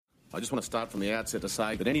I just want to start from the outset to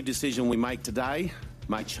say that any decision we make today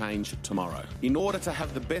may change tomorrow. In order to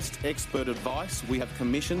have the best expert advice, we have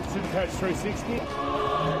commissioned Supercoach 360.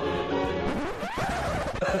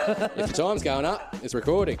 If the time's going up, it's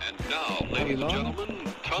recording. And now, ladies and gentlemen,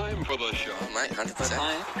 time for the show. Mate,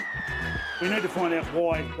 100%. We need to find out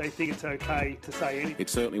why they think it's okay to say anything.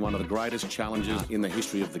 It's certainly one of the greatest challenges in the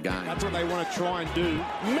history of the game. That's what they want to try and do.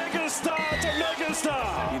 Megastar to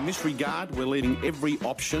megastar! In this regard, we're leaving every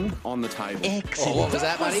option on the table. Oh, what was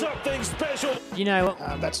that, buddy? Something special. You know,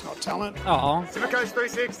 That's not talent. Supercoach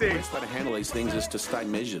 360. The best way to handle these things is to stay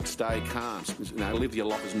measured, stay calm, live your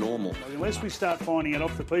life as normal. Unless we start finding it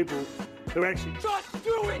off the people who actually just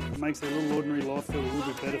do it, it makes their little ordinary life feel a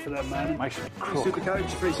little bit better for that moment. Makes it cool. Supercoach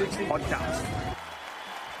 360 podcast.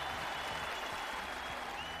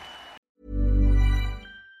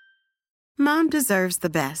 Mom deserves the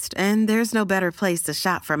best, and there's no better place to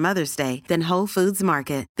shop for Mother's Day than Whole Foods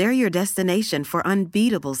Market. They're your destination for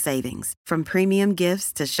unbeatable savings, from premium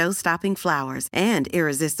gifts to show-stopping flowers and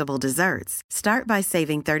irresistible desserts. Start by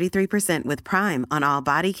saving 33% with Prime on all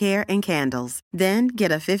body care and candles. Then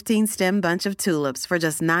get a 15-stem bunch of tulips for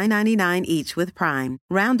just $9.99 each with Prime.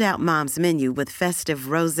 Round out Mom's menu with festive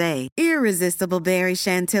rosé, irresistible berry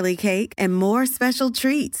chantilly cake, and more special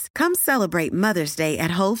treats. Come celebrate Mother's Day at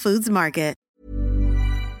Whole Foods Market.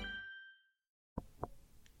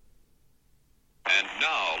 And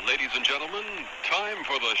now, ladies and gentlemen, time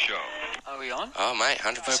for the show. Are we on? Oh, mate,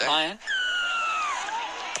 100%. We're playing.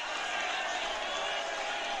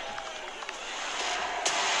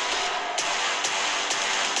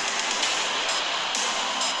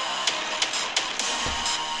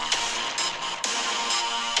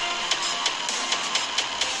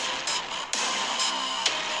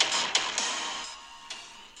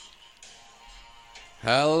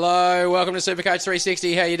 Hello, welcome to Supercoach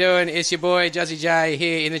 360. How you doing? It's your boy Juzzy J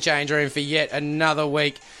here in the change room for yet another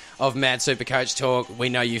week of Mad Supercoach talk. We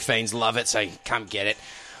know you fiends love it, so come get it.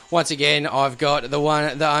 Once again, I've got the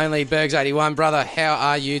one, the only Bergs81. Brother, how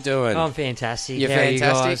are you doing? I'm fantastic. You're How fantastic.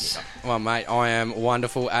 Are you guys? Well, mate, I am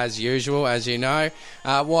wonderful as usual, as you know.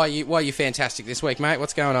 Why are you fantastic this week, mate?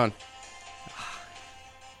 What's going on?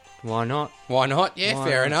 Why not? Why not? Yeah, Why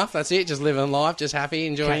fair not? enough. That's it. Just living life, just happy,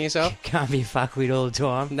 enjoying yourself. Can't be a fuckwit all the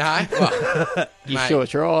time. No? Well, You mate, sure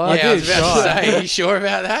try? Yeah, I was about to say, are you sure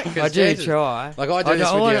about that? 'Cause I do Jesus, try. Like, I do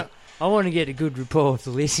this with you. I want to get a good rapport with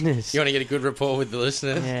the listeners. You want to get a good rapport with the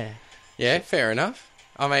listeners? Yeah. Yeah, fair enough.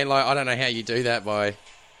 I mean, like, I don't know how you do that by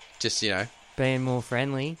just, Being more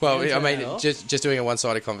friendly. Well, I mean, just doing a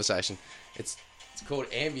one-sided conversation. It's called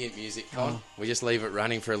ambient music, Con. Oh. We just leave it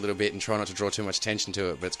running for a little bit and try not to draw too much attention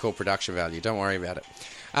to it, but it's called production value. Don't worry about it.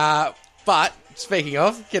 But, speaking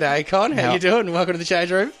of, g'day, Con. How you doing? Welcome to the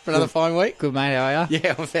change room for another fine week. Good, mate. How are you?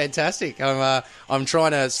 Yeah, I'm fantastic. I'm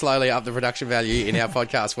trying to slowly up the production value in our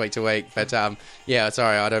podcast week to week, but yeah,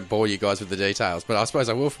 sorry, I don't bore you guys with the details, but I suppose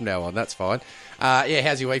I will from now on. That's fine. Yeah,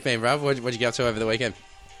 how's your week been, bruv? What'd you get up to over the weekend?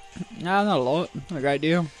 No, not a lot. Not a great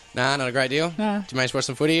deal. Nah, not a great deal. Nah. Did you manage to watch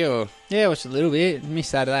some footy or? Yeah, watched a little bit. Missed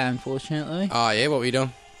Saturday, unfortunately. Oh yeah, what were you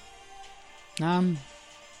doing?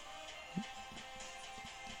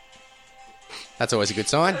 That's always a good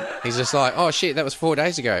sign. He's just like, oh shit, that was 4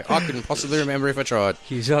 days ago. I couldn't possibly remember if I tried.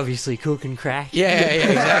 He was obviously cooking crack. Yeah,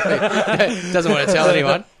 exactly. Doesn't want to tell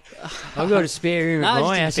anyone. I've got a spare room at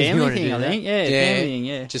my house just a if you family want to thing, do I that. think. Yeah, Yeah. family thing,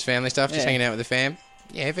 yeah. Just family stuff, just Yeah. hanging out with the fam.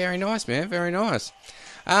 Yeah, very nice, man. Very nice.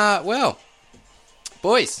 Well,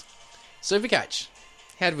 boys, Supercoach.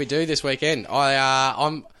 How did we do this weekend?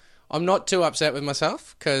 I'm not too upset with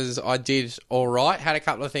myself because I did all right. Had a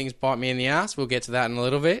couple of things bite me in the ass. We'll get to that in a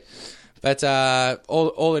little bit. But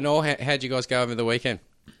all in all, how'd you guys go over the weekend?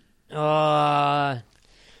 Not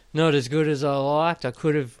as good as I liked. I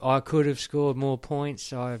could have scored more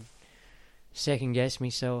points. I second guessed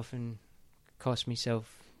myself and cost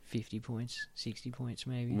myself 50 points, 60 points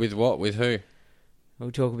maybe. With what? With who?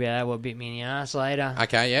 We'll talk about that, what bit me in the arse later.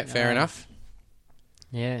 Okay, yeah, fair enough.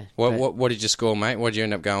 Yeah. What did you score, mate? What did you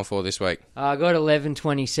end up going for this week? I got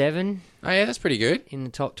 11.27 Oh, yeah, that's pretty good. in the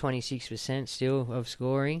top 26% still of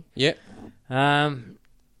scoring. Yep. I'm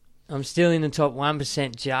still in the top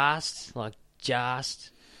 1%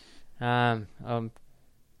 just. I'm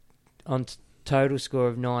on total score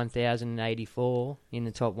of 9,084 in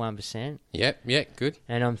the top 1%. Yep, good.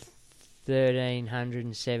 And I'm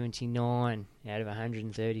 1,379 out of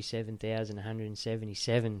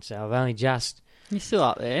 137,177. So I've only just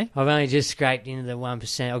scraped into the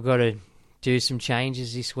 1%. I've got to do some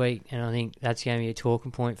changes this week, and I think that's going to be a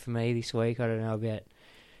talking point for me this week. I don't know about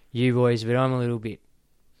you boys, but I'm a little bit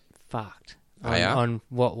fucked on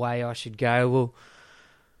what way I should go. Well,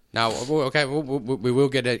 No, okay, we will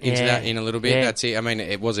get into that in a little bit. Yeah. That's it. I mean,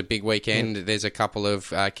 it was a big weekend. There's a couple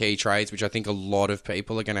of key trades, which I think a lot of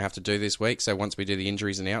people are going to have to do this week. So once we do the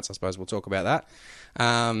injuries and outs, I suppose we'll talk about that.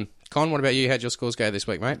 Con, what about you? How'd your scores go this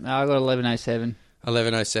week, mate? I got 11.07.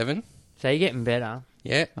 11.07. So you're getting better.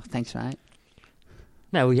 Yeah. Oh, thanks, mate.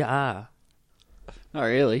 No, we are. Not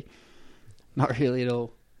really. Not really at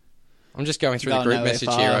all. I'm just going through the Going group nowhere message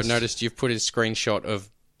here. I've fast. noticed you've put a screenshot of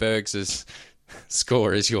Bergs'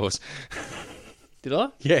 score as yours. Did I?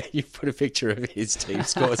 Yeah, you put a picture of his team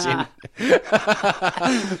scores in. So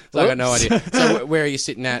I got no idea. So where are you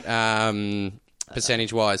sitting at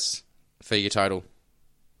percentage-wise for your total?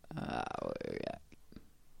 Where are we at?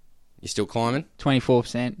 You still climbing?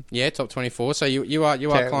 24%. Yeah, top 24. So you are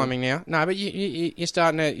Terrible. climbing now. No, but you're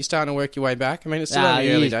starting to work your way back. I mean, it's still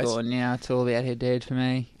only early days. Gone now. It's all about head-to-head for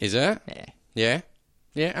me. Is it? Yeah.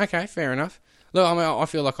 Yeah. Okay, fair enough. Look, I mean, I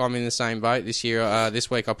feel like I'm in the same boat this year. This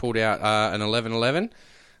week I pulled out an 11-11.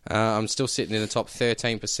 I'm still sitting in the top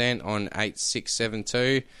 13% on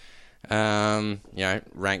 8,672.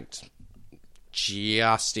 Ranked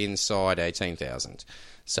just inside 18,000.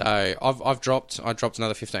 So I dropped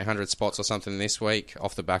another 1,500 spots or something this week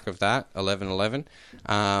off the back of that 11-11.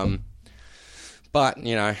 But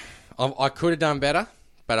I could have done better,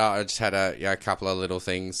 but I just had a couple of little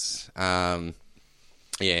things. Bite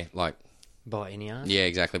in the ass. Yeah,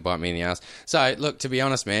 exactly. Bite me in the ass. So, look, to be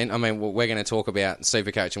honest, man, I mean, we're going to talk about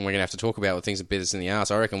Supercoach and we're going to have to talk about what things that bit us in the ass.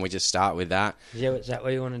 I reckon we just start with that. Is that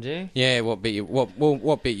what you want to do? Yeah, what bit you?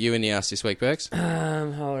 What bit you in the ass this week, Bergs?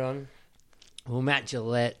 Hold on. Well, Matt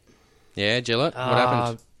Gillette. Yeah, Gillette. What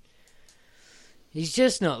happened? He's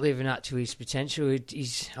just not living up to his potential.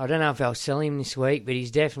 I don't know if I'll sell him this week, but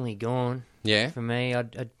he's definitely gone. Yeah. For me,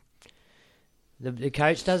 the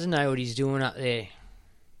coach doesn't know what he's doing up there.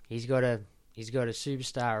 He's got a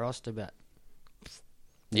superstar roster, but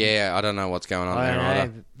Yeah, I don't know what's going on I there don't either.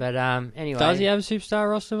 know, but anyway. Does he have a superstar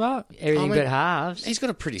roster, Mark? Everything but halves. He's got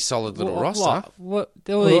a pretty solid little roster. What?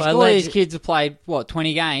 All these kids have played,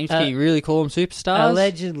 20 games? Can you really call them superstars?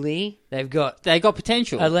 Allegedly, they've got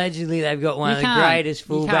potential. Allegedly, they've got one of the can't. greatest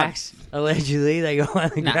You fullbacks. Allegedly, they got one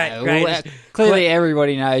of the No, greatest. clearly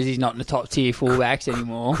everybody knows he's not in the top tier fullbacks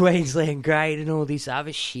anymore. Queensland grade and all this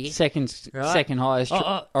other shit. Second highest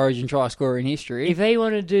Origin try scorer in history. If he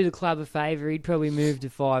wanted to do the club a favour, he'd probably move to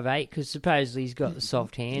 5'8", because supposedly he's got the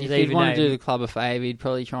soft hands. If he'd want to do the club a favour, he'd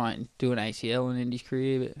probably try and do an ACL and end his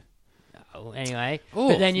career. But anyway, Ooh,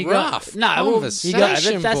 but then you rough. that's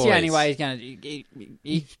Conversation, the only boys. way he's going to.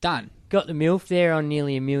 He's done. got the MILF there on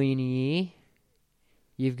nearly $1 million a year.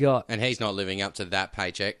 You've got And he's not living up to that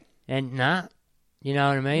paycheck. and you know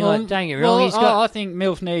what I mean. Well, Like, don't get me wrong, he's got. I think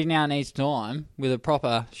Milf needs time with a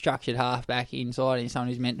proper structured halfback inside and someone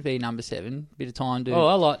who's meant to be number 7. Bit of time to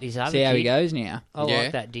I like this other. see how he kid. goes now. I Yeah.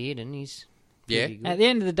 like that dude, and he's Yeah. pretty good. At the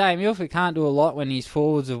end of the day, Milford can't do a lot when his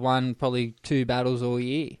forwards have won probably 2 battles all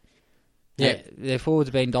year. Yeah. Their forwards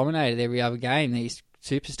have been dominated every other game, these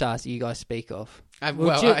superstars that you guys speak of.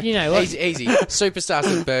 you know what? easy. Superstars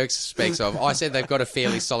that Bergs speaks of. I said they've got a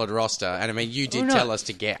fairly solid roster, and I mean, you did tell us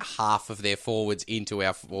to get half of their forwards into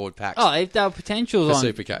our forward packs. Oh, if they were potentials For on,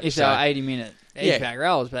 Supercoach, if they were 80-minute pack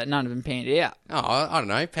roles, but none of them panned out. Oh, I don't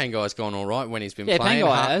know. Pangai's gone all right when he's been Yeah, playing.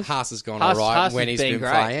 Pangai has. Haas has gone all right Haas when has he's been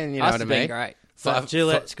great. playing. You know Haas what I has been mean? great. But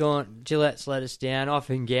Gillette's let us down.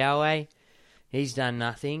 Off in Galway, he's done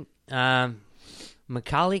nothing.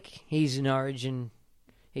 McCulloch, he's an Origin.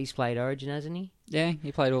 He's played Origin, hasn't he? Yeah,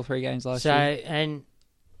 he played all 3 games last So year. and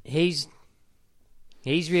he's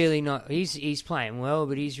really not. He's playing well,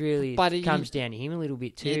 but he's really comes down to him a little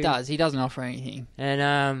bit too. He does. He doesn't offer anything.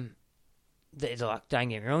 And don't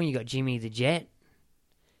get me wrong, you got Jimmy the Jet.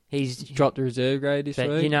 He's dropped the reserve grade this but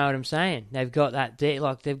week. you know what I'm saying. They've got that there,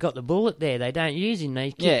 like they've got the bullet there. They don't use him.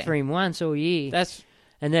 They kick for him once all year.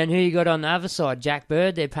 And then who you got on the other side? Jack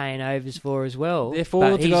Bird, they're paying overs for as well. Their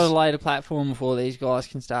forwards have got to lay the platform before these guys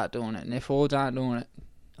can start doing it, and their forwards aren't doing it.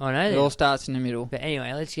 I know it all starts in the middle. But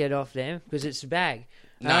anyway, let's get off them because it's a bag.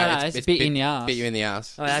 No, it's a bit in the arse. Bit you in the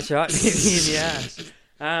arse. Oh, that's right, bit me in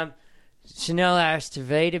the arse. Chanel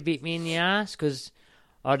Aristotavita bit me in the arse because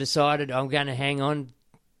I decided I'm going to hang on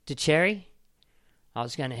to Cherry. I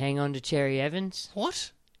was going to hang on to Cherry Evans.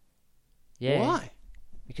 What? Yeah. Why?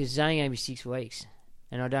 Because it's only going to be 6 weeks.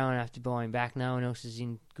 And I don't want to have to buy him back. No one else is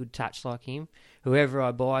in good touch like him. Whoever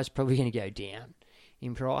I buy is probably going to go down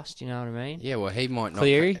in price. Do you know what I mean? Yeah, well, he might not.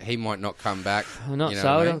 Cleary? He might not come back. I'm not you know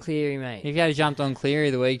sold what I mean? on Cleary, mate. If you had jumped on Cleary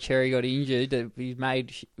the week Cherry got injured, he's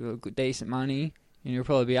made decent money, and he'll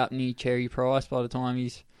probably be up near Cherry price by the time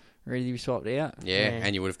he's ready to be swapped out. Yeah,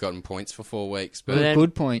 and you would have gotten points for 4 weeks. But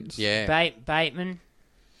Good points. Yeah. Bateman,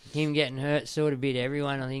 him getting hurt sort of bit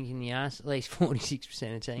everyone, I think, in the arse. At least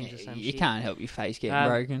 46% of teams or something. You can't help your face getting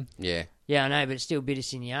broken. Yeah. Yeah, I know, but it still bit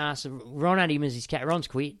us in the arse. Ron had him as his captain. Ron's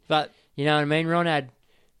quit. But, you know what I mean? Ron had,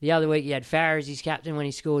 the other week, he had Farah as his captain when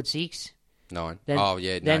he scored 6. 9.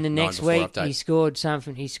 Then, Then the next week, he scored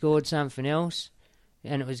something else,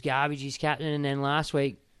 and it was Garbage, his captain. And then last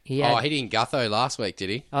week, he had... he didn't Gutho last week, did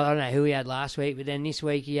he? I don't know who he had last week, but then this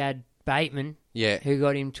week he had Bateman, who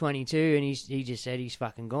got him 22, and he just said he's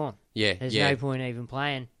fucking gone. Yeah, There's no point even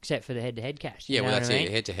playing, except for the head-to-head cash. Yeah, well, that's it.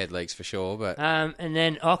 Head-to-head leagues for sure, but... And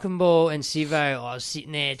then Ockenball and Sivo, I was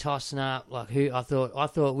sitting there tossing up, like, who I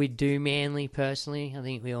thought we'd do Manly, personally. I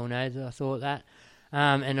think we all know that I thought that.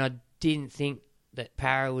 And I didn't think that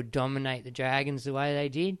Para would dominate the Dragons the way they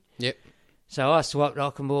did. Yep. So I swapped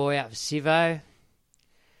Ockenball out for Sivo.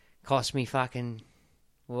 Cost me fucking...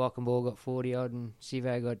 Well, Ockenball got 40-odd and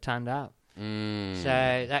Sivo got tonned up. So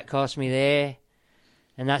that cost me there.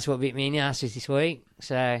 And that's what bit me in the ass this week.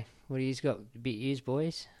 So what do you got to bit yous,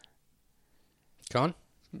 boys? Con?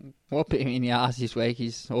 What bit me in the ass this week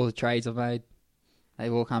is all the trades I've made.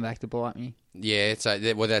 They've all come back to bite me. Yeah, so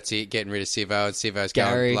that's it. Getting rid of Sivo, and Sivo's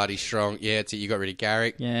going bloody strong. Yeah, it's it. You got rid of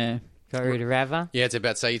Garrick. Yeah. Got rid of Rava. Yeah, it's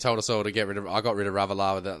about to say you told us all to get rid of... I got rid of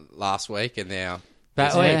Ravalawa last week, and now...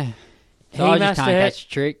 But wait, so I just can't catch a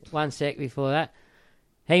trick. 1 sec before that.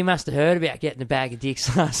 He must have heard about getting the bag of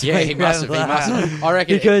dicks last week. Yeah, he must have. I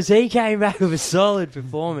reckon... Because he came back with a solid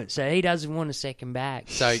performance, so he doesn't want a second bag.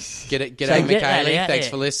 So, get it, McKaylee. Thanks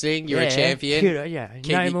for listening. You're a champion. Good,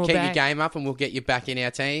 keep your game up and we'll get you back in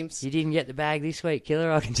our teams. You didn't get the bag this week,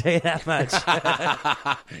 Killer, I can tell you that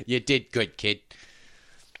much. You did good, kid.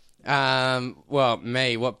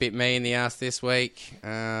 What bit me in the ass this week?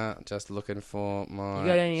 Just looking for my... You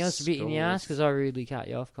got anything else to bit in the ass? Because I rudely cut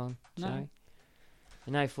you off, Con. No. Sorry.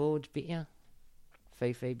 No forwards bit you.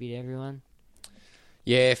 Fifi bit everyone.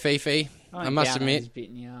 Yeah, Fifi. I must admit.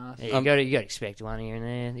 Yeah, you got to expect one here and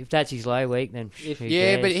there. If that's his low week, then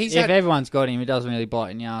but if everyone's got him, it doesn't really bite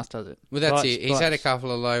in the ass, does it? Well, that's it. He's had a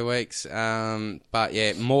couple of low weeks. But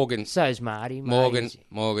yeah, Morgan. So's Marty. Morgan.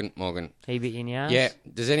 He bit you in the ass. Yeah.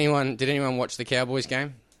 Did anyone watch the Cowboys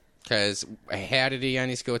game? Because how did he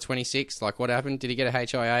only score 26? Like, what happened? Did he get a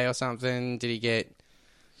HIA or something? Did he get?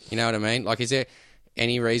 You know what I mean? Like, is there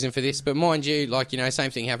any reason for this? But mind you, like, you know,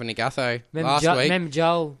 same thing happened to Gutho last week. Remember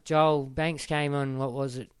Joel Banks came on, what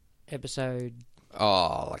was it, episode...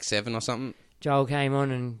 like 7 or something? Joel came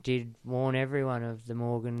on and did warn everyone of the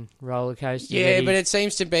Morgan roller coaster. Yeah, but it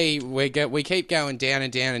seems to be we keep going down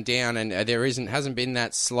and down and down, and there hasn't been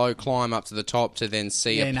that slow climb up to the top to then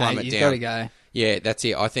see a plummet he's down. Got to go. Yeah, that's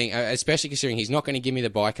it. I think, especially considering he's not going to give me the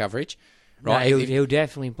bye coverage. Right, no, he'll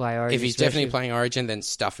definitely play Origin. If he's definitely playing Origin, then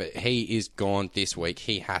stuff it. He is gone this week.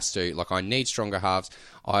 He has to. Like, I need stronger halves.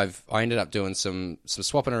 I ended up doing some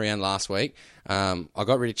swapping around last week. I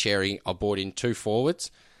got rid of Cherry. I bought in 2 forwards.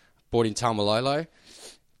 Bought in Taumalolo.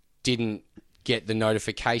 Didn't get the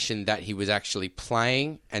notification that he was actually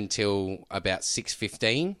playing until about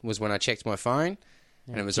 6:15 was when I checked my phone.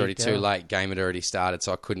 And it was already too late. Game had already started,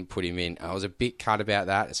 so I couldn't put him in. I was a bit cut about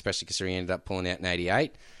that, especially because he ended up pulling out an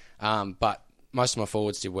 88. But most of my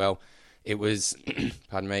forwards did well. It was,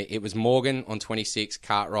 it was Morgan on 26,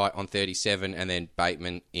 Cartwright on 37, and then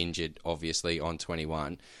Bateman injured, obviously, on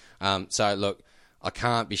 21. So, look, I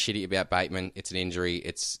can't be shitty about Bateman. It's an injury.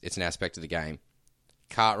 It's an aspect of the game.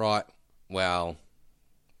 Cartwright, well,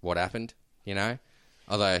 what happened, you know?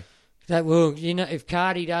 Although... if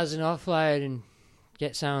Cardi does an offload and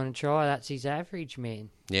gets someone to try, that's his average,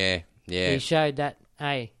 man. Yeah. He showed that,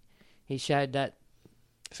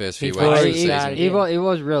 first few weeks of the season. It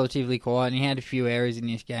was relatively quiet, and he had a few errors in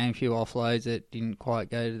this game, a few offloads that didn't quite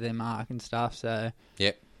go to their mark and stuff, so...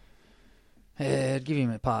 Yep. I'd give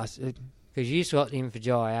him a pass. Because you swapped him for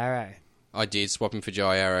Jai Arrow. I did swap him for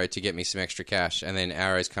Jai Arrow to get me some extra cash, and then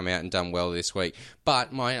Arrow's come out and done well this week.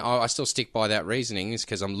 But I still stick by that reasoning, is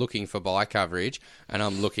because I'm looking for bye coverage, and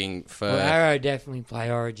I'm looking for... Well, Arrow definitely play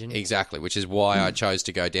Origin. Exactly, which is why I chose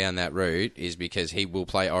to go down that route, is because he will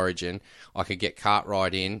play Origin. I could get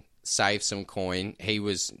Cartwright in, save some coin. He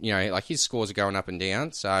was, like his scores are going up and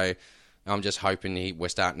down, so I'm just hoping we're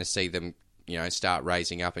starting to see them, start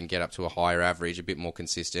raising up and get up to a higher average, a bit more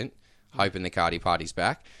consistent. Hoping the Cardi Party's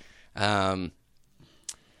back. So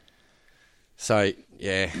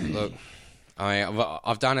yeah, look,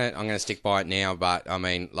 I've done it. I'm going to stick by it now. But I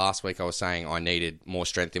mean, last week I was saying I needed more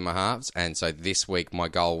strength in my halves, and so this week my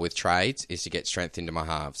goal with trades is to get strength into my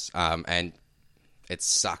halves. And it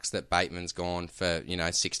sucks that Bateman's gone for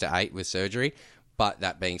 6 to 8 with surgery. But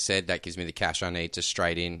that being said, that gives me the cash I need to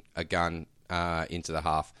straight in a gun into the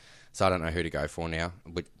half. So I don't know who to go for now.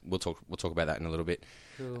 We'll talk about that in a little bit.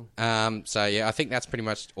 Cool. So, yeah, I think that's pretty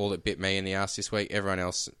much all that bit me in the arse this week. Everyone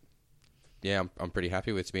else, yeah, I'm pretty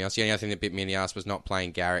happy with, to be honest. The only other thing that bit me in the arse was not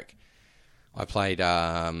playing Garrick. I played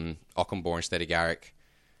Ockenbaugh instead of Garrick.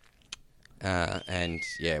 And,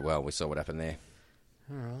 yeah, well, we saw what happened there.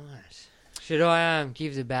 All right. Should I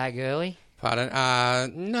give the bag early?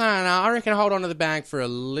 Pardon? No. I reckon hold on to the bag for a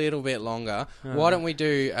little bit longer. Why don't we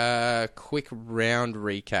do a quick round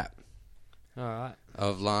recap? All right.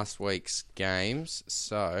 Of last week's games.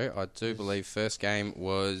 So, I do believe first game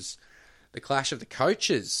was the clash of the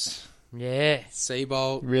coaches. Yeah.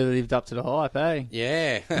 Seabolt. Really lived up to the hype, eh?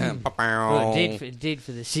 Yeah. Well, it did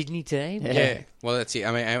for the Sydney team. Yeah. Well, that's it.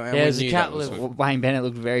 I mean, there was a couple of... Wayne Bennett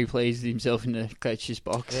looked very pleased with himself in the coach's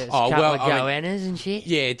box. There's a couple of Goannas and shit.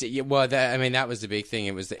 Yeah, well, that was the big thing.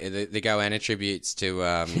 It was the Goanna tributes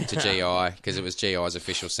to GI, because it was GI's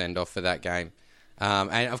official send-off for that game.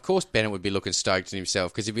 And, of course, Bennett would be looking stoked in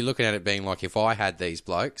himself, because he'd be looking at it being like, if I had these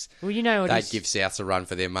blokes, well, you know what they'd give Souths a run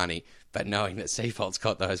for their money. But knowing that Seabolt's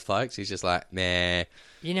got those blokes, he's just like, nah.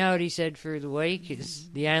 You know what he said through the week? It's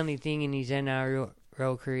the only thing in his NRL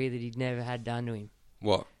career that he'd never had done to him.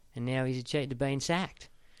 What? And now he's achieved being sacked.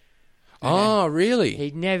 Oh, really?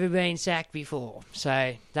 He'd never been sacked before.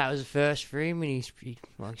 So that was a first for him, and he's,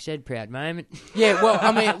 like I said, proud moment. Yeah, well,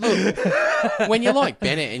 I mean, look, when you're like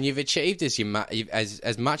Bennett and you've achieved as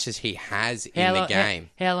much as he has in the game.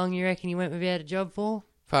 How long you reckon he went without a job for?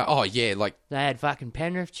 Oh, yeah, like... They had fucking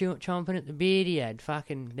Penrith chomping at the beard. He had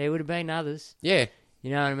fucking... There would have been others. Yeah.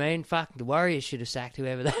 You know what I mean? Fucking the Warriors should have sacked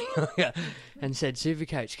whoever they got and said,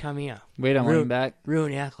 Supercoach, come here. We don't want him back.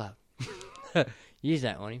 Ruin our club. You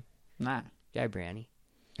don't want him. Nah. Go Brownie.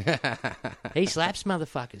 He slaps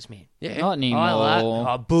motherfuckers, man. Yeah. Not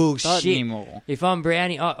anymore. Bullshit. Not anymore. If I'm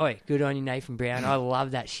Brownie... Oh, good on you, Nathan Brown. I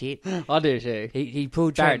love that shit. I do too. He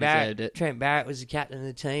pulled Trent Barrett. Barrett. Trent Barrett was the captain of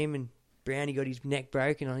the team, and Brownie got his neck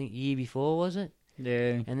broken, I think, the year before, was it?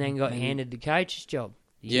 Yeah. And then got handed the coach's job.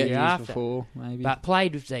 Years after. Before, maybe. But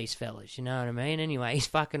played with these fellas, you know what I mean? Anyway, he's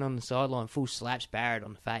fucking on the sideline, full slaps Barrett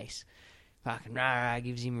on the face. Fucking rah,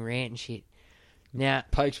 gives him a rant and shit. Now,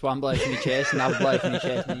 pokes one bloke in the chest, another bloke in the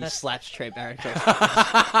chest, and he slaps Trent Barrett.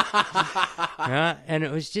 Right? And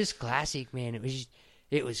it was just classic, man.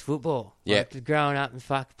 It was football. Yeah. Like, growing up and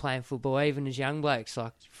fucking playing football, even as young blokes,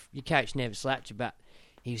 like, your coach never slapped you, but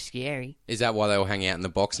he was scary. Is that why they all hang out in the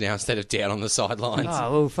box now instead of down on the sidelines?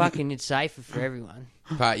 Oh, well, fucking it's safer for everyone.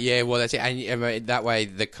 But, yeah, well, that's it. And that way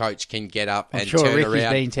the coach can get up I'm and sure turn Ricky's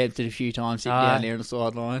around. been tempted a few times sitting down there on the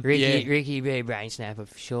sideline. Ricky be a brain snapper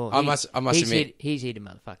for sure. I must admit, he's hit a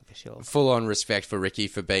motherfucker for sure. Full-on respect for Ricky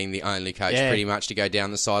for being the only coach pretty much to go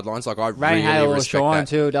down the sidelines. Like, I Rain, really hail, or respect shine that.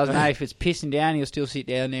 too. It doesn't matter if it's pissing down, he'll still sit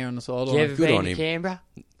down there on the sideline. You ever Good been on to him. Canberra?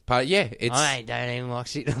 But yeah, it's... I don't even like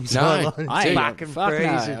sitting on the No, sideline. I ain't Fucking fuck no.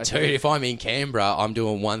 freezing. Dude, if I'm in Canberra, I'm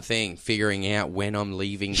doing one thing, figuring out when I'm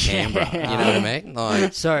leaving Canberra. You know what I mean?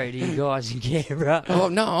 Like, Sorry to you guys in Canberra. oh,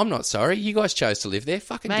 no, I'm not sorry. You guys chose to live there.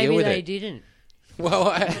 Fucking Maybe deal with they it. didn't.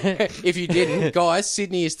 Well, if you didn't, guys,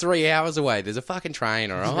 Sydney is 3 hours away. There's a fucking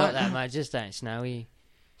train, all It's not right? that much. Just don't snow here.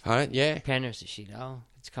 Huh? Yeah. Penrith's a shithole.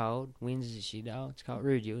 It's cold. Winds is a shithole. It's cold.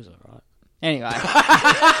 Rude Hill's alright. Anyway.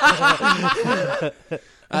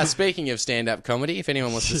 Speaking of stand-up comedy, if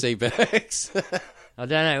anyone wants to see Berks. I don't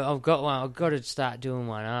know. I've got one. I've got to start doing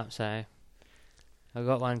one up. So I've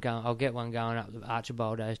got one going. I'll get one going up the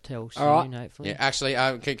Archibald Hotel soon, right. hopefully. Yeah, actually,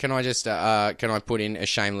 can I just can I put in a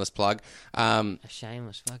shameless plug? A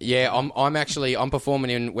shameless fucking. Yeah, I'm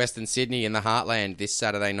performing in Western Sydney in the Heartland this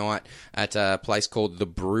Saturday night at a place called the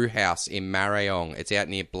Brew House in Marayong. It's out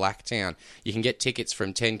near Blacktown. You can get tickets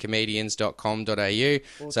from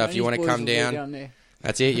 10comedians.com.au. So if you want to come down there.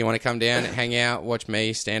 That's it. You want to come down, hang out, watch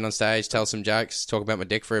me stand on stage, tell some jokes, talk about my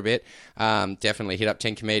dick for a bit. Definitely hit up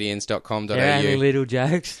 10comedians.com.au. They're only little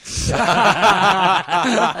jokes.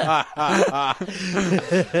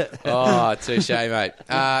 Oh, touche, mate.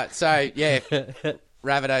 So, yeah,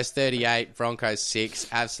 Rabbitohs 38, Broncos 6,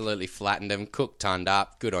 absolutely flattened them. Cook turned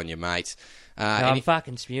up. Good on you, mate. I'm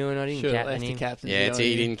fucking spewing. I didn't captain him. Yeah,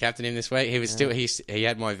 he didn't captain him this week. He was still he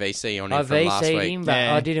had my VC on him I from last VC'd week. him, but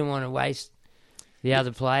I didn't want to waste the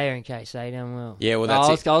other player in case they done well. Yeah, well,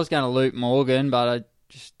 that's I was going to loot Morgan, but I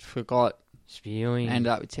just forgot. Spewing.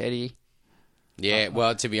 Ended up with Teddy. Yeah,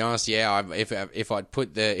 well, to be honest, yeah, if I'd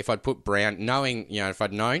put Brown, knowing, you know, if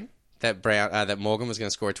I'd known that that Morgan was going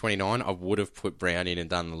to score a 29, I would have put Brown in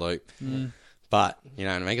and done the loop. But, you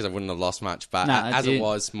know what I mean, because I wouldn't have lost much. But as it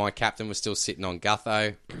was, my captain was still sitting on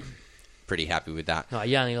Gutho. pretty happy with that. Oh,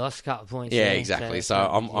 you only lost a couple of points. Yeah, there, exactly. So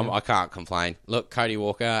it's I can't complain. Look, Cody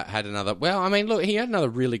Walker had another... Well, I mean, look, he had another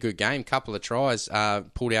really good game. Couple of tries,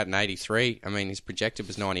 pulled out an 83. I mean, his projected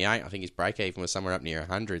was 98. I think his break-even was somewhere up near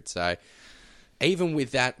 100. So even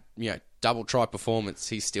with that, double try performance,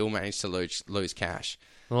 he still managed to lose cash.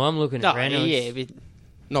 Well, I'm looking at Reynolds. Yeah, but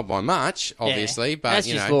Not by much, obviously, but that's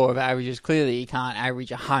just law of averages. Clearly, you can't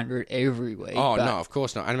average 100 every week. Oh, but no, of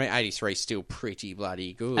course not. I mean, 83 is still pretty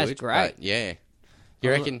bloody good. That's great. But, yeah. You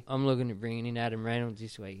reckon? I'm looking at bringing in Adam Reynolds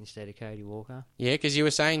this week instead of Cody Walker. Yeah, because you were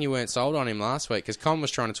saying you weren't sold on him last week, because Con was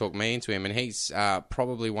trying to talk me into him, and he's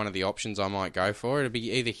probably one of the options I might go for. It'll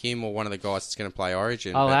be either him or one of the guys that's going to play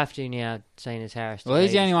Origin. I'll have to now, seeing as Harris. Well,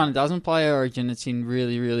 he's the only one that doesn't play Origin that's in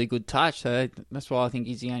really, really good touch, so that's why I think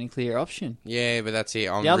he's the only clear option. Yeah, but that's it.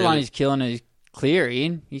 The other one he's killing is Cleary,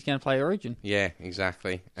 and he's going to play Origin. Yeah,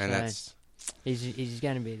 exactly. And So, that's... He's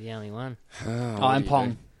going to be the only one. Oh, and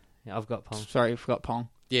Pong. Yeah, I've got Pong. Sorry, I forgot Pong.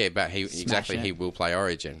 Yeah, but he it. will play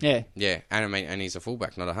Origin. Yeah. Yeah, and I mean, and he's a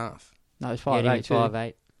fullback, not a half. No, he's 5'8", too.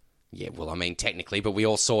 5'8". Yeah, well, I mean, technically, but we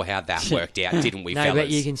all saw how that worked out, didn't we, No, fellas? but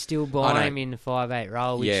you can still buy him in the 5'8"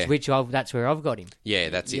 role, which that's where I've got him. Yeah,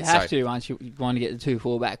 that's You it. have to once you want to get the 2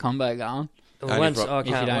 fullback combo going. Once I If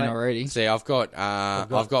you can't don't wait. already. See, I've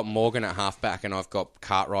got Morgan at halfback, and I've got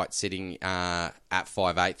Cartwright sitting at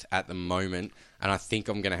 5'8" at the moment, and I think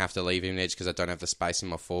I'm going to have to leave him edge because I don't have the space in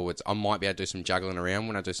my forwards. I might be able to do some juggling around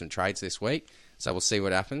when I do some trades this week, so we'll see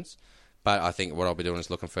what happens. But I think what I'll be doing is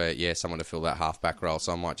looking for someone to fill that halfback role.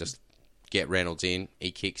 So I might just get Reynolds in.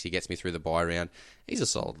 He kicks. He gets me through the bye round. He's a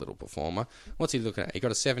solid little performer. What's he looking at? He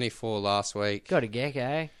got a 74 last week. Got a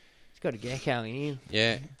gecko. He's got a gecko in him.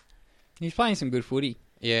 Yeah. He's playing some good footy.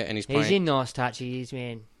 Yeah, and he's playing. He's in nice touch. He is,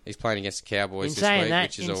 man. He's playing against the Cowboys In this saying week, that,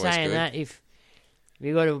 which is always good. that, if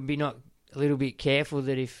we got to be not a little bit careful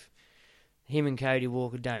that if him and Cody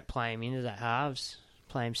Walker don't play him into the halves,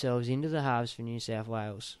 play themselves into the halves for New South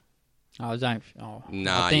Wales. I don't.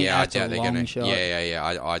 Nah, I think I that's doubt a they're long going to. shot.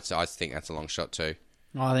 Yeah. I think that's a long shot too.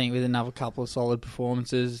 I think with another couple of solid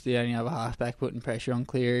performances, the only other halfback putting pressure on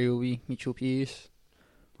Cleary will be Mitchell Pearce.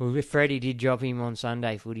 Well, Freddie did drop him on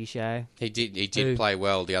Sunday Footy Show. He did play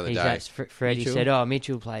well the other day. Freddie Mitchell? said,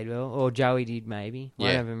 Mitchell played well. Or Joey did maybe. One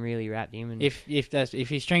Yeah. of them really wrapped him. And If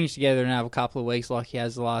he strings together another couple of weeks like he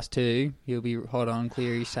has the last 2, he'll be hot on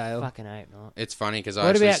Cleary's tail. fucking hope not. It's funny because I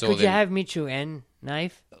What actually about, saw could them. you have Mitchell and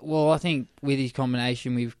Nath? Well, I think with his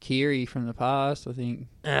combination with Keary from the past, I think...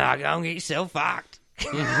 Go and get yourself fucked.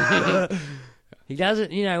 He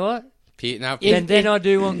doesn't, you know what? Then I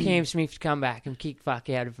do want Cam Smith to come back and kick fuck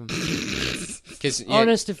out of him.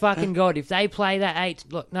 Honest to fucking God, if they play that 8...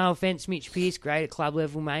 Look, no offence, Mitch Pearce, great at club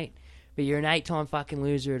level, mate. But you're an 8-time fucking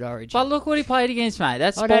loser at Origin. But look what he played against, mate.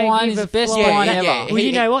 That I don't spine give is a the best flying- spine Yeah, ever. yeah. Well,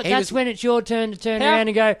 you know what? That's when it's your turn to turn around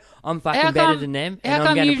and go, I'm fucking better than them, and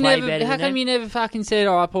I'm going to play better than them. How come you never fucking said,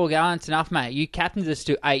 all right, Paul Gallen's enough, mate? You captained us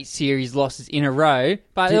to 8 series losses in a row,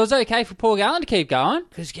 but it was okay for Paul Gallen to keep going.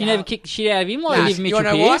 You never kicked the shit out of him like you did Mitchell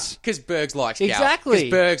Pearce. Because Bergs likes Gal. Exactly.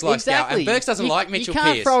 Because Bergs likes Gal. And Bergs doesn't like Mitchell Pearce.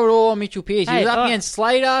 You can't throw it all on Mitchell Pearce. He was up against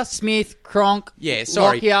Slater, Smith, Cronk, Yeah,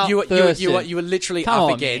 sorry. Lockyer, You Thurston. were literally Come up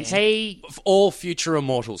on, against man. all future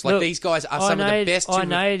immortals. Like, Look, these guys are some of the best who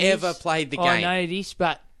have ever played the game. I know this,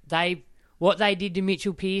 but what they did to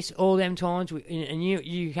Mitchell Pearce all them times, and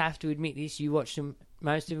you have to admit this, you watched them,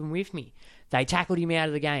 most of them with me. They tackled him out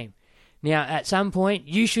of the game. Now, at some point,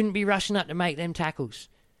 you shouldn't be rushing up to make them tackles.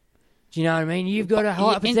 Do you know what I mean? You've got to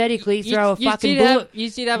hypothetically throw a fucking bullet. You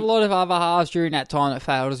did have a lot of other halves during that time that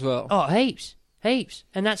failed as well. Oh, heaps.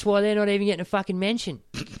 And that's why they're not even getting a fucking mention.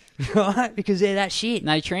 Right? Because they're that shit.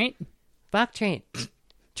 No, Trent? Fuck Trent.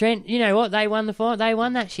 Trent, you know what? They won the fight. They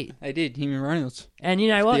won that shit. They did, him and Reynolds. And you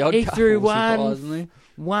know The what? odd He couple, threw surprisingly.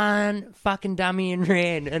 one fucking dummy and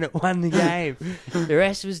ran, and it won the game. The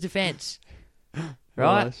rest was defence.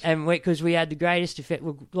 Right? Nice. And because we had the greatest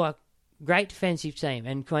great defensive team,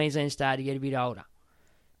 and Queensland started to get a bit older.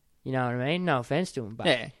 You know what I mean? No offence to them, but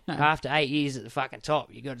Yeah, no. after 8 years at the fucking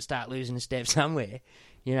top, you got to start losing a step somewhere.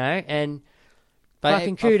 You know? And But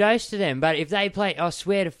fucking kudos to them. But if they play, I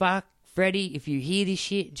swear to fuck, Freddie, if you hear this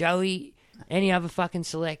shit, Joey, any other fucking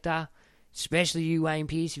selector, especially you, Wayne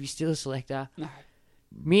Pearce, if you're still a selector,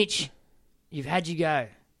 Mitch, you've had your go.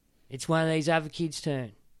 It's one of these other kids'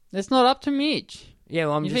 turn. It's not up to Mitch. Yeah,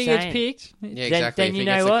 well, I'm you just think saying. it's picked? Yeah, exactly. Then If you he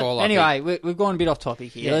know gets the what? call up, Anyway, we've gone a bit off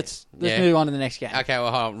topic here. Yeah. Let's move on to the next game. Okay,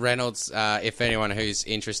 well, hold on. Reynolds, if anyone who's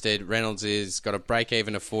interested, Reynolds has got a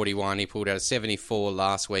break-even of 41. He pulled out a 74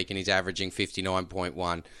 last week, and he's averaging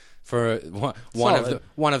 59.1. for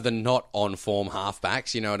one of the not on form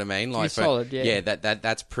halfbacks. You know what I mean? He's solid, yeah.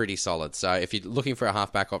 That's pretty solid. So if you're looking for a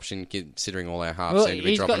halfback option, considering all our halves seem to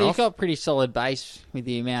be dropping off, he's got pretty solid base with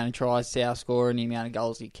the amount of tries South score and the amount of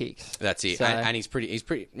goals he kicks. That's it. So, and he's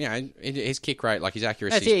pretty. You know, his kick rate, like his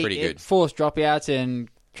accuracy, is pretty good. Forced dropouts and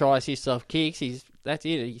try assist off kicks. That's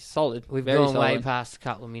it. He's solid. We've very gone solid. way past a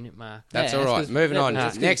couple of minute mark. That's all right. Moving on.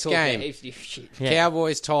 Next game.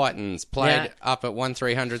 Cowboys Titans played up at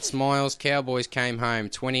 1-300 Smiles. Cowboys came home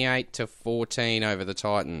 28-14 over the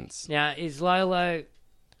Titans. Now, is Lolo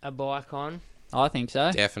a bike on? I think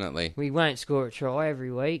so. Definitely. We won't score a try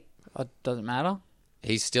every week. It doesn't matter.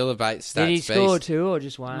 He's still a stats Did he beast. score two or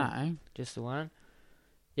just one? No. Just the one?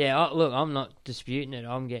 Yeah, look, I'm not disputing it.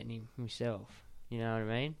 I'm getting him myself. You know what I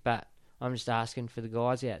mean? But I'm just asking for the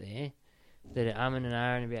guys out there that are umming and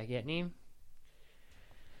ahhing about getting him.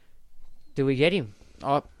 Do we get him?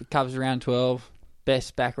 Cubs around 12.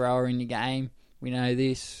 Best back rower in the game. We know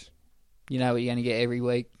this. You know what you're going to get every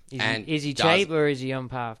week. Is he cheap or is he on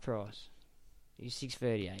par price? He's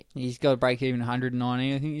 $6.38. He's got to break even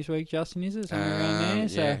 190, I think, this week, Justin, is it? Somewhere around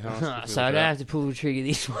there. So I don't have to pull the trigger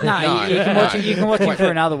this week. No, you can watch him for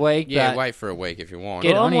another week. Yeah, wait for a week if you want.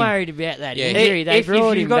 I'm worried about that injury.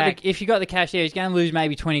 If you got the cash there, he's going to lose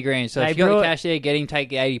maybe 20 grand. So if you got the cash there, get him, take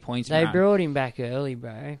the 80 points. They brought him back early,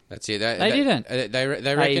 bro. That's it. They didn't. They reckon,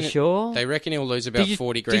 are you sure? They reckon he'll lose about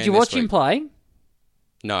 40 grand. Did you watch him play?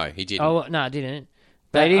 No, he didn't. Oh, no, I didn't.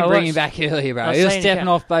 They didn't bring him back earlier, bro. He was stepping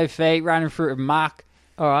off both feet, running through a muck.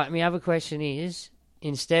 All right, my other question is,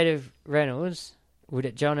 instead of Reynolds, would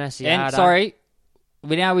it John Asiata... And, sorry,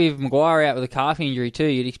 now with Maguire out with a calf injury too,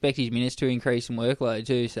 you'd expect his minutes to increase in workload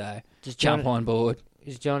too, so just jump on board.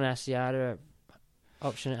 Is John Asiata an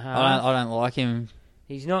option at half? I don't like him.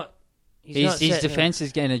 He's not... His defence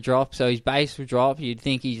is going to drop, so his base will drop. You'd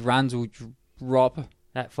think his runs will drop.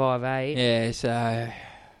 At 5'8". Yeah, so...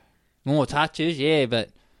 More touches, yeah, but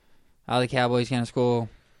are the Cowboys going to score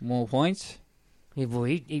more points? Yeah,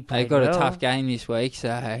 boy, he played They've got well. a tough game this week,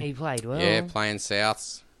 so... He played well. Yeah, playing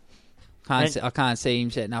Souths. I can't see him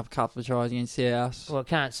setting up a couple of tries against Souths. Well, I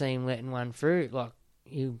can't see him letting one through. Like,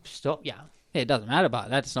 he'll stop you. Yeah, it doesn't matter, but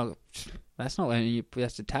that's not when you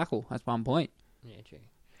have to tackle. That's 1 point. Yeah, true.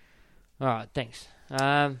 All right, thanks. So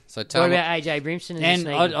what about AJ Brimson? And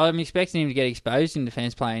I'm expecting him to get exposed in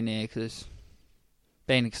defence playing there because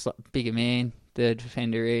being a bigger man, third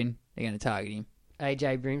defender in, they're going to target him.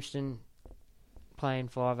 AJ Brimson playing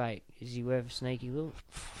 5'8". Is he worth a sneaky look?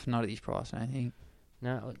 Not at his price, I think.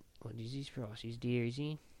 No, what is his price? He's dear, is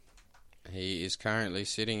he? He is currently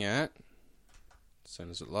sitting at, as soon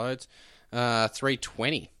as it loads,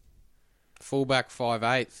 320. Fullback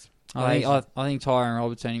 5'8". I think Tyrone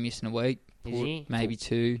Roberts only missing a week. Is he? Maybe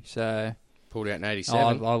two, so... Pulled out in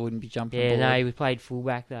 87. I wouldn't be jumping on board. Yeah, no, he played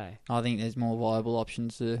fullback, though. I think there's more viable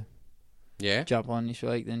options to jump on this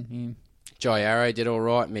week than him. Jai Arrow did all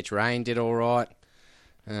right. Mitch Rain did all right.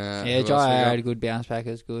 Yeah, Jai Arrow had a good bounce back.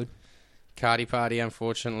 It was good. Cardi Party,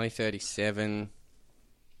 unfortunately, 37.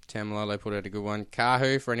 Tamalolo put out a good one.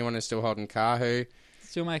 Kahu, for anyone who's still holding Kahu.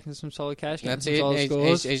 Still making some solid cash. That's it.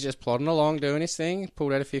 He's just plodding along, doing his thing.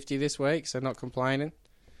 Pulled out a 50 this week, so not complaining.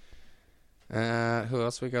 Who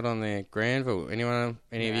else we got on there? Granville. Any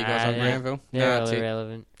of you guys on Granville? They're all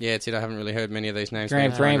irrelevant. Yeah, it's it. I haven't really heard many of these names.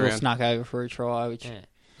 Granville snuck over for a try, which... Yeah.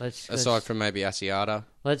 Aside from maybe Asiata.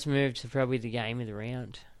 Let's move to probably the game of the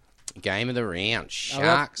round. Game of the round.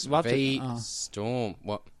 Sharks v Storm.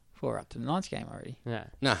 What? We're up to the Knights game already. No.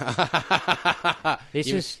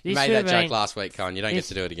 You made that joke last week, Colin. You don't get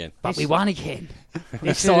to do it again. But we won again.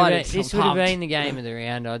 This would have been the game of the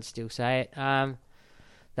round, I'd still say it.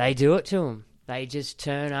 They do it to them. They just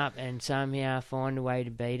turn up and somehow find a way to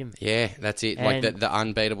beat them. Yeah, that's it. Like the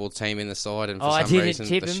unbeatable team in the side, and for some reason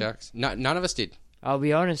the Sharks. No, none of us did. I'll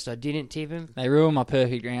be honest, I didn't tip him. They ruined my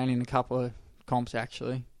perfect round in a couple of comps,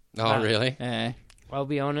 actually. Oh, really? Yeah. I'll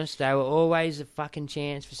be honest, they were always a fucking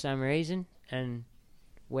chance for some reason, and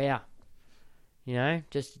wow. You know,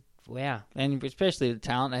 just wow. And especially the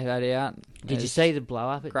talent they've had out. Did you see the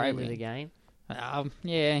blow-up at the end of the game?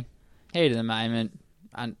 Yeah. Heat of the moment.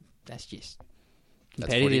 And that's just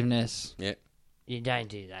competitiveness. Yeah. You don't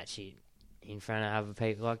do that shit in front of other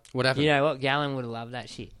people. Like, what happened? You know what? Gallen would have loved that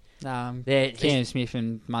shit. Cam Smith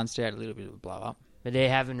and Munster had a little bit of a blow-up. But they're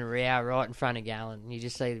having a row right in front of Gallen. You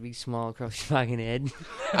just see the big smile across his fucking head.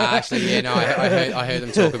 Actually, yeah, no, I heard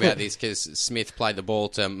them talk about this because Smith played the ball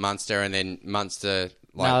to Munster and then Munster...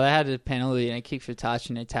 No, they had a penalty and a kick for touch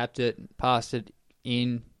and they tapped it, passed it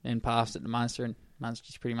in and passed it to Munster and Munster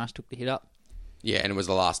just pretty much took the hit up. Yeah, and it was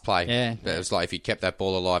the last play. Yeah. It was like if he kept that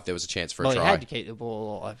ball alive, there was a chance for Well, a he try. had to keep the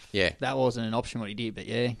ball alive. Yeah. That wasn't an option what he did,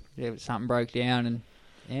 but something broke down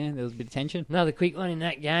and there was a bit of tension. Another quick one in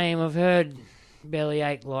that game. I've heard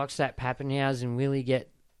Bellyache likes that Pappenhausen. Will he get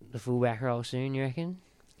the fullback role soon, you reckon?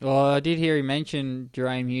 Well, I did hear he mention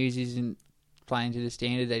Jerome Hughes isn't playing to the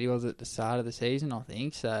standard that he was at the start of the season, I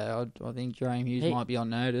think. So I think Jerome Hughes might be on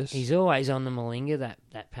notice. He's always on the Malinga,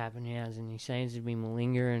 that Pappenhausen. He seems to be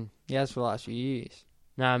Malingering. He has for the last few years.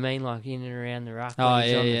 No, I mean like in and around the ruck. Oh, When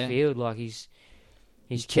he's yeah, on yeah. the field, like he's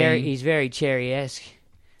keen. He's very Cherry-esque.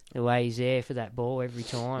 The way he's there for that ball every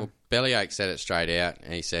time. Well, Bellyache said it straight out.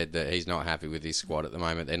 He said that he's not happy with his squad at the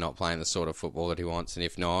moment. They're not playing the sort of football that he wants, and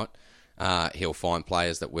if not, he'll find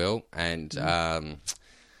players that will. And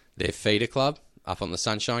their feeder club up on the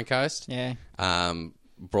Sunshine Coast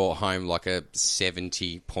brought home like a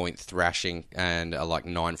 70-point thrashing and a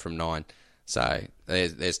 9 from 9. So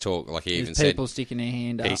there's talk. Like he even said, people sticking their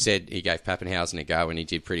hand up. he said he gave Pappenhausen a go and he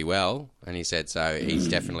did pretty well. And he said so he's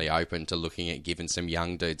definitely open to looking at giving some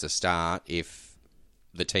young dudes a start if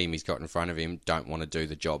the team he's got in front of him don't want to do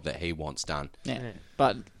the job that he wants done. Yeah.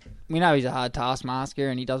 But we know he's a hard taskmaster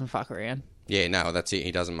and he doesn't fuck around. Yeah, no, that's it.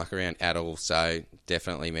 He doesn't muck around at all. So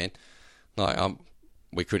definitely, man.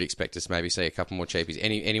 We could expect us maybe see a couple more cheapies.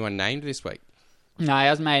 Anyone named this week? No, he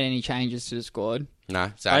hasn't made any changes to the squad.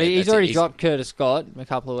 No, so But he's already dropped Curtis Scott a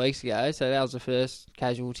couple of weeks ago, so that was the first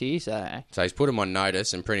casualty. So he's put him on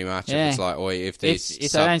notice, and pretty much if it's like, if they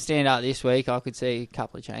don't stand out this week, I could see a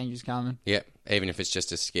couple of changes coming. Yep, even if it's just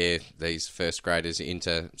to scare these first graders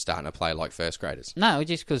into starting to play like first graders. No,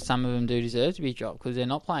 just because some of them do deserve to be dropped because they're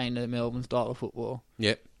not playing the Melbourne style of football.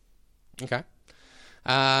 Yep. Okay.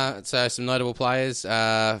 So some notable players.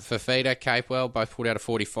 Fafita, Capewell, both pulled out a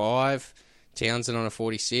 45. Townsend on a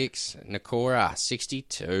 46. Nakora,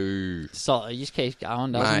 62. So he just keeps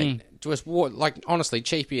going, doesn't he? Just honestly,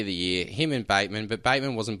 cheapie of the year. Him and Bateman, but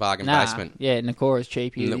Bateman wasn't bargain basement. Yeah, Nakora's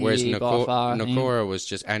cheapie of the Whereas year by far. Nakora was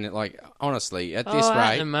just, and honestly, at this At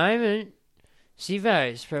rate, the moment,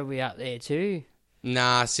 Sivo's probably up there too.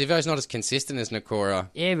 Nah, Sivo's not as consistent as Nakora.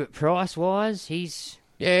 Yeah, but price-wise, he's...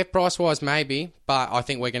 Yeah, price-wise maybe, but I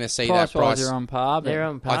think we're going to see that price. They're on par. They're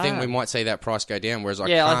on par. I think we might see that price go down, whereas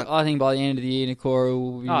I think by the end of the year, Nakora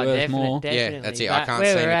will be worth more. Definitely. Yeah, that's it. I can't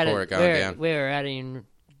see Nakora going down. Where we're at in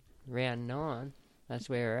round 9, that's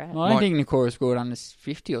where we're at. I don't think Nakora scored under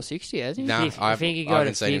 50 or 60, has he? No, I think he got I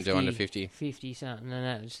haven't seen him do under 50. 50 something,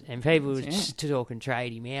 and people were just talking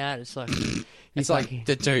trade him out. It's like... It's like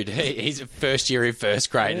the dude, he's a first year in first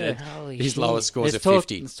grade. Yeah, his lowest scores are Let's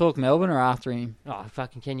 50. Let's talk Melbourne are after him. Oh,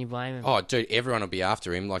 fucking can you blame him? Oh, dude, everyone will be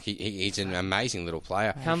after him. Like, he's an amazing little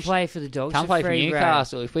player. Come play for the Dogs. Come play for free,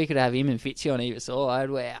 Newcastle. bro. If we could have him and Fitzy on either side,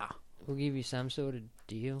 wow. We'll give you some sort of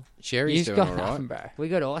deal. Sherry's doing all right. Nothing, bro. We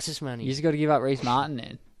got ISIS money. You just got to give up Reece Martin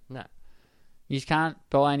then. No. You just can't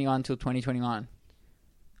buy anyone until 2021.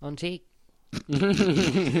 On tick.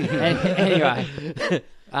 Anyway.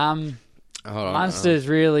 Hold on. Munster's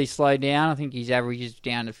really slowed down. I think his average is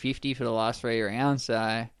down to 50 for the last 3 rounds.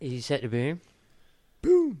 So Is he set to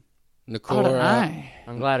boom? Nakora, I don't know.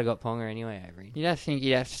 I'm glad I got Ponga anyway over him. You'd have to think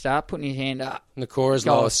he'd have to start putting his hand up. Nakora's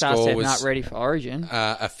lowest start score setting was up ready for Origin.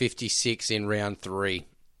 a 56 in round 3.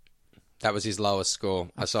 That was his lowest score.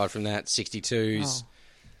 Aside from that, 62s,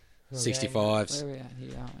 65s. Where are we at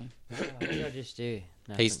here, aren't we? What did I just do?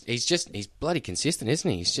 Nothing. He's bloody consistent, isn't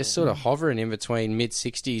he? He's just sort of hovering in between mid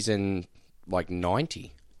 60s and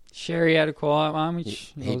 90. Sherry had a quiet one,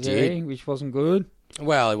 which He did. which wasn't good.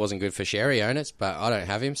 Well, it wasn't good for Sherry owners, but I don't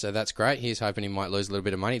have him, so that's great. He's hoping he might lose a little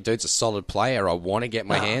bit of money. Dude's a solid player. I want to get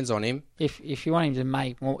my hands on him. If you want him to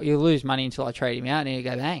make, well, he'll lose money until I trade him out, and he'll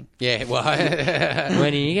go bang. Yeah, well,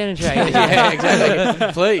 When are you going to trade him? yeah,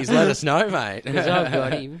 exactly. Please let us know, mate. Because I've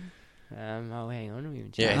got him. I'll hang on to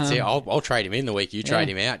him. Yeah, see, I'll trade him in the week you trade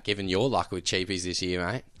him out, given your luck with cheapies this year,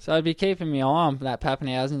 mate. So I'd be keeping my eye on that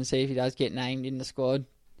Pappenhausen to see if he does get named in the squad.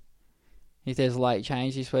 If there's a late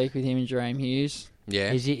change this week with him and Jerome Hughes.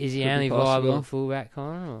 Yeah. Is he Could be only possible. viable at fullback,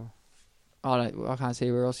 Connor? Or? I can't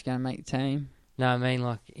see where else he's going to make the team. No, I mean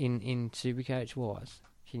like in Supercoach wise.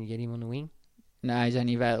 Can you get him on the wing? No, he's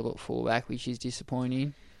only available at fullback, which is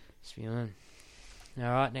disappointing. Let's be on.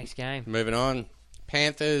 All right, next game. Moving on.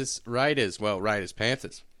 Panthers, Raiders. Well, Raiders,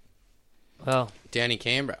 Panthers. Well, Down in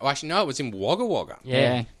Canberra. Oh, actually, no, it was in Wagga Wagga.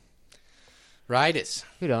 yeah. Raiders.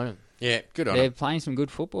 Good on him. Yeah, good on They're them. playing some good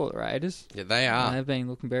football, the Raiders. Yeah, they And are. they've been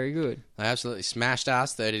looking very good. They absolutely smashed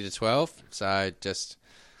us 30-12. So just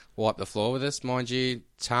wipe the floor with us. Mind you,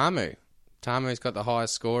 Tamu's got the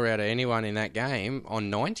highest score out of anyone in that game on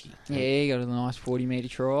 90. Yeah, he got a nice 40-metre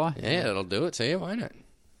try. Yeah, that'll do it to you, won't it?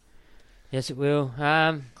 Yes, it will.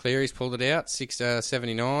 Cleary's pulled it out,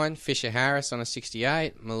 79. Fisher Harris on a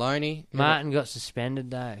 68. Maloney. Martin got suspended,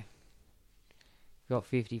 though. Got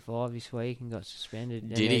 55 this week and got suspended.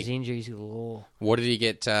 And Did he? there's injuries galore. What did he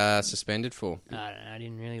get suspended for? I don't know. I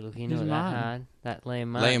didn't really look into Who's it Martin? that hard. That Liam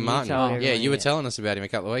Martin. Liam Martin. Yeah, you were telling us about him a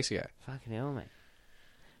couple of weeks ago. Fucking hell, mate.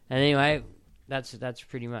 Anyway, that's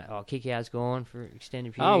pretty much... Oh, Kickout's gone for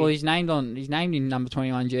extended period. Oh, well, he's named in number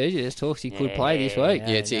 21 jersey. There's talks he could play this week.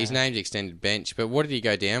 Yeah, he's named extended bench. But what did he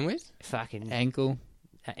go down with? Fucking... Ankle.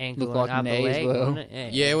 Ankle Looked and like upper knee as leg, well. wasn't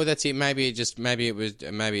it? Yeah, well, that's it. Maybe it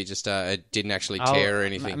didn't actually tear or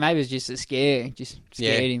anything. Maybe it's just a scare. Just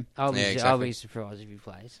scared him. I'll exactly. be surprised if he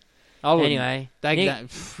plays. Anyway, they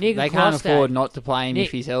can't afford not to play him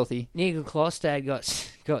if he's healthy. Nigel Klostad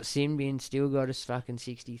got sin bin, still got us fucking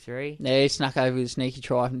 63. Yeah, he snuck over with a sneaky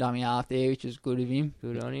try from dummy half there, which was good of him.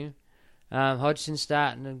 Good on him. Hodgson's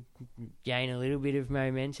starting to gain a little bit of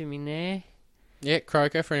momentum in there. Yeah,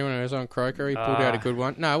 Croker, for anyone who's on Croker, he pulled out a good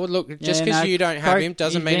one. No, well, look, just because you don't have him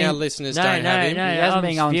doesn't mean our listeners don't have him. He hasn't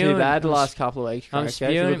been going too bad the last couple of weeks, I'm Croker.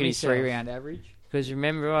 If you look at his myself. 3-round average. Because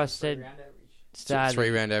remember I said... Start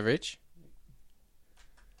 3-round average.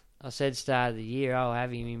 I said start of the year I'll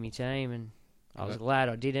have him in my team, and I was glad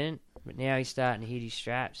I didn't. But now he's starting to hit his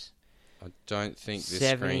straps. I don't think this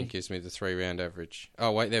 70. screen gives me the 3-round average.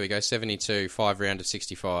 Oh, wait, there we go. 72, 5-round of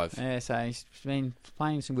 65. Yeah, so he's been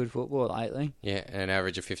playing some good football lately. Yeah, and an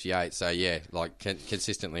average of 58. So, yeah, like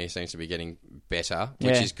consistently he seems to be getting better,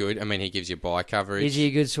 which is good. I mean, he gives you bye coverage. Is he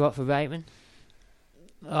a good swap for Bateman?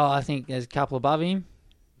 Oh, I think there's a couple above him.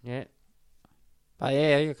 Yeah. But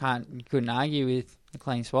yeah, you couldn't argue with a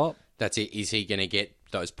clean swap. That's it. Is he going to get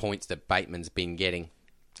those points that Bateman's been getting?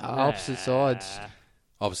 Opposite sides.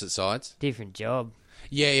 Opposite sides? Different job.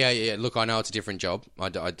 Yeah. Look, I know it's a different job. I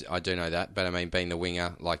do know that. But, I mean, being the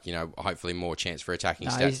winger, like, you know, hopefully more chance for attacking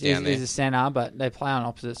stats down there. He's a centre, but they play on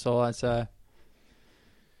opposite sides, so...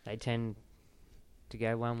 They tend to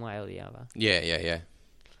go one way or the other. Yeah.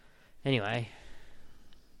 Anyway...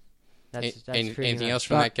 That's anything else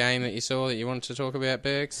from that game that you saw that you wanted to talk about,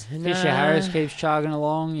 Bergs? Fisher Harris keeps chugging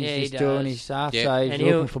along. He's just doing his stuff. Yep. So if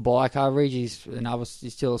you're looking for bye coverage, he's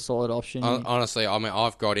still a solid option. Honestly, I mean,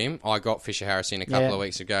 I've got him. I got Fisher Harris in a couple of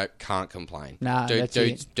weeks ago. Can't complain. Nah,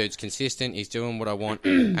 dude's consistent. He's doing what I want,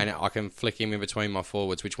 and I can flick him in between my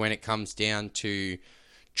forwards. Which, when it comes down to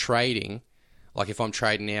trading. Like if I'm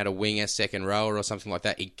trading out a winger, second rower or something like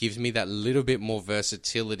that, it gives me that little bit more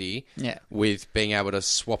versatility with being able to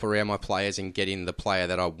swap around my players and get in the player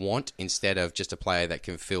that I want instead of just a player that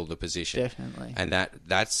can fill the position. Definitely. And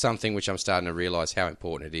that's something which I'm starting to realise how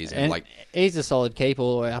important it is. And like he's a solid keeper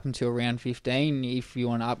all the way up until round 15. If you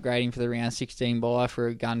want to upgrade him for the round 16 buy for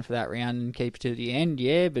a gun for that round and keep it to the end,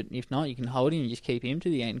 but if not, you can hold him and just keep him to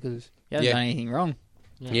the end because he hasn't done anything wrong.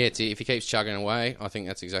 Yeah, if he keeps chugging away, I think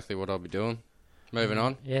that's exactly what I'll be doing. Moving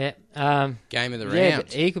on. Yeah. Game of the round. Yeah,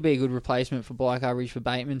 but he could be a good replacement for bye coverage for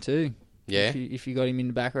Bateman too. Yeah. If you got him in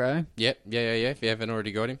the back row. Yep. Yeah. If you haven't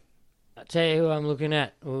already got him. I'll tell you who I'm looking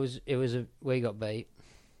at. We got beat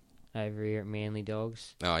over here at Manly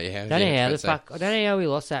Dogs. Oh, yeah. I don't know how we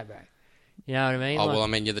lost that, bro. You know what I mean? Oh, well, I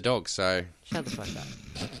mean, you're the Dogs, so... Shut the fuck up.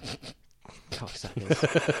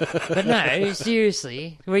 Cocksuckers. But no,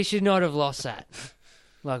 seriously, we should not have lost that.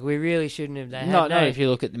 Like, we really shouldn't have. Not if you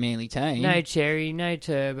look at the Manly team. No Cherry, no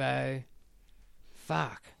Turbo.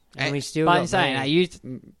 Fuck. And we still but got I'm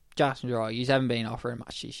saying, Justin Dry, you haven't been offering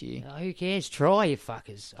much this year. Oh, who cares? Try, you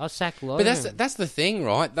fuckers. I'll sack a lot But of them. that's the thing,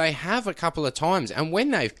 right? They have a couple of times, and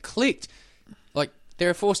when they've clicked, like, they're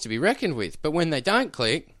a force to be reckoned with. But when they don't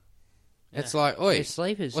click, it's like, oi, they're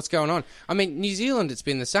sleepers. What's going on? I mean, New Zealand, it's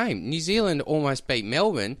been the same. New Zealand almost beat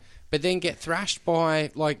Melbourne, but then get thrashed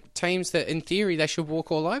by, like, teams that, in theory, they should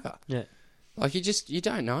walk all over. Yeah. Like, you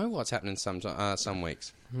don't know what's happening some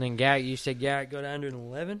weeks. And then Garrick, you said Garrick got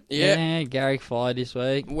 111? Yeah, Garrick fired this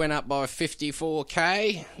week. Went up by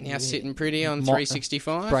 54k. Now sitting pretty on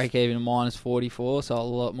 365. Break even at minus 44, so a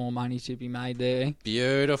lot more money to be made there.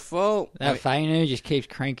 Beautiful. That Fainu just keeps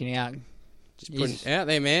cranking out. Just putting it out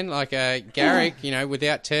there, man. Like Garrick,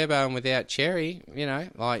 without Turbo and without Cherry,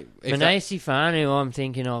 like... Manasi Fanu, I'm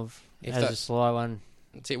thinking of as a sly one.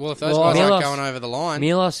 Well, if those guys aren't going over the line...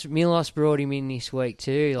 Milos brought him in this week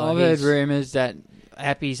too. Like I've heard rumours that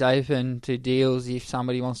Appy's open to deals if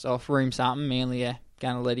somebody wants to offer him something. Manly are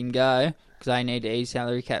going to let him go because they need to ease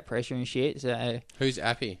salary cap pressure and shit. So who's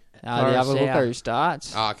Appy? The other hooker who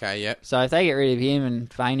starts. Oh, okay, yep. So if they get rid of him and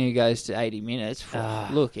Fainu goes to 80 minutes,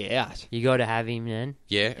 look out. You got to have him then.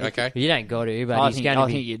 Yeah, okay. You don't got to, but I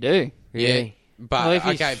think you do. Really? Yeah. But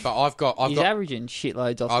I've got he's averaging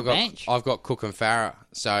shitloads off the bench. I've got Cook and Farah.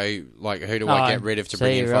 So, like, who do I get rid of to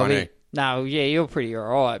bring in Robbie. Fainu? No, yeah, you're pretty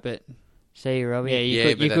alright, but See you, Robbie. yeah,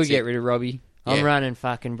 you could get rid of Robbie. I'm Yeah. running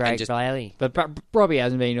fucking Brake just- Bailey. But Robbie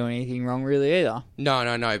hasn't been doing anything wrong really either. No,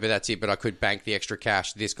 but that's it. But I could bank the extra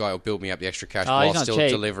cash. This guy will build me up the extra cash Oh, he's while not still cheap.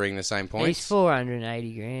 delivering the same points. He's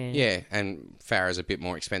 480 grand. Yeah, and Farah's a bit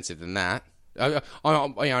more expensive than that. You know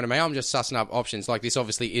what I mean? I'm just sussing up options. Like, this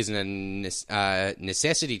obviously isn't a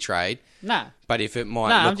necessity trade, Nah. but if it might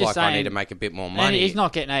No, I'm look just like I need saying- to make a bit more And money. he's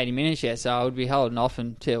not getting 80 minutes yet, so I would be holding off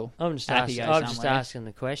until I'm just Happy asking, goes I'm just somewhere. asking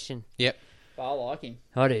the question. Yep. But I like him.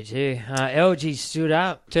 I do too. LG stood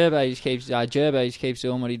up. Gerbo just keeps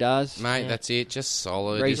doing what he does. Mate, that's it. Just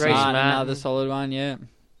solid. Reece Just Martin, Martin. another solid one, yeah.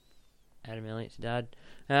 Adam Elliott's dad.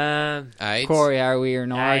 AIDS. Corey Arrowier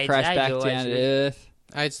and I AIDS crashed back always down to good. earth.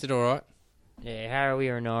 AIDS did all right. Yeah, Harry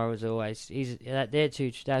and I was always. They're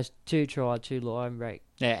those two try, 2 line break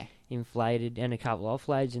Yeah. inflated, and a couple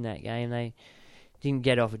offloads in that game. They didn't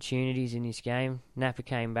get opportunities in this game. Napa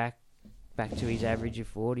came back to his average of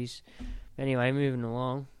 40s. Anyway, moving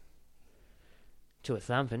along to a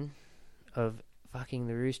thumping of fucking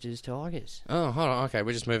the Roosters Tigers. Oh, hold on. Okay,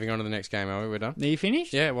 we're just moving on to the next game, are we? We're done? Are you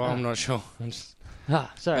finished? Yeah, well, I'm not sure. I'm just...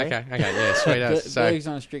 Sorry. Okay, yeah, sweet as. So, Berg's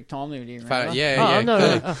on a strict time limit here, remember? yeah. I'm not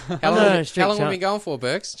clearly. I'm How not long, on a how long strict have we time. been going for,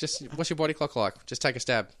 Bergs? Just what's your body clock like? Just take a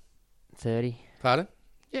stab. 30. Pardon?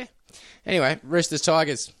 Yeah. Anyway, Roosters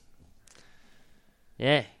Tigers.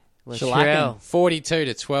 Yeah. Shellacking. Latrell.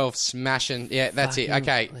 42-12, smashing. Yeah, that's it. Fucking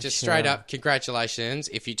Okay, just straight Latrell. up, congratulations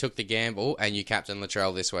if you took the gamble and you captained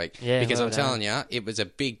Latrell this week. Yeah, because well I'm done. telling you, it was a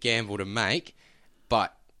big gamble to make,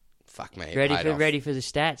 but fuck me, it paid off. Ready for the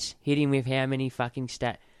stats? Hit him with how many fucking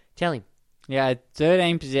stats? Tell him. Yeah,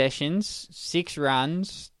 13 possessions, 6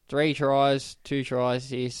 runs, 3 tries, 2 try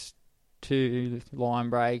assists, 2 line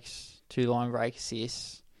breaks, 2 line break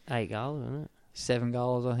assists, 8 goals, isn't it? 7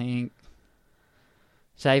 goals, I think.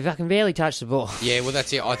 So he fucking barely touched the ball. Yeah, well,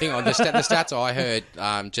 that's it. I think the stats I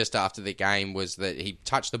heard just after the game was that he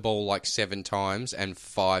touched the ball like 7 times and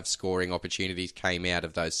 5 scoring opportunities came out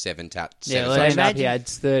of those 7 taps. Yeah, well, So ended up he imagine- had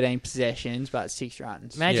 13 possessions, but 6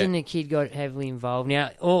 runs. Imagine the kid got heavily involved.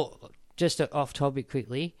 Now, just off topic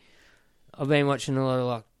quickly, I've been watching a lot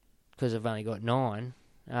of, because I've only got 9,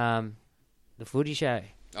 the footy show.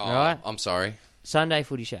 Oh, right? I'm sorry. Sunday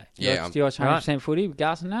footy show. Yeah, Do you watch 100% footy with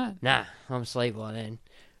Gus and that? Nah, I'm asleep by then.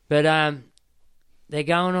 But they're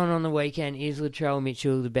going on the weekend. Is Latrell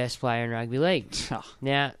Mitchell the best player in rugby league?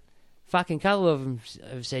 Now, fucking couple of them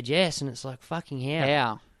have said yes, and it's like, fucking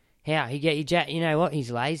how? How? You know what?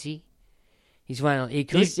 He's lazy. He's one. He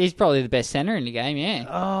could. He's probably the best centre in the game, yeah.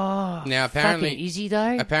 Oh, Now, apparently, fucking is he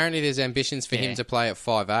though? Apparently, there's ambitions for him to play at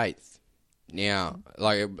 5'8". Now,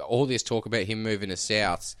 like all this talk about him moving to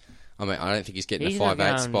Souths, I mean, I don't think he's getting He's a not 5'8"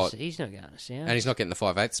 going spot, to- he's not going to South. and he's not getting the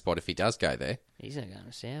 5'8" spot if he does go there. He's not going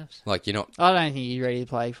to South. Like you're not. I don't think he's ready to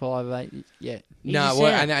play 5'8" yet. He's No, a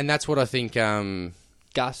well, South. and that's what I think. Gus.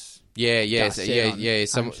 Gus said on yeah.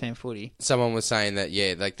 100% footy. Someone was saying that,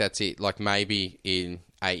 like that's it. Like maybe in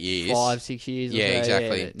 8 years, 5-6 years. Yeah, or so,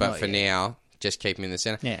 exactly. yeah, but not for yet. now, just keep him in the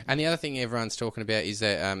centre. Yeah. And the other thing everyone's talking about is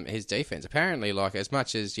that his defence. Apparently, like as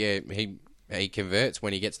much as he converts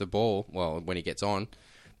when he gets the ball, well, when he gets on.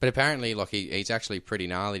 But apparently, like he's actually pretty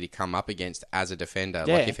gnarly to come up against as a defender.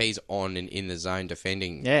 Yeah. Like if he's on and in the zone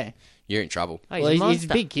defending, Yeah. you're in trouble. Oh, he's, Well, a he's monster.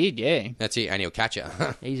 a big kid, yeah. That's it, and he'll catch you.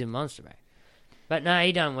 He's a monster, mate. But no,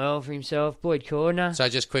 he done well for himself. Boyd Cordner. So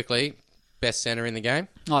just quickly, best centre in the game?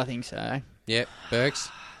 I think so. Yep, Bergs.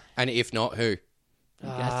 And if not, who?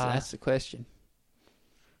 That's the question.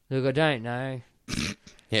 Look, I don't know.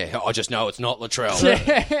 Yeah, I just know it's not Latrell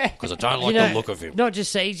because I don't like You know, the look of him. Not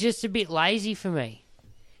just say he's just a bit lazy for me.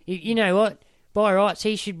 You know what? By rights,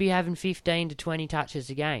 he should be having 15 to 20 touches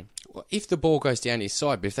a game. Well, if the ball goes down his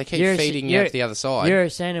side, but if they keep You're a- feeding you're- out to the other side, You're a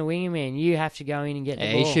centre winger, man. You have to go in and get the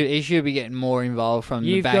Yeah, ball. he should be getting more involved from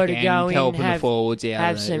You've the got back to end, go in, helping have, the forwards out.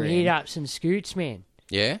 have of some the hit end. ups and scoots, man.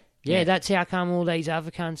 yeah, Yeah, that's how come all these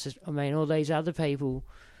other cunts, all these other people,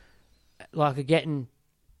 are getting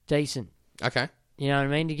decent. okay, You know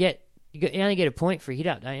what I mean? You only get a point for a hit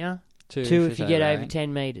up, don't you? Two if if you it's get over over 8.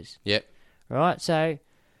 10 metres. yep, Right, so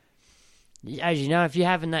as you know, if you're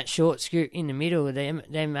having that short scoot in the middle, them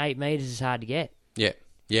 8 metres is hard to get. yeah,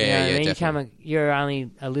 You know what I mean? definitely. You're only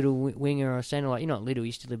a little winger or centre, you're not little,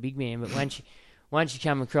 you're still a big man. But once you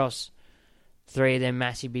come across 3 of them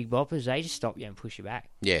massive big boppers, they just stop you and push you back.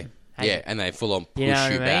 Yeah, Hey, yeah, and they full on push You know what I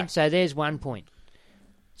mean? back. So there's 1 point.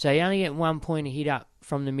 So you only get 1 point of hit up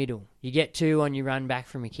from the middle. You get 2 on your run back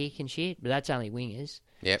from a kick and shit, but that's only wingers.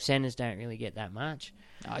 Yep. Centres don't really get that much.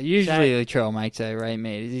 Usually Latrell makes over 8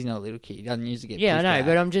 metres. He's not a little kid. He doesn't usually get Yeah, I pushed know, back.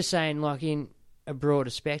 but I'm just saying, a broader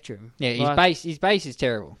spectrum. Yeah, his base is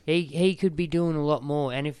terrible. He could be doing a lot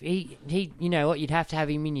more, and if he you know what, you'd have to have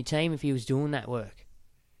him in your team if he was doing that work.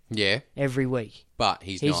 Yeah. Every week. But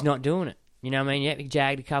he's not doing it. You know what I mean? Yeah, he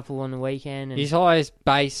jagged a couple on the weekend. And his highest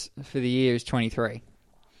base for the year is 23.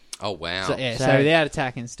 Oh, wow. So without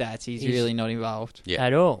attacking stats, he's really not involved. Yeah.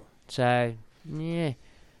 At all. So, yeah.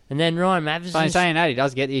 And then Ryan Matheson. So I'm saying that he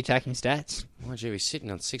does get the attacking stats. Oh, gee, he's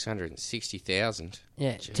sitting on 660,000.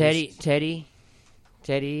 Yeah, Jeez.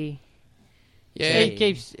 Teddy. Yeah.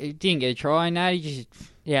 He didn't get a try in that. He just...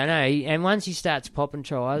 Yeah, I know. And once he starts popping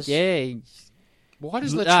tries... Yeah. Why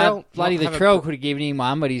does Latrell... bloody Latrell could have given him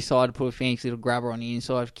one, but he decided to put a fancy little grabber on the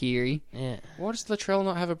inside of Keary. Yeah. Why does Latrell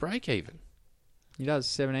not have a break even? He does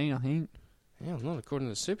 17, I think. Yeah, not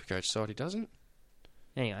according to the Supercoach side, he doesn't.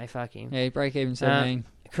 Anyway, fuck him. Yeah, break even 17.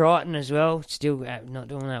 Crichton as well, still not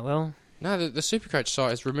doing that well. No, the Supercoach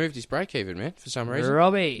site has removed his break even, man, for some reason.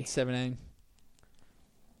 Robbie. 17.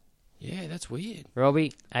 Yeah, that's weird.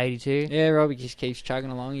 Robbie, 82. Yeah, Robbie just keeps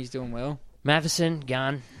chugging along. He's doing well. Matheson,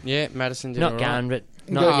 gun. Yeah, Madison did not all gun, right.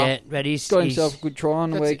 but not yet. But he's got himself a good try on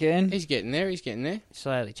the weekend. He's getting there.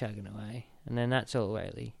 Slowly chugging away. And then that's all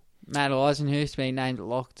Whaley. Matt Eisenhurst being named at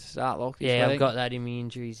lock to start lock this Yeah, week. I've got that in my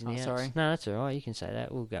injuries. And sorry. No, that's all right. You can say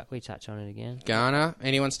that. We touch on it again. Garner.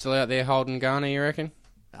 Anyone still out there holding Garner, you reckon?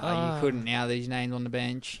 You couldn't now that he's named on the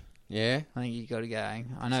bench. Yeah? I think he's got to go.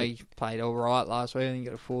 I know he played all right last week. I think he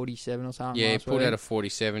got a 47 or something. Yeah, he pulled out a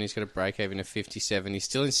 47. He's got a break even of 57. He's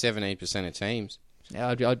still in 17% of teams. Yeah,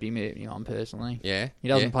 I'd be moving him on personally. Yeah? He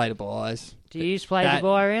doesn't play the buys. Do you just play the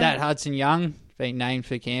buy around? That Hudson Young being named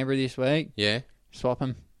for Canberra this week. Yeah? Swap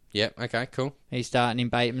him. Yep, okay, cool. He's starting in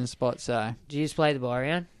Bateman's spot, so... Do you just play the buy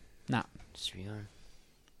around? No. Just be on.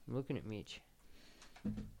 I'm looking at Mitch.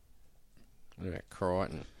 What about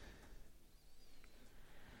Crichton?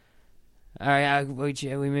 All right, are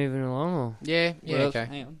we moving along? Or? Yeah, okay.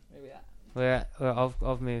 Hang on, where we at?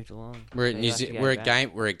 I've moved along. We're at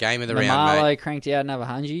we're at game of the round, Marlo mate. cranked out another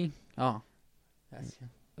hungy. Oh.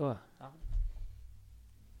 What?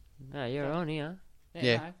 No, you're on here.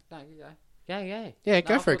 Yeah. No, you go. Go. Yeah,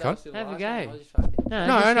 go for it, Con. Have a go. No.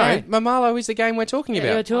 Mamalo is the game we're talking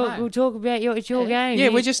about. We'll talk about it's your game. Yeah,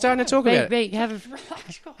 we're just starting to talk about it. Have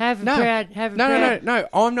a proud. No.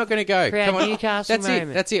 I'm not going to go. Proud Come on. Newcastle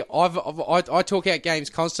moment. That's it. I talk out games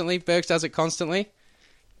constantly. Bergs does it constantly.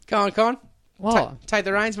 Go on, Con. What? Take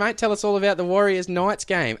the reins, mate. Tell us all about the Warriors Knights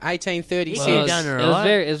game, 1836.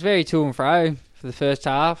 It was very to and fro for the first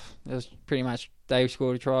half. It was pretty much they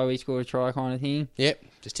scored a try, we scored a try kind of thing. Yep,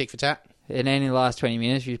 just tick for tat. And then in the last 20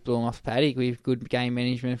 minutes, we just blew him off the paddock with good game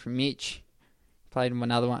management from Mitch. Played him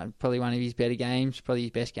another one, probably one of his better games, probably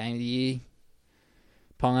his best game of the year.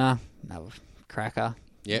 Ponga, another cracker.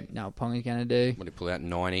 Yep. Know what Ponga's going to do. What did he pull out?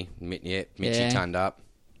 90. Mitchie turned up.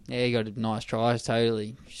 Yeah, he got a nice try.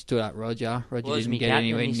 Totally stood up Roger. Roger didn't get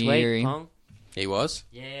anywhere this near week, him. Pong? He was?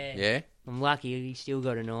 Yeah. I'm lucky he still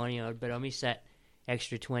got a 90-odd, but I missed that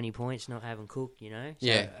extra 20 points not having Cook, you know? So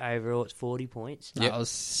yeah. Overall, it's 40 points. That was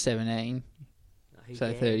 17. So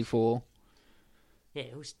cares? 34. Yeah,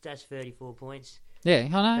 that's 34 points. Yeah,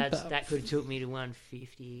 I know. That could have took me to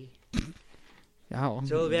 150. Oh,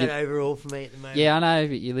 it's all about overall for me at the moment. Yeah, I know,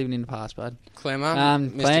 but you're living in the past, bud. Clemmer,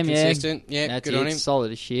 Clem, consistent. Yeah, that's good on him.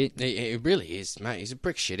 Solid as shit. He really is, mate. He's a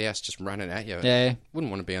brick shithouse just running at you. Yeah.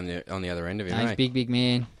 Wouldn't want to be on the other end of him, He's a big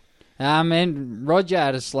man. And Roger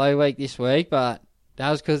had a slow week this week, but that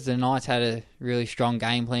was because the Knights had a really strong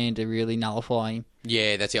game plan to really nullify him.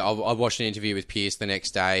 Yeah, that's it. I watched an interview with Pierce the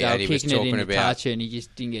next day, and he was talking talking about touch and he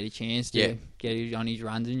just didn't get a chance to get it on his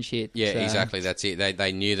runs and shit. Yeah, exactly. That's it.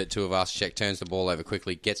 They knew that Tuivasa-Sheck turns the ball over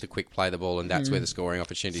quickly, gets a quick play the ball, and that's where the scoring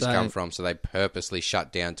opportunities come from. So they purposely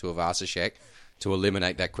shut down Tuivasa-Sheck to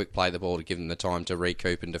eliminate that quick play the ball to give them the time to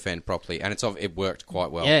recoup and defend properly. And it worked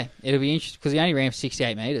quite well. Yeah, it'll be interesting because he only ran for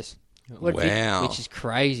 68 metres. Wow. Which is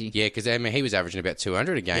crazy. Yeah, because he was averaging about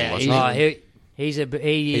 200 a game, wasn't he? He's a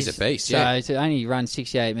beast. Yeah. So to only run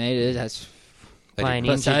 68 metres, that's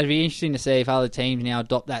playing. So it'd be interesting to see if other teams now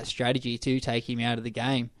adopt that strategy to take him out of the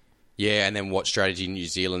game. Yeah, and then what strategy New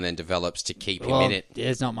Zealand then develops to keep him in it.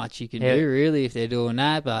 There's not much you can do really if they're doing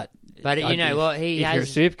that, but you know what? If you're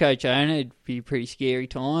a Supercoach owner, it'd be a pretty scary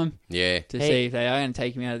time. Yeah. To see if they are going to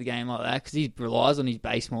take him out of the game like that because he relies on his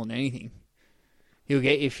base more than anything. He'll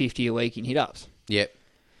get you 50 a week in hit-ups. Yep.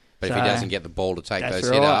 But if he doesn't get the ball to take those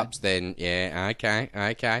hit-ups, then,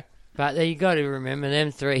 okay. But you got to remember,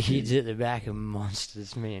 them three kids at the back are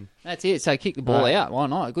monsters, man. That's it. So kick the ball out. Why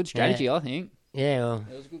not? A good strategy, I think. Yeah, well.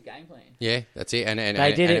 It was a good game plan. Yeah, that's it. And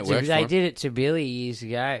they did it worked it to Billy years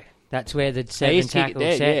ago. That's where the He seven used to kick it tackle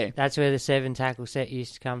dead, set. yeah. That's where the 7 tackle set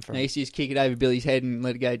used to come from. He used to just kick it over Billy's head and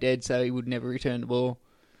let it go dead, so he would never return the ball.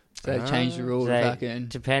 So they changed the rule to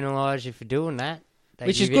penalise you for doing that. They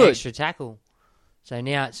Which give is you good. extra tackle. So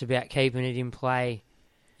now it's about keeping it in play.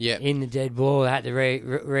 Yeah. In the dead ball, they had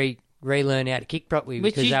to relearn how to kick properly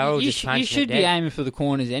because they were all just punching you should it be dead. aiming for the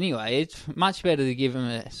corners anyway. It's much better to give them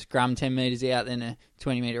a scrum 10 metres out than a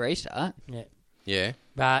 20-metre restart. Yeah. Yeah.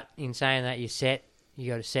 But in saying that, you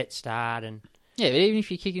got a set start and Yeah, but even if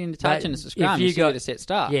you kick it into touch and it's a scrum, you still get a set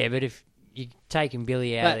start. Yeah, but if you're taking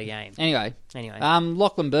Billy out of the game. Anyway.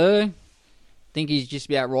 Lachlan Burr, think he's just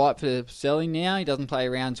about right for selling now. He doesn't play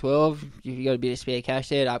round 12. If you got a bit of spare cash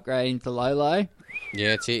there to upgrade him to Lolo.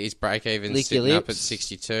 Yeah, it's it. His break-even's Lick your sitting up lips. at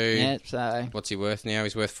 62. Yeah, so... What's he worth now?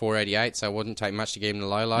 He's worth 488, so it wouldn't take much to get him to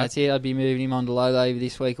Lolo. That's it. I'd be moving him on to Lolo either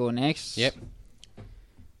this week or next. Yep.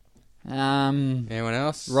 Anyone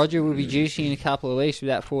else? Roger will be juicing in a couple of weeks with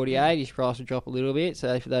that 48. His price will drop a little bit.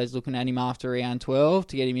 So for those looking at him after round 12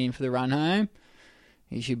 to get him in for the run home,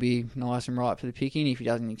 he should be nice and right for the picking if he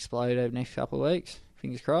doesn't explode over the next couple of weeks.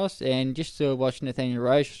 Fingers crossed. And just to watch Nathaniel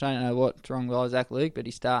Roche. I don't know what's wrong with Isaac Luke, but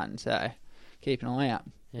he's starting. So keep an eye out.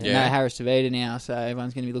 Yeah. No Harris Tavita now, so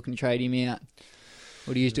everyone's going to be looking to trade him out.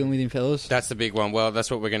 What are you doing with him, fellas? That's the big one. Well, that's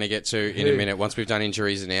what we're going to get to in a minute. Once we've done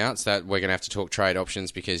injuries and outs, that we're going to have to talk trade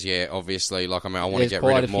options because, obviously, I want to get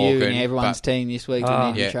rid of Morgan. There's quite a few in everyone's team this week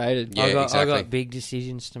that need to be traded. Yeah, exactly. I got big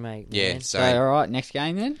decisions to make. Yeah, man. so all right, next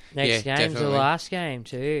game then? Next game's definitely. the last game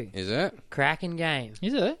too. Is it? Cracking game.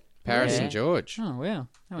 Is it? Paris and George. Oh, wow.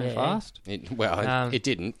 That went Yeah. fast. It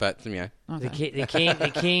didn't, but,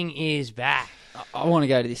 The king is back. I want to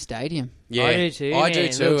go to this stadium. Yeah, I do too. I man. do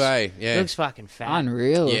It too, looks, Yeah. Looks fucking fat.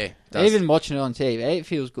 Unreal. Yeah, it does. Even watching it on TV, it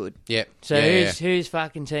feels good. Yeah. So whose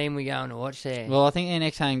fucking team we going to watch there? Well, I think their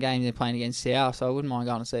next home game they're playing against South, so I wouldn't mind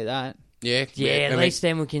going to see that. Yeah. At least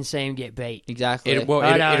then we can see him get beat. Exactly. I don't want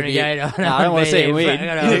to go. I don't want to see him win.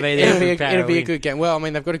 It'll be a good game. Well, I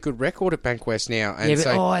mean, they've got a good record at Bankwest now. And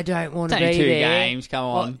but I don't want to it's be only two there. games, come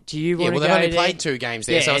on. Do you want to they've go only there? played 2 games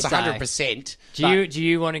there, so it's 100%. Do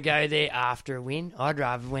you want to go there after a win? I'd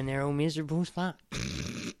rather when they're all miserable as fuck.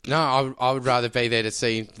 No, I would rather be there to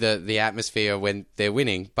see the atmosphere when they're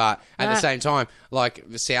winning. But at the same time, like,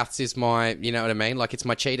 the Souths is my, you know what I mean? Like, it's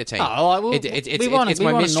my cheater team. We want it's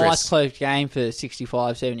my a mistress. nice close game for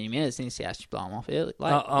 65, 70 minutes, and South should blow them off early.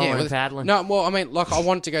 Paddling. No, well, I mean, like, I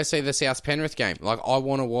want to go see the South Penrith game. Like, I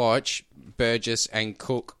want to watch Burgess and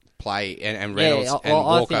Cook play and Reynolds and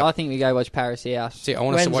Walker. I think we go watch Paris South. See, I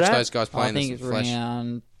want us to watch those guys play I in think the it's flesh.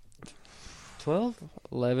 around 12?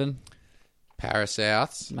 11, Paris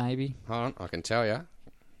Souths. maybe. Hold on, I can tell you.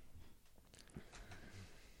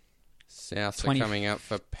 Souths are 20 coming up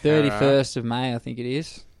for Para. 31st of May, I think it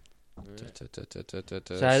is.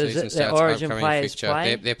 does the Origin players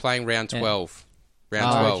play? They're playing round 12.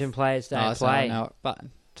 Origin players don't play.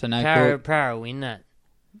 So no Cook. Para win that.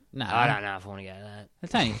 No, I don't know if I want to go to that.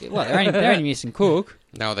 It's only, they're only missing Cook.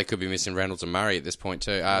 No, they could be missing Reynolds and Murray at this point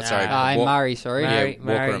too. No. Sorry, Murray, sorry. Yeah,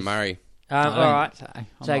 Walker and Murray. All right.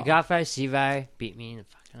 So Guffo, Sivo bit me in the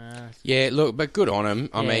fucking ass. Yeah, look, but good on him.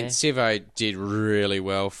 I Yeah. mean, Sivo did really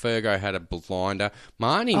well. Fergo had a blinder.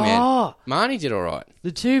 Marnie, man. Marnie did all right.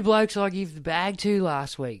 The 2 blokes I gave the bag to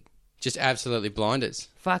last week. Just absolutely blinders.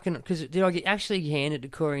 Fucking, because did I actually hand it to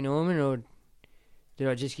Corey Norman or did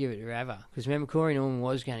I just give it to Rava? Because remember, Corey Norman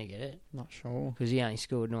was going to get it. Not sure. Because he only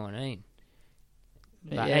scored 19.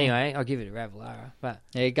 But Yeah. anyway, I'll give it to Ravalara. But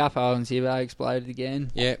Yeah, Guffo and Sivo exploded again.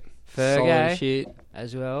 Yeah. Solid Fergo shit.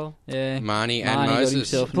 as well. Yeah. Marnie and Marnie got Moses.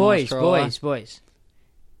 himself a nice try. Boys.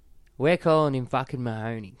 We're calling him fucking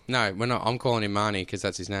Mahoney. No, we're not. I'm calling him Marnie because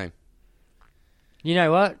that's his name. You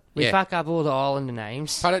know what? We Yeah. fuck up all the Islander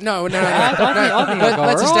names. No. I think I got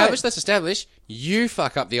Let's it right. establish. You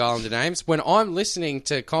fuck up the Islander names. When I'm listening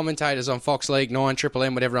to commentators on Fox League 9, Triple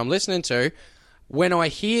M, whatever I'm listening to, when I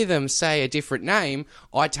hear them say a different name,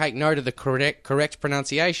 I take note of the correct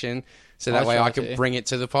pronunciation, so that way I can bring it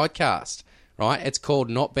to the podcast. Right? It's called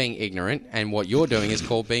not being ignorant, and what you're doing is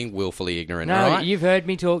called being willfully ignorant. No, right? you've heard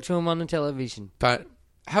me talk to him on the television. But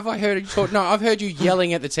have I heard you talk? No, I've heard you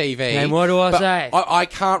yelling at the TV. And what do I but say? I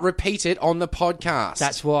can't repeat it on the podcast.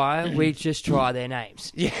 That's why we just try their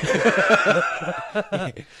names. Yeah.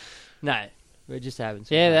 No, we're just having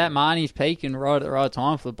some Yeah, fun. that Marnie's peaking right at the right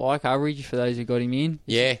time for the bike coverage for those who got him in.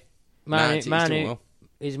 Yeah. Manu, Nah, he's doing well.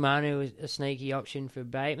 is Manu a sneaky option for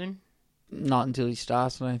Bateman? Not until he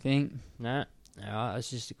starts, I don't think. No. All right, that's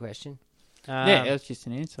just a question. Yeah, that's just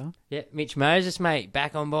an answer. Yeah, Mitch Moses, mate,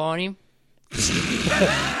 back on buying him.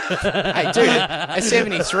 Hey, dude, a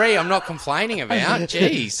 73 I'm not complaining about.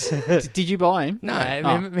 Jeez. Did you buy him? No.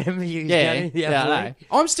 Remember you Yeah, going the yeah, other I know. week?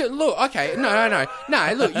 I'm still... Look, okay,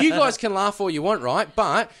 no, look, you guys can laugh all you want, right?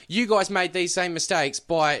 But you guys made these same mistakes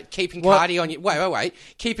by keeping Cardi on your... Wait.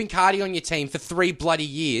 Keeping Cardi on your team for 3 bloody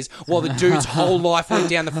years while the dude's whole life went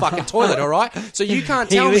down the fucking toilet, all right? So you can't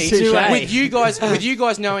tell was me, too late. with you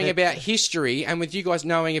guys knowing about history and with you guys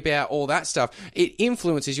knowing about all that stuff, it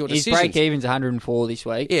influences your His decisions. break-even's 104 this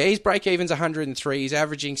week. Yeah, his break-even's 103. He's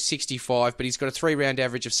averaging 65, but he's got a 3-round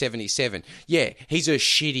average of 77. Yeah, he's a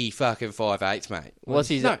shitty fucking 5/8, mate. What's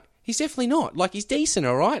his... No, he's definitely not. Like, he's decent,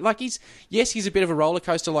 all right? Like, he's a bit of a roller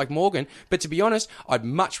coaster like Morgan, but to be honest, I'd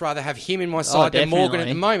much rather have him in my side than Morgan at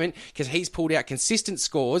the moment because he's pulled out consistent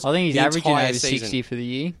scores. I think he's the averaging entire over season. 60 for the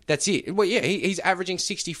year. That's it. Well, yeah, he's averaging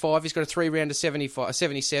 65. He's got a 3-round of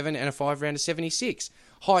 77 and a 5-round of 76.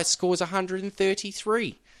 Highest score's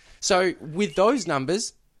 133. So with those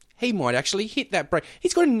numbers, he might actually hit that break.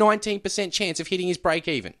 He's got a 19% chance of hitting his break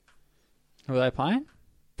even. Who are they playing?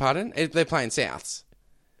 Pardon? They're playing Souths.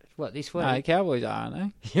 What, this week? No, Cowboys are, aren't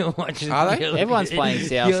they? You're watching, Are they? you're looking Everyone's at- playing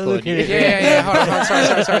South you're squad. looking at- Yeah.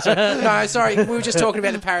 Hold on. Sorry. No, sorry. We were just talking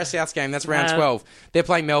about the Paris Souths game. That's round 12. They're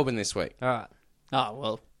playing Melbourne this week. All right. Oh,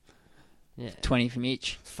 well, Yeah. 20 from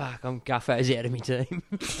each. Fuck, I'm Guffo's out of my team.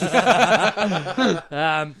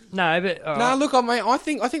 No, but all No, right. look, I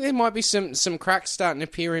think there might be some cracks starting to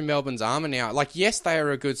appear in Melbourne's armour now. Like, yes, they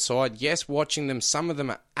are a good side. Yes, watching them, some of them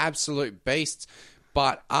are absolute beasts.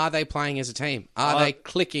 But are they playing as a team? Are they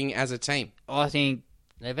clicking as a team? I think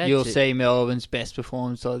They've had you'll to- see Melbourne's best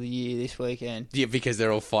performance of the year this weekend. Yeah, because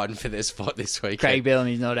they're all fighting for their spot this week. Craig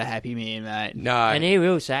Bellamy's not a happy man, mate. No. and he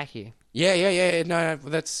will sack you. Yeah. No,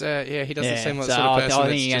 that's he doesn't seem like the so sort of person I think that's you're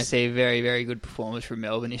going to just... see a very, very good performance from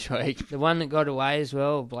Melbourne this week. The one that got away as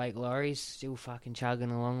well, Blake Laurie's still fucking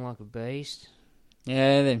chugging along like a beast.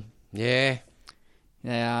 Yeah, Yeah.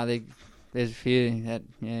 there's a few that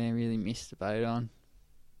really missed the boat on.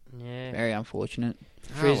 Yeah. Very unfortunate.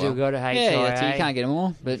 Frizzle got a HIA. Yeah, that's it. You can't get them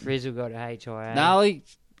all. But Frizzle got a HIA. no,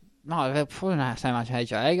 they probably not so much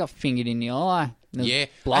HIA. He got fingered in the eye. There's Yeah.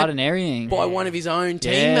 blood and everything. By one of his own Yeah,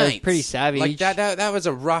 teammates. it was pretty savage. Like, that was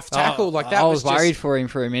a rough tackle. Like, that I was just... worried for him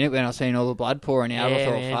for a minute when I seen all the blood pouring out. I Yeah,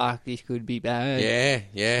 thought, man. fuck, this could be bad.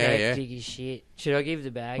 Yeah. Hectic as shit. Should I give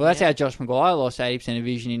the bag? Well, that's now? how Josh Maguire lost 80% of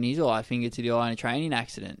vision in his eye, fingered to the eye in a training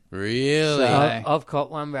accident. Really? So- I've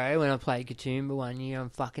caught one, bro. When I played Katoomba one year, I'm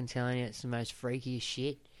fucking telling you, it's the most freakiest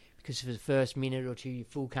shit. Because for the first minute or two, you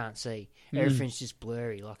full can't see. Everything's just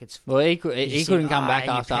blurry. Like it's. Well, he You couldn't see, come back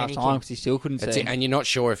and you're after half time panicking. because he still couldn't That's see. it. And you're not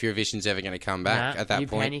sure if your vision's ever going to come back at that you're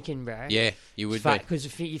point. panicking, bro. Yeah, you would be.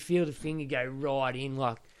 Because you feel the finger go right in,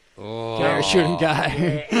 like. Oh. Where it shouldn't go.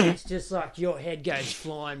 Yeah, and it's just like your head goes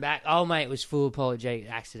flying back. Oh, mate, it was full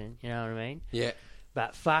apologetic accident. You know what I mean? Yeah.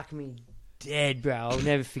 But fuck me dead, bro. I'll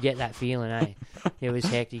never forget that feeling, eh? It was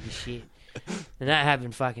hectic as shit. And that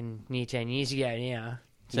happened fucking near 10 years ago now.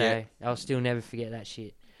 So Yeah. I'll still never forget that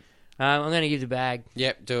shit. I'm going to give the bag.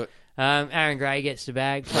 Yep, do it. Aaron Gray gets the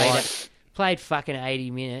bag. Played fucking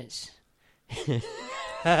 80 minutes.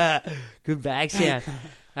 Good bag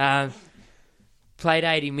sound. Played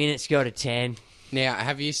 80 minutes, got a 10. Now,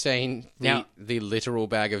 have you seen Now- the literal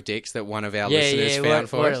bag of dicks that one of our Yeah, listeners yeah, found what,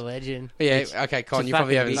 for what us? a legend. Yeah, okay, Con, it's a you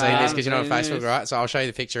probably haven't fucking seen big this because you're not on bag. Facebook, right? So I'll show you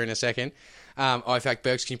the picture in a second. In fact,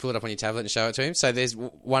 Bergs, can you pull it up on your tablet and show it to him? So there's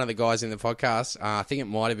one of the guys in the podcast. I think it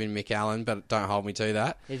might have been Mick Allen, but don't hold me to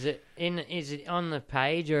that. Is it on the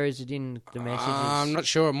page or is it in the messages? I'm not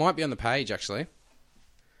sure. It might be on the page, actually.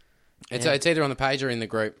 It's either on the page or in the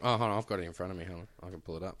group. Oh, hold on. I've got it in front of me. Hold on. I can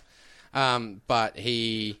pull it up. But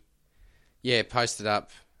he posted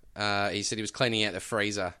up. He said he was cleaning out the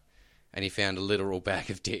freezer and he found a literal bag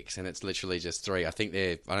of dicks, and it's literally just 3. I think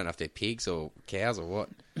I don't know if they're pigs or cows or what.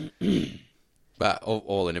 But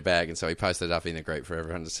all in a bag, and so he posted it up in the group for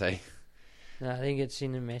everyone to see. No, I think it's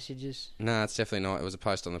in the messages. No, it's definitely not. It was a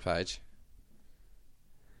post on the page.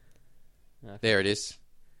 Okay. There it is.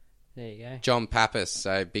 There you go. John Pappas.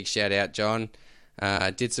 So big shout out, John.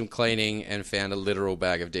 Did some cleaning and found a literal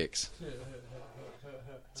bag of dicks.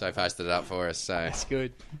 So he posted it up for us. So That's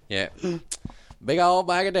good. yeah, big old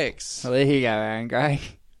bag of dicks. Well, there you go, Aaron Gray.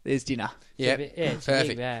 There's dinner. Yeah, It's a perfect.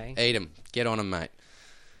 big bag. Eat them. Get on them, mate.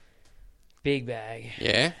 Big bag.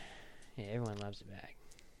 Yeah. Yeah, everyone loves a bag.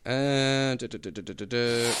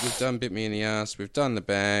 We've done Bit Me in the Arse. We've done the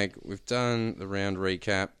bag. We've done the round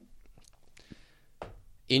recap.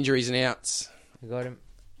 Injuries and outs. I got him.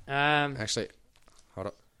 Actually, hold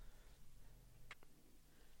up.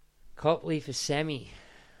 Copley for Sammy.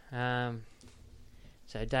 So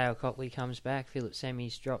Dale Copley comes back. Philip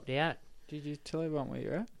Sammy's dropped out. Did you tell everyone where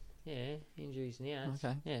you're at? Yeah, injuries and outs.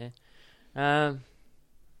 Okay. Yeah.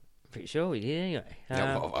 Pretty sure we did anyway.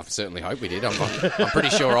 Yeah, well, I certainly hope we did. I'm pretty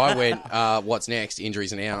sure I went, what's next?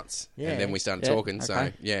 Injuries and outs. Yeah. And then we started talking, okay.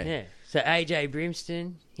 so, yeah. Yeah. So AJ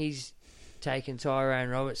Brimston, he's taken Tyrone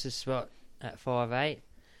Roberts' spot at 5'8".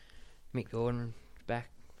 Mick Gordon back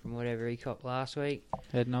from whatever he copped last week.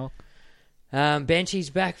 Head knock. Benchy's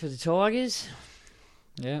back for the Tigers.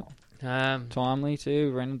 Yeah. Timely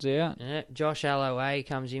too. Reynolds out. Yeah. Josh Alloway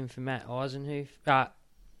comes in for Matt Eisenhuth.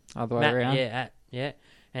 Other way around. Yeah.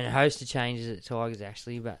 And a host of changes at Tigers,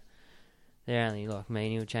 actually, but they're only like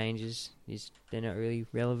menial changes. They're not really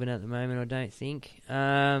relevant at the moment, I don't think.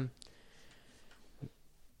 Then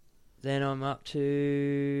I'm up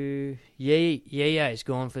to... Yeo's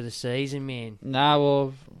gone for the season, man. No,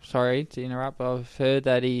 well, sorry to interrupt, but I've heard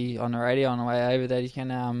that he, on the radio on the way over, that he's going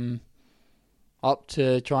to opt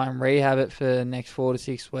to try and rehab it for the next 4 to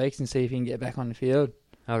 6 weeks and see if he can get back on the field.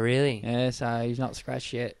 Oh, really? Yeah, so he's not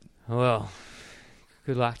scratched yet. Well...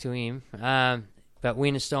 Good luck to him. But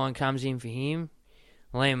Winterstein comes in for him.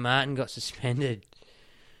 Liam Martin got suspended.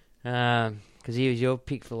 Because he was your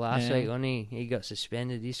pick for last week, wasn't he? He got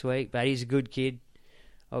suspended this week. But he's a good kid.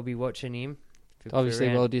 I'll be watching him. Obviously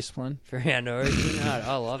well disciplined. For round origin.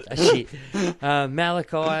 I love that shit.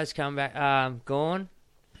 Malachi has come back. Gone.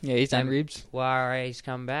 Yeah, he's done ribs. Ware's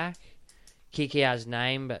come back. Kickout's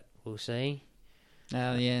name, but we'll see.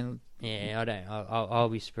 Yeah. Yeah, I don't. I'll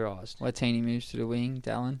be surprised. Watini moves to the wing,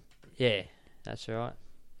 Dallin. Yeah, that's right.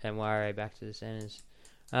 And Ware back to the centres.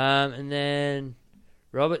 And then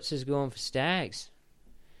Roberts has gone for Stags.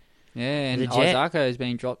 Yeah, and Isako has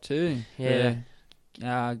been dropped too. Yeah.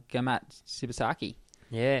 Gamat Sibasaki.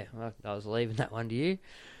 Yeah, well, I was leaving that one to you.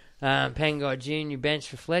 Pangai Jr. bench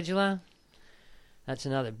for Flegler. That's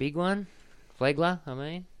another big one. Flegler, I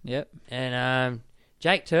mean. Yep. And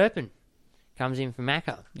Jake Turpin comes in for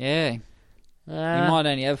Macca. Yeah. He might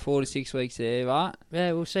only have 4 to 6 weeks there, but...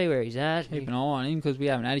 Yeah, we'll see where he's at. Keep an eye on him, because we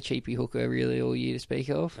haven't had a cheapy hooker really all year to speak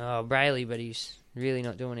of. Oh, Brayley, but he's really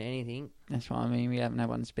not doing anything. That's what I mean, we haven't had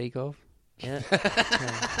one to speak of. Yeah.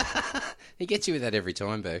 He gets you with that every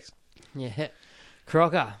time, Bex. Yeah.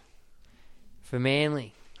 Crocker for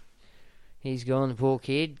Manly. He's gone, the poor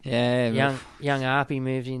kid. Yeah. Young Arpey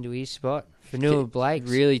moves into his spot. Fanua Blake.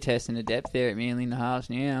 Really testing the depth there at Manly in the halves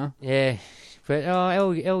now. Yeah. But,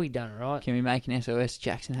 Elgie done it right. Can we make an SOS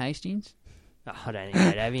Jackson Hastings? Oh, I don't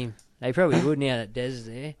think they'd have him. They probably would now that Des is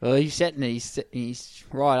there. Well, he's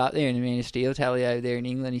right up there in the Man of Steel tally over there in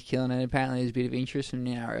England. He's killing it. Apparently there's a bit of interest from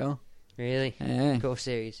the NRL. Really? Yeah. Of course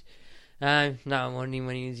there is. No one wanted him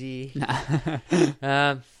when he was here.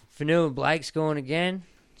 Nah. Fanua Blake's gone again.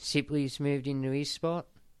 Sipley's moved into his spot.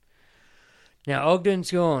 Now,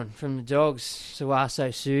 Ogden's gone from the Dogs.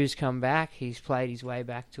 Sawaso Sue's come back. He's played his way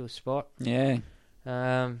back to a spot. Yeah.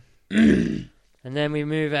 And then we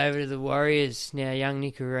move over to the Warriors. Now, young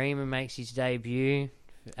Nikorima makes his debut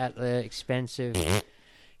at the expense of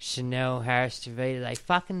Chanel Harris-Tavita. They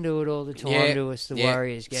fucking do it all the time to us, the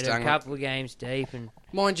Warriors. Get a couple of games deep. And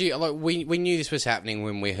mind you, like we knew this was happening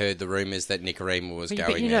when we heard the rumours that Nikorima was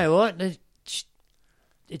going. But you know what?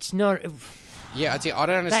 It's not... Yeah, I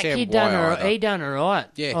don't understand that kid he done all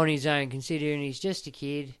right on his own, considering he's just a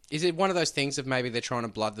kid. Is it one of those things of maybe they're trying to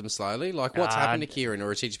blood them slowly? Like, what's happened to Kieran, or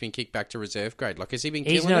has he just been kicked back to reserve grade? Like, has he been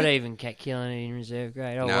killing it? He's not even killing it in reserve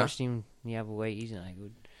grade. I watched him the other week. He's no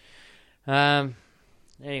good.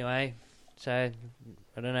 Anyway, so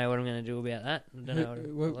I don't know what I'm going to do about that. I don't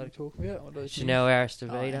know what are we talking about? Chanel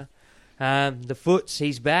Harris-Tavita. The Foots,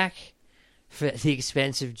 he's back for the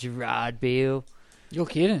expense of Gerard Beale. You're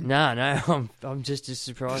kidding? No, I'm just as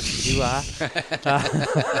surprised as you are.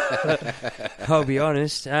 I'll be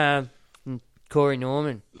honest. Corey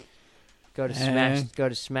Norman got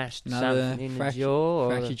to smash something in the jaw,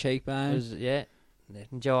 or fractured cheekbone.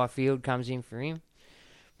 Jai Field comes in for him.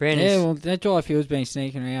 That Jai Field's been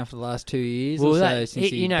sneaking around for the last 2 years since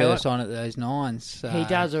he burst on at those nines. So. He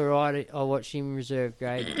does all right. I watched him reserve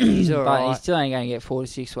grade. He's all right. But he still ain't going to get 4 to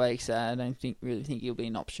 6 weeks, so I don't really think he'll be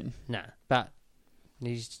an option. No, but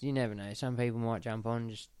you never know. Some people might jump on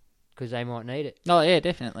just because they might need it. Oh, yeah,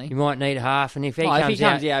 definitely. You might need a half, and if he comes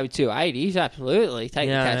out with 280s, absolutely. Take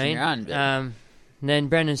the catch and run. But... and then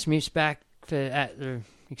Brendan Smith's back at the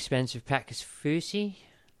expense of Pat Kafusi.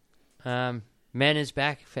 Mena's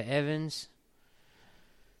back for Evans.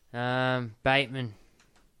 Bateman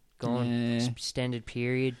gone extended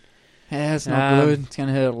period. Yeah, it's not good. It's going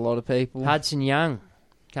to hurt a lot of people. Hudson Young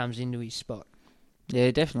comes into his spot.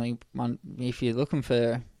 Yeah, definitely one if you're looking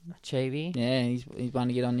for Chibi. Yeah, he's one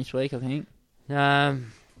to get on this week, I think.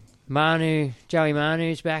 Joey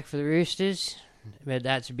Manu's back for the Roosters. but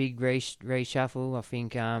that's a big reshuffle. I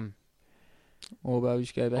think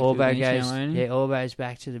Orbo's go back Orbo to the bench goes, now, ain't he? yeah, Orbo's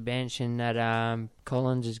back to the bench, and that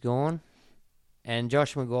Collins is gone, and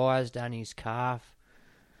Josh Maguire's done his calf,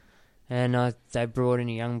 and they brought in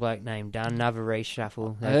a young bloke named Dunn, another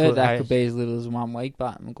reshuffle. I heard that could be as little as 1 week,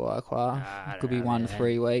 but Maguire could be 1 to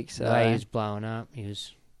 3 weeks. So. The way he was blowing up, he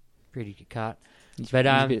was pretty good cut. He's But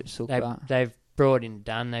a bit of silk butt. they've brought in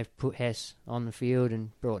Dunn. They've put Hess on the field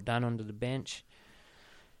and brought Dunn onto the bench,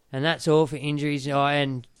 and that's all for injuries. Oh,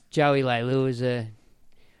 and Joey Leilua is a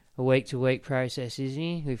week-to-week process, isn't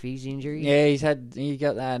he, with his injury? Yeah, he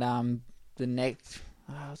got that the neck,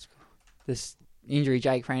 this injury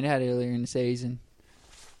Jake Friend had earlier in the season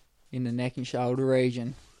in the neck and shoulder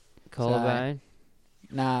region. Collarbone.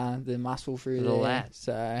 Nah, the muscle through The there. lat.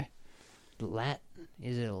 So The lat?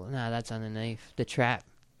 Is it? No, that's underneath. The trap.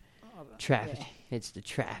 Trap. yeah. It's the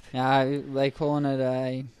trap. They calling it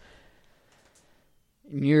a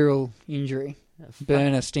neural injury,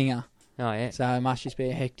 burner stinger. Oh, yeah. So it must just be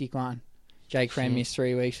a hectic one. Jake Friend Shit. missed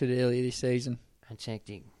 3 weeks with it earlier this season. That's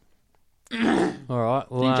hectic. All right.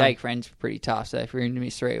 Well, I think Jake Friend's pretty tough, so for him to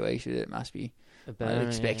miss 3 weeks with it, must be. a I'd burner,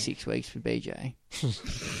 expect yeah. 6 weeks for BJ.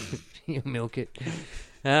 You milk it.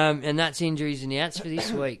 And that's injuries and outs for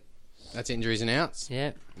this week. That's injuries and outs.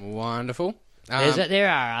 Yeah. Wonderful. There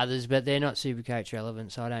are others, but they're not Supercoach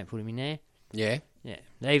relevant, so I don't put them in there. Yeah. Yeah.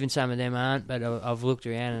 Even some of them aren't, but I've looked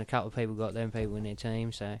around and a couple of people got them people in their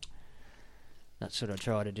team, so that's what I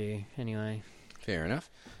try to do anyway. Fair enough.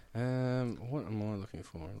 What am I looking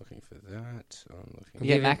for? I'm looking for that. I'm looking You for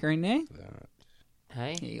get Macca in there? that.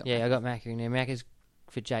 Hey? Yeah, you got Yeah, I got Macca in there. Macca's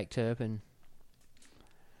for Jake Turpin.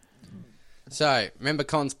 So, remember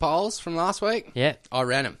Con's polls from last week? Yeah. I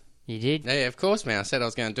ran them. You did? Yeah, of course, man. I said I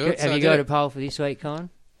was going to do it. Have so you I got did a it. poll for this week, Con?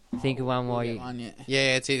 Think of one while Get you... one, yeah.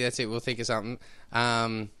 Yeah, that's it. We'll think of something.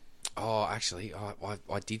 Actually,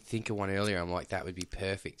 I did think of one earlier. I'm like, that would be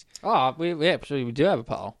perfect. Oh, we absolutely do have a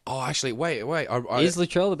poll. Oh, actually, wait. Is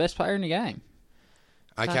Latrell the best player in the game?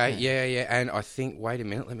 Okay, Okay. yeah. And I think, wait a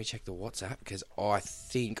minute, let me check the WhatsApp, because I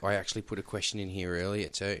think I actually put a question in here earlier,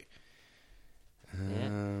 too.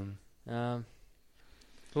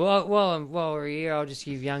 Well, while we're here, I'll just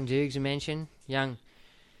give young Dukes a mention. Young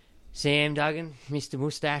Sam Duggan, Mr.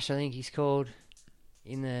 Moustache, I think he's called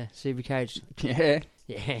in the Supercoach. Yeah.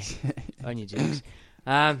 Yeah, on your Dukes.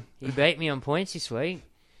 He beat me on points this week.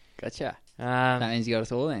 Gotcha. That means you got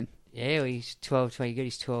us all then. Yeah, well, he's 12. He got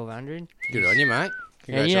his 1200. Good on you, mate.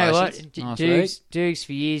 And Congratulations. you know what? Nice Dukes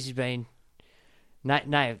for years has been.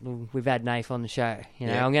 We've had Nath on the show. You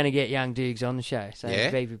know, Yeah. I'm going to get young Dukes on the show, so Yeah.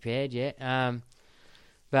 be prepared. Yeah.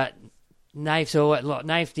 But Nath's always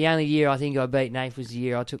Nath. The only year I think I beat Nath was the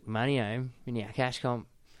year I took the money home in our cash comp,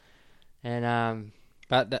 and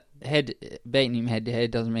But beating him head to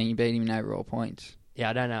head doesn't mean you beat him in overall points. yeah,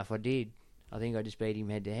 I don't know if I did. I think I just beat him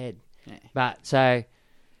head to head. Yeah. But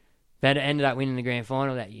ended up winning the grand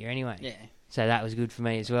final that year anyway. Yeah. So that was good for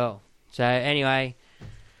me as well. So anyway,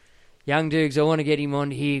 young Dukes, I want to get him on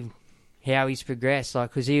to hear how he's progressed.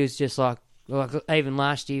 Because he was just like even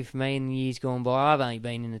last year for me in the years gone by, I've only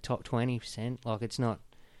been in the top 20%. It's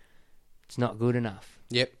not good enough.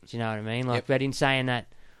 Yep. Do you know what I mean? Yep. But in saying that,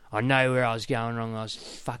 I know where I was going wrong. I was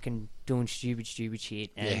fucking doing stupid shit.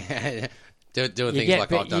 And Yeah. Doing things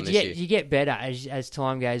like I've done this year. You get better as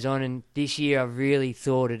time goes on, and this year I've really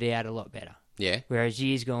thought it out a lot better. Yeah. Whereas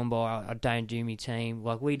years gone by, I don't do my team.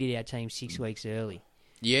 We did our team 6 weeks early.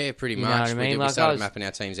 Yeah, pretty You know much. what I mean? We I started was- mapping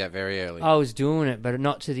our teams out very early. I was doing it, but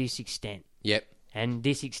not to this extent. Yep. And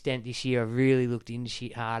this extent this year, I've really looked into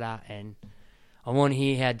shit harder, and I want to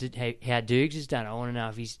hear how Dukes has done. I want to know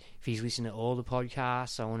if he's listened to all the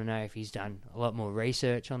podcasts. I want to know if he's done a lot more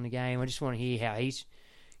research on the game. I just want to hear how he's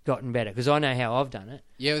gotten better, because I know how I've done it.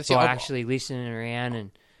 Yeah, that's it. by actually listening around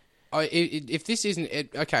and. If this isn't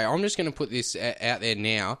okay, I'm just going to put this out there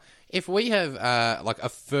now. If we have a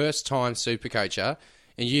first-time Supercoacher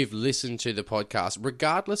and you've listened to the podcast,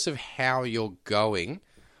 regardless of how you're going,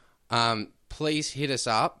 please hit us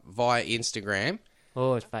up via Instagram.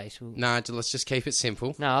 Or it's Facebook. No, let's just keep it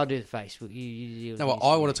simple. No, I'll do the Facebook. You No, well,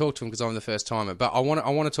 I want to talk to him because I'm the first timer, but I want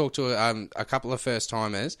to talk to a couple of first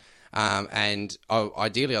timers, and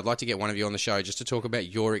ideally, I'd like to get one of you on the show just to talk about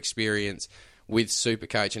your experience with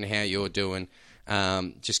Supercoach and how you're doing.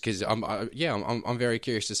 Just because I'm very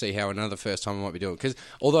curious to see how another first timer might be doing. Because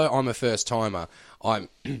although I'm a first timer, I'm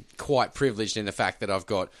quite privileged in the fact that I've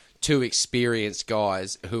got two experienced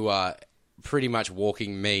guys who are pretty much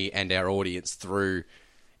walking me and our audience through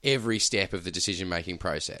every step of the decision-making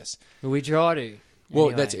process. We try to. Well,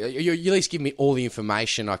 Anyway. that's you at least give me all the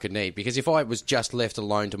information I could need, because if I was just left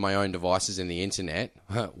alone to my own devices and the internet,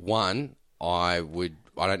 one, I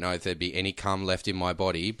don't know if there'd be any cum left in my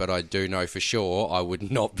body, but I do know for sure I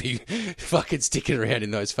would not be fucking sticking around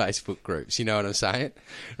in those Facebook groups. You know what I'm saying?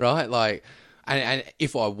 Right? Like, and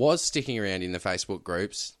if I was sticking around in the Facebook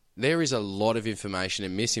groups, there is a lot of information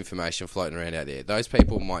and misinformation floating around out there. Those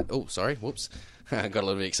people might... Oh, sorry. Whoops. I got a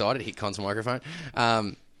little bit excited. Hit Con's microphone.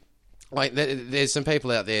 There's some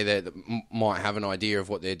people out there that might have an idea of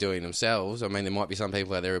what they're doing themselves. I mean, there might be some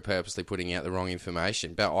people out there who are purposely putting out the wrong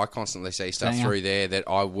information, but I constantly see stuff through there that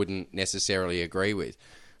I wouldn't necessarily agree with.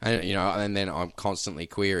 And, you know, and then I'm constantly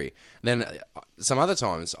query. Then some other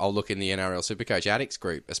times I'll look in the NRL Supercoach Addicts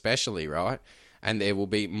group, especially, right? And there will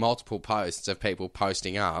be multiple posts of people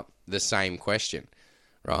posting up the same question,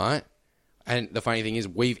 right? And the funny thing is,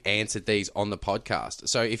 we've answered these on the podcast.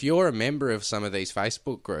 So if you're a member of some of these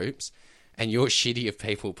Facebook groups and you're shitty of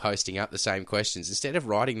people posting up the same questions, instead of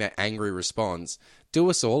writing that angry response, do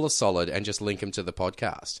us all a solid and just link them to the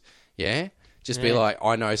podcast. Yeah? Just be like,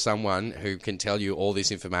 I know someone who can tell you all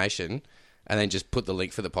this information, and then just put the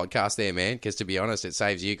link for the podcast there, man. Because to be honest, it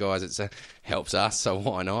saves you guys. It helps us, so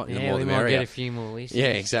why not? Yeah, the more we might get a few more listeners. Yeah,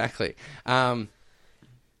 exactly.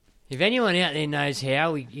 If anyone out there knows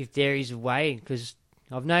how, if there is a way, because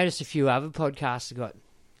I've noticed a few other podcasts have got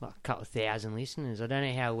like a couple of thousand listeners. I don't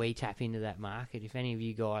know how we tap into that market. If any of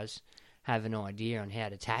you guys have an idea on how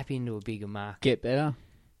to tap into a bigger market. Get better.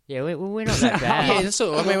 Yeah, we're not that bad. Yeah, that's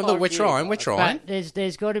all. I mean, look, we're trying. But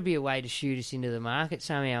there's got to be a way to shoot us into the market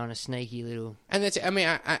somehow on a sneaky little... And that's, I mean,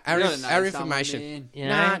 our information... You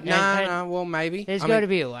know, No, well, maybe. There's got to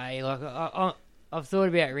be a way. Like, I've thought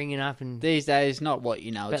about ringing up and... These days, not what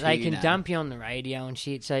you know, but they can dump you on the radio and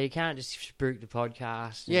shit, so you can't just spruik the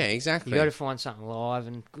podcast. Yeah, exactly. You got to find something live,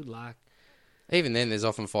 and good luck. Even then, there's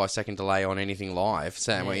often 5-second delay on anything live,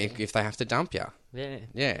 so if they have to dump you.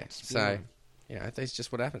 Yeah. So, you know, that's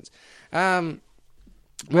just what happens.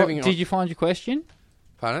 Did you find your question?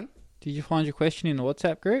 Pardon? Did you find your question in the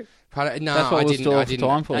WhatsApp group? Pardon? No, that's what I we'll didn't. I didn't.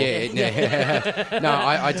 Time for. Yeah, no,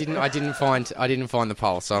 I didn't. I didn't find the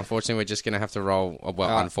poll. So unfortunately, we're just going to have to roll.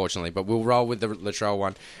 Well, unfortunately, but we'll roll with the Latrell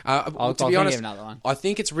one. To be honest, another one. I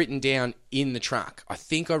think it's written down in the truck. I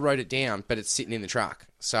think I wrote it down, but it's sitting in the truck.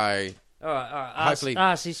 So all right. Hopefully,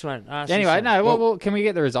 ask this one. Well, can we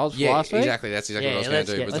get the results for last week? Exactly. That's exactly what I was going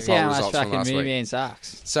to do. Let's see how much fucking Moon Man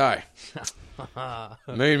sucks. So,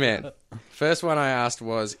 Moon Man. First one I asked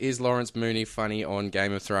was, is Lawrence Mooney funny on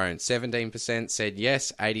Game of Thrones? 17% said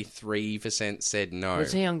yes, 83% said no.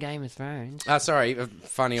 Was he on Game of Thrones? Sorry,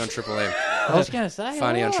 funny on Triple M. I was going to say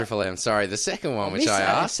funny on Triple M. Sorry, the second one which I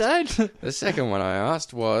asked. The second one I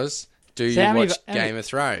asked was, do you watch Game of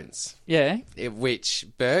Thrones? Yeah. Which,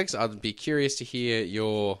 Bergs, I'd be curious to hear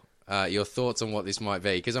your thoughts on what this might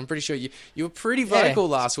be, because I'm pretty sure you were pretty vocal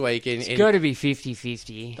last week. It's got to be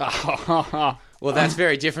 50-50. Well, that's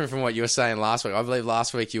very different from what you were saying last week. I believe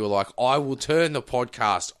last week you were like, I will turn the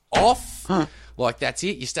podcast off. Like, that's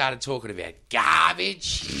it. You started talking about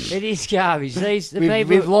garbage. It is garbage.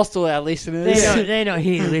 We've lost all our listeners. They're not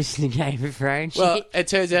here to listen to Game of Thrones. Well, it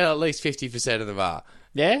turns out at least 50% of them are.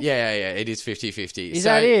 Yeah? Yeah. It is 50-50. Is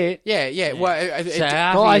that it? Yeah. Well,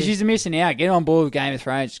 guys, you're missing out. Get on board with Game of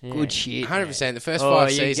Thrones. Good shit. 100%. The first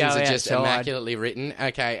 5 seasons are just immaculately written.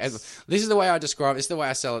 Okay. This is the way I describe it. This is the way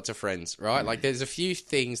I sell it to friends, right? Like, there's a few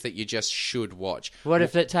things that you just should watch. What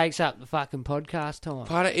if it takes up the fucking podcast time?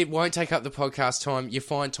 It won't take up the podcast time. You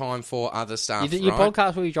find time for other stuff, Your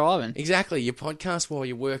podcast while you're driving. Exactly. You podcast while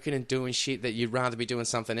you're working and doing shit that you'd rather be doing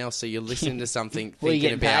something else, so you're listening to something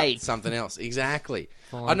thinking about something else. Exactly.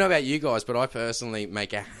 Fine. I don't know about you guys, but I personally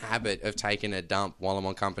make a habit of taking a dump while I'm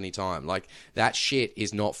on company time. Like, that shit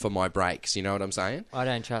is not for my breaks. You know what I'm saying? I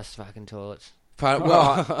don't trust fucking toilets.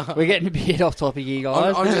 Well, we're getting a bit off topic here,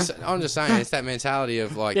 guys. I'm just saying, it's that mentality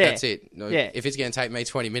of like, that's it. If it's going to take me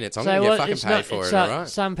 20 minutes, I'm going to get fucking paid for it, all right?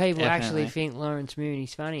 Some people actually think Lawrence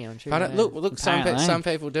Mooney's funny on True. Look, some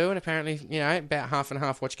people do, and apparently, about half and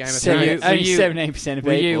half watch Game of Thrones. Only 17% of people.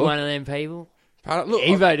 Were you one of them people? Look,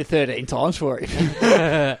 he voted 13 times for it.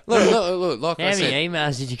 Look. Like How many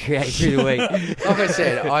emails did you create through the week? Like I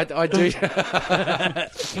said, I do.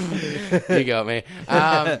 You got me.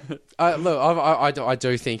 I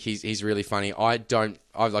do think he's really funny. I do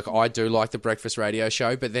like the breakfast radio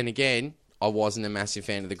show, but then again, I wasn't a massive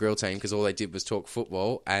fan of the Grill Team because all they did was talk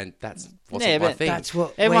football, and that's wasn't my thing. That's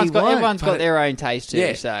what everyone's got their own taste too.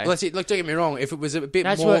 Yeah, so well, that's it. Look, don't get me wrong. If it was a bit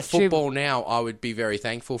more football now, I would be very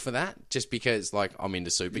thankful for that. Just because, like, I'm into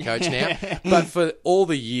Supercoach now. But for all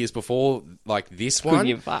the years before, like this one,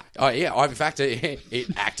 in fact, it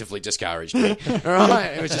actively discouraged me. All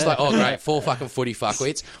right, it was just like, oh great, 4 fucking footy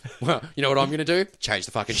fuckwits. Well, you know what I'm going to do? Change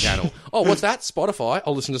the fucking channel. Oh, what's that? Spotify.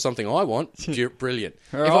 I'll listen to something I want. Brilliant.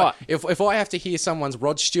 Right. If I I have to hear someone's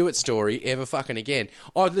Rod Stewart story ever fucking again,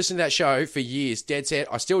 I've listened to that show for years, dead set.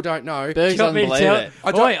 I still don't know. Bergs doesn't believe it.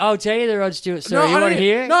 Wait, I'll tell you the Rod Stewart story. You want to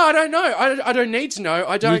hear it? No, I don't know. I don't need to know.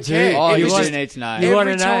 I don't do. care. Oh, It you was want just to need to know. You want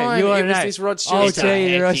to every know? time You want it to was know? this Rod Stewart I'll story. tell you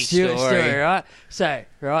the Rod hectic Stewart story. story, right? So,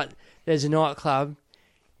 right, there's a nightclub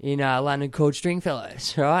in London called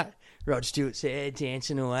Stringfellows, right? Rod Stewart's there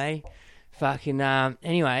dancing away. Fucking,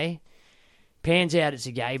 anyway, pans out, it's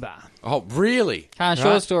a gay bar. Oh, really?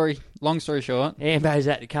 Short story. Long story short. Ambos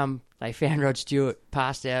had to come. They found Rod Stewart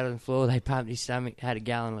passed out on the floor. They pumped his stomach, had a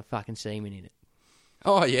gallon of fucking semen in it.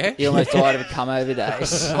 Oh, yeah? He almost died of a come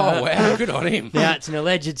overdose. Oh, wow. Good on him. Now, it's an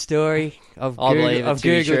alleged story. I believe it to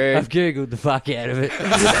be true. I've Googled the fuck out of it.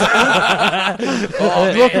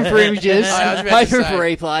 I'm looking for images, I was about to hoping say.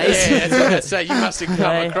 for replays. Yeah, that's what I was about to say. You must have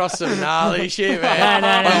come across some gnarly shit, man.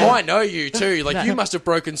 No. I know you, too. Like, you must have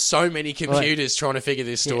broken so many computers trying to figure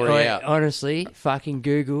this story out. Honestly, fucking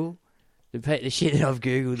Google the shit that I've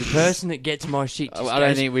Googled. The person that gets my shit just I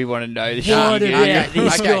don't goes, think we want to know the shit. What you about Googled.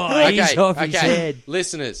 this guy? He's off his head.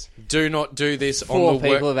 Listeners, do not do this Four on the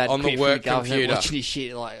people work, have had on the quit from work government computer. watching this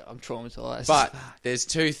shit, like, I'm traumatised. But there's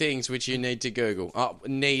two things which you need to Google.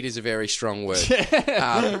 Need is a very strong word.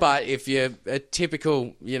 But if you're a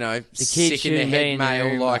typical, sick in the head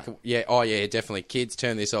male, definitely. Kids,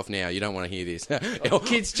 turn this off now. You don't want to hear this.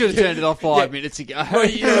 Kids should have turned it off 5 minutes ago. Well,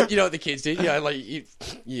 you know what the kids did?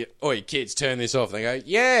 Oi, kids, turn this off. They go,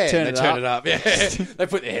 yeah. Turn They it turn up. it up. Yeah. They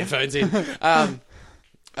put their headphones in.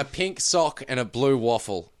 A pink sock and a blue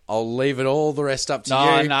waffle. I'll leave it all the rest up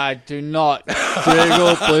to you. No, do not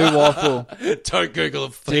Google blue waffle. Don't Google a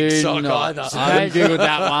pink sock either. I haven't Googled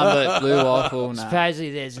that one, but blue waffle, no.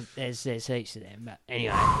 Supposedly there's heaps of them, but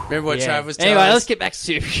anyway. Remember what Trav was telling Anyway, us? let's get back to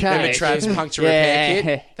Super Remember K. Trav's puncture repair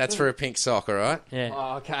kit? That's for a pink sock, all right? Yeah.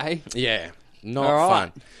 Oh, okay. Yeah. Not All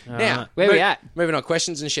right. fun. Now, Where we at? Moving on,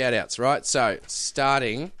 questions and shout-outs, right? So,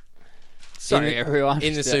 starting Sorry, everyone.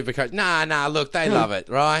 in the Supercoach. Nah, look, they love it,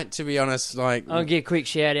 right? To be honest, like... I'll give a quick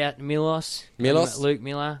shout out to Milos. Milos? Luke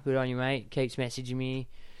Miller, good on you, mate. Keeps messaging me.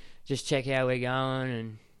 Just check how we're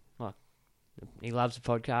going, and he loves the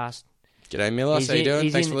podcast. G'day, Milos. How you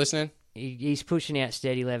doing? Thanks for listening. He's pushing out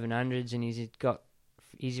steady 1100s, and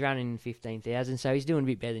he's running 15,000, so he's doing a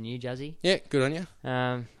bit better than you, Juzzy. Yeah, good on you.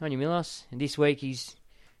 On you, Milos. And this week he's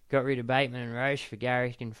got rid of Bateman and Roche for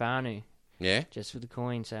Garrick and Farnu. Yeah. Just for the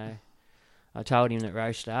coin, so I told him that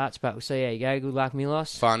Roche starts, but we'll see how you go. Good luck,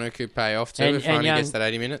 Milos. Farnu could pay off too if And Farnu young- gets that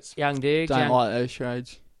 80 minutes. Young Duke. Don't like those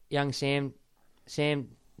trades. Young Sam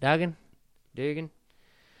Dugan.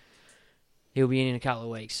 He'll be in a couple of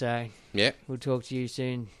weeks, so Yeah. we'll talk to you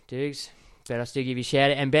soon, Dukes. But I'll still give you a shout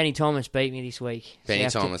out. And Benny Thomas beat me this week. Benny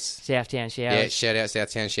Thomas. Southtown Showers. Yeah, shout out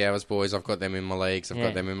Southtown Showers, boys. I've got them in my leagues. I've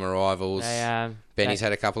got them in my rivals. Benny's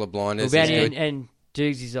had a couple of blinders. Well, Benny and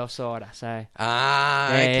Dukes is offsider, so...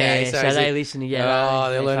 okay. So they listen together. Oh,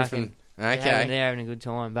 they're learning from... Okay. They're having a good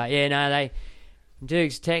time. But yeah, no,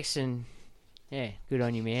 Dukes text and... Yeah, good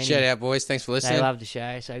on you, man. Shout out, boys. Thanks for listening. They love the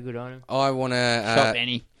show, so good on them. I want Shot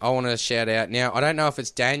Benny. I want to shout out now. I don't know if it's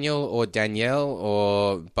Daniel or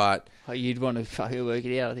Danielle but you'd want to fucking work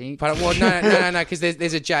it out, I think. But no, because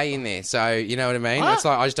there's a J in there, so you know what I mean. It's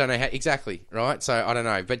like I just don't know how exactly, right? So I don't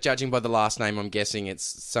know, but judging by the last name, I'm guessing it's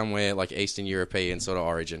somewhere like Eastern European sort of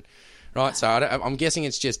origin, right? So I'm guessing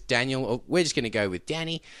it's just Daniel. Or we're just going to go with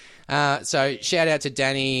Danny. So shout out to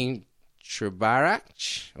Danny Trubarak.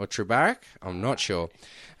 I'm not sure.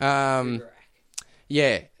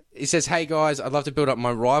 Yeah. He says, hey guys, I'd love to build up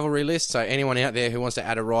my rivalry list. So anyone out there who wants to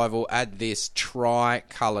add a rival, add this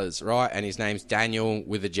Tri-Colours, right? And his name's Daniel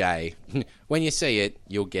with a J. When you see it,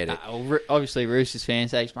 you'll get it. Obviously, Roosters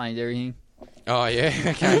fans, that explains everything. Oh, yeah?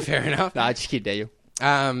 Okay, fair enough. Nah, just kid Daniel.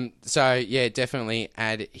 So, yeah, definitely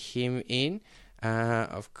add him in.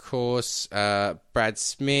 Of course, Brad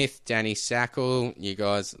Smith, Danny Sackle, you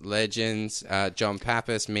guys legends, John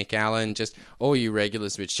Pappas, Mick Allen, just all you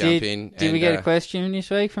regulars which jump in. Did we get a question this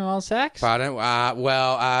week from Old Sacks? Pardon?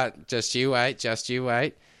 Just you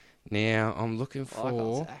wait. Now, I'm looking for... I like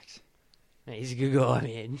Old Sacks. He's a good guy,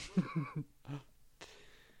 man.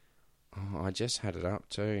 I just had it up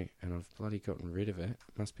too, and I've bloody gotten rid of it.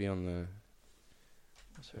 Must be on the...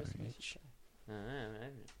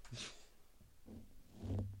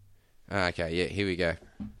 Okay, yeah, here we go.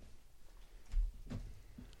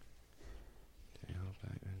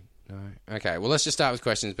 No. Okay, well, let's just start with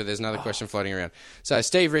questions, but there's another question floating around. So,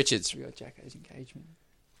 Steve Richards. We got Jacko's engagement.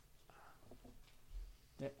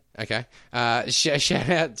 Okay. Shout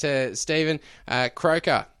out to Stephen.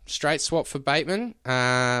 Croker, straight swap for Bateman.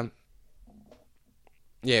 Yeah,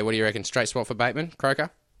 what do you reckon? Straight swap for Bateman, Croker?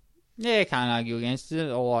 Yeah, can't argue against it.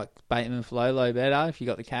 I like Bateman for low better if you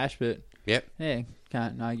got the cash, but Yep. Yeah,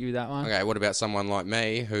 can't argue with that one. Okay, what about someone like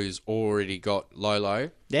me who's already got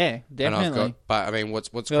Lolo? Yeah, definitely. And I've got, but I mean,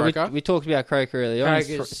 what's Well, Croker? we talked about Croker earlier on. He's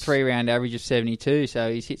Croker's- 3-round average of 72,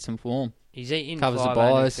 so he's hit some form. He's eating Covers the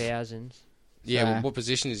 500,000. Yeah, So- well, what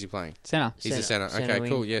position is he playing? Centre. He's a centre. Centre Okay,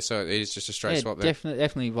 wing. cool. Yeah, so it is just a straight swap there.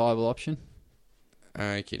 Definitely a viable option.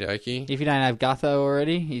 Okie dokie. If you don't have Gutho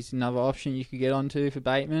already, he's another option you could get onto for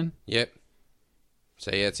Bateman. Yep.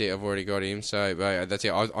 So yeah, that's it. I've already got him. So that's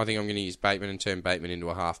it. I think I'm going to use Bateman and turn Bateman into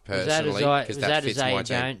a half personally because that fits my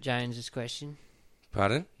team. Jones's question?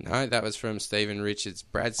 Pardon? No, that was from Stephen Richards.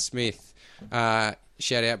 Brad Smith.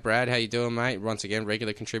 Shout out, Brad. How you doing, mate? Once again,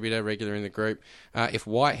 regular contributor, regular in the group. If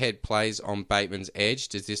Whitehead plays on Bateman's edge,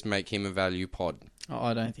 does this make him a value pod? Oh,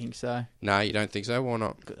 I don't think so. No, you don't think so? Why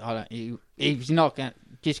not? I don't. He's not going.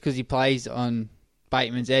 Just because he plays on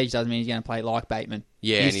Bateman's edge doesn't mean he's going to play like Bateman.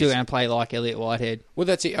 Yeah, he's still going to play like Elliot Whitehead. Well,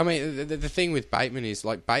 that's it. I mean, the thing with Bateman is,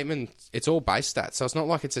 like, Bateman, it's all base stats, so it's not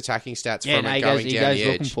like it's attacking stats from it going he down goes the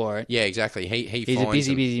looking edge. for it. Yeah, exactly. He's a finds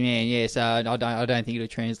them. busy man. Yeah, so I don't think it'll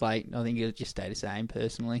translate. I think it'll just stay the same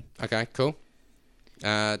personally. Okay, cool.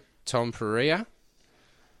 Tom Pereira.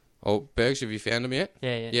 Oh, Bergs, have you found him yet?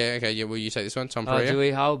 Yeah. Yeah, okay. Yeah, will you take this one, Tom Pereira? Do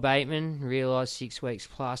we hold Bateman? Realise 6 weeks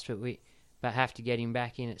plus, but have to get him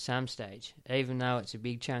back in at some stage, even though it's a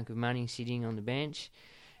big chunk of money sitting on the bench,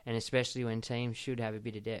 and especially when teams should have a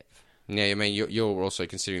bit of depth. Yeah, I mean, you're also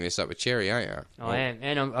considering this up with Cherry, aren't you? I am,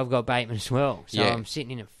 and I've got Bateman as well, so Yeah. I'm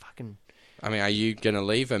sitting in a fucking... I mean, are you going to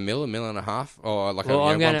leave a mil and a half, or like Well,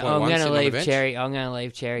 a I'm going 1.1 to sitting leave on the bench? Cherry. I'm going to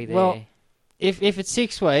leave Cherry there. Well, if it's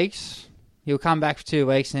 6 weeks, he'll come back for 2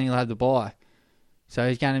 weeks and then he'll have the bye. So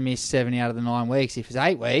he's going to miss 7 out of the 9 weeks. If it's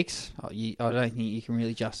 8 weeks, I don't think you can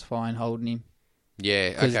really justify in holding him.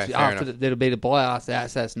 Yeah, okay, fair enough. There'll be the bye after that,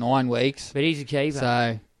 so that's 9 weeks. But he's a keeper.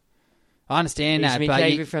 So I understand He's that. been But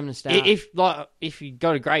keeper from the start. If you've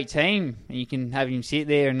got a great team and you can have him sit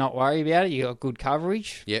there and not worry about it, you got good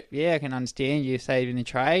coverage. Yep. Yeah, I can understand you saving the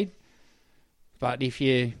trade. But if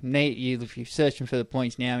you're searching for the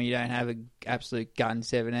points now and you don't have an absolute gun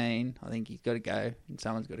 17, I think he's got to go and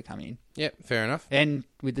someone's got to come in. Yep, fair enough. And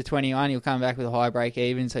with the 21, he'll come back with a high break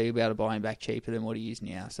even, so you'll be able to buy him back cheaper than what he is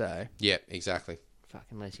now. So Yep, exactly. Fucking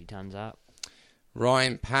unless he tons up.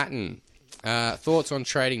 Ryan Patton. Thoughts on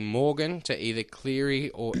trading Morgan to either Cleary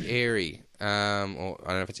or Airy? Or I don't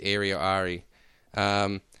know if it's Airy or Ari.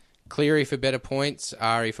 Cleary for better points,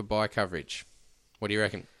 Ari for buy coverage. What do you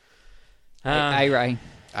reckon? A-Ray.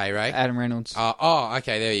 A-Ray? Adam Reynolds. Oh,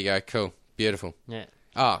 okay, there you go. Cool. Beautiful. Yeah.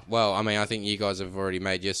 Oh, well, I mean, I think you guys have already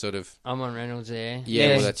made your sort of... I'm on Reynolds there.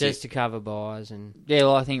 Yeah, well, that's just it. to cover buys and... Yeah,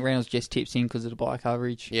 well, I think Reynolds just tips in because of the buy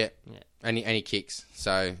coverage. Yeah. And he kicks,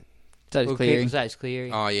 so... So does Cleary. That's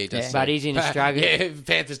Cleary. Oh, yeah, he does. Yeah. But he's in a struggle. Yeah,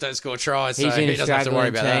 Panthers don't score tries, so He's in he a doesn't have to worry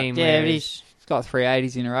struggling about team. that. Yeah, but whereas- he's got 3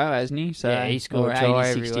 80s in a row, hasn't he? So, Yeah, he scored or a try 80,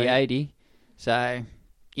 every 60, week. 80. So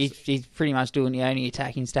he's pretty much doing the only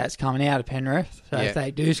attacking stats coming out of Penrith. So Yeah. if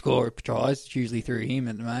they do score tries, it's usually through him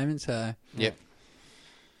at the moment. So Yep.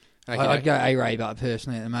 Okay. I'd go A-Ray, but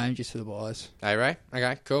personally at the moment, just for the buys. A-Ray?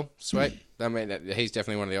 Okay, cool. Sweet. I mean, he's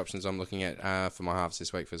definitely one of the options I'm looking at for my halves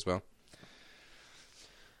this week as well.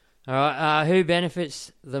 All right, who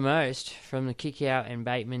benefits the most from the kick-out and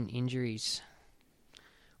Bateman injuries?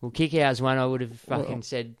 Well, kick-out's one I would have fucking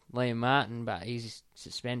said Liam Martin, but he's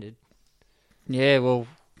suspended. Yeah, well,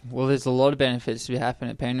 there's a lot of benefits to happen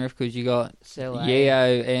at Penrith because you got Sele.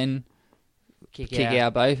 Yeo and Kick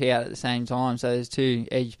out both out at the same time. So there's 2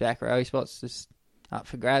 edge back row spots just up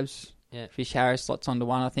for grabs. Yeah. Fish Harris slots onto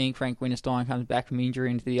one, I think. Frank Winterstein comes back from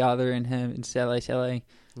injury into the other, and Sele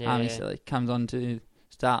Yeah. comes on to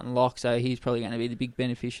start and lock. So he's probably going to be the big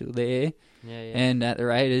beneficial there. Yeah. And at the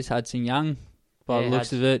Raiders, Hudson Young, by the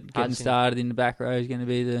looks of it, getting started in the back row is going to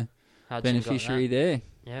be the Hudson beneficiary there.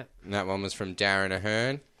 Yep. And that one was from Darren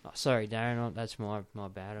Ahern. Oh, sorry, Darren. That's my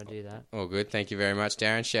bad. I do that. All good. Thank you very much,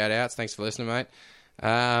 Darren. Shout-outs. Thanks for listening, mate.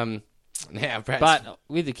 Now, Brad... But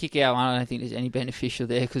with the kick-out one, I don't think there's any beneficial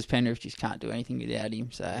there because Penrith just can't do anything without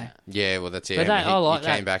him. So Yeah, well, that's it. But I mean, he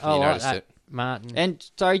that. came back and I you like noticed that, it. Martin.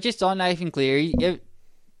 And sorry, just on Nathan Cleary,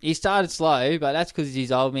 he started slow, but that's because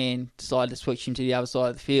his old man decided to switch him to the other side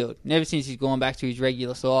of the field. And ever since he's gone back to his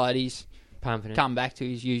regular side, he's pumping it. come back to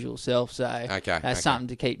his usual self. So that's something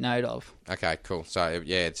to keep note of. Okay, cool. So,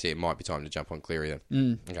 yeah, it might be time to jump on Cleary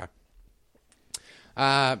then. Okay.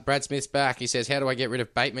 Brad Smith's back. He says, how do I get rid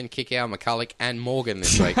of Bateman, Kickow, McCulloch, and Morgan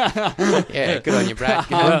this week? Yeah, good on you, Brad.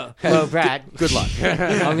 Well, Brad. Good luck.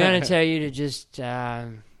 I'm going to tell you to just...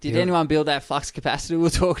 Did anyone build that flux capacitor we were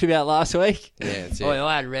talking about last week? Yeah, that's it. Oh,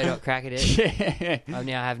 I had a red hot crack at it. I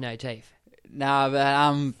now have no teeth. No,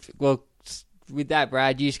 but with that,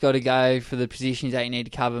 Brad, you just got to go for the positions that you need to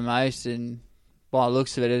cover most, and by the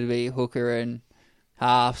looks of it, it'll be hooker and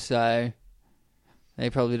half, so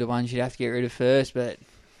they're probably the ones you'd have to get rid of first, but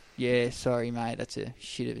yeah, sorry, mate, that's a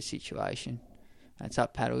shit of a situation. That's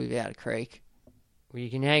up paddle without a creek. Well, you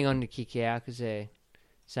can hang on to Kikau because they're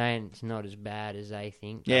saying it's not as bad as they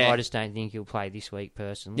think. Yeah. I just don't think he'll play this week,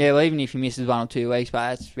 personally. Yeah, well, even if he misses 1 or 2 weeks, but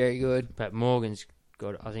that's very good. But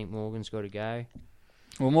I think Morgan's got to go.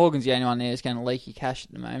 Well, Morgan's the only one there that's going to leak your cash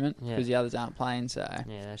at the moment because Yeah. the others aren't playing, so...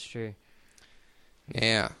 Yeah, that's true.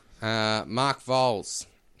 Yeah. Mark Vols.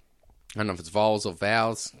 I don't know if it's Vols or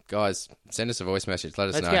Vowels. Guys, send us a voice message. Let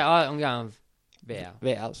us Let's know. go. I'm going Vow.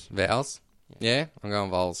 Vowels. Vowels? Yeah, I'm going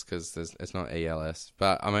Vols because it's not ELS.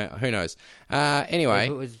 But, I mean, who knows? Anyway.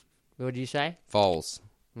 What did you say? Vols.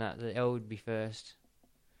 No, the L would be first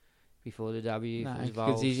before the W. No, if it was because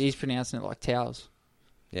Vols. he's pronouncing it like towels.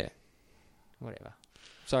 Yeah. Whatever.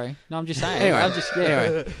 Sorry. No, I'm just saying. Anyway.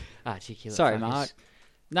 Anyway. Articulate. Sorry, fuckers. Mark.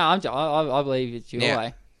 No, I believe it's your Now,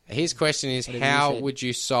 way. his question is, Whatever you how said. would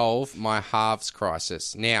you solve my halves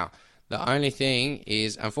crisis? Now, the only thing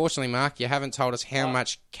is, unfortunately, Mark, you haven't told us how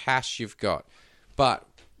much cash you've got. But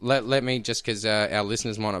let me, just because our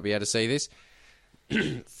listeners might not be able to see this,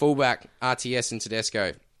 fullback, RTS and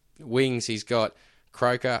Tedesco. Wings, he's got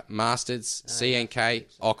Croker, Masters, CNK,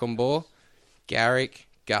 Ockenbaugh, Garrick,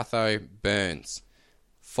 Gutho, Burns.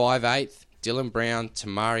 5'8", Dylan Brown,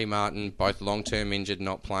 Tamari Martin, both long-term injured,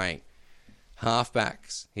 not playing.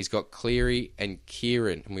 Halfbacks, he's got Cleary and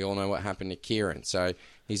Kieran, and we all know what happened to Kieran, so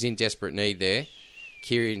he's in desperate need there.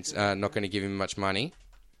 Kieran's not going to give him much money.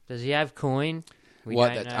 Does he have coin? We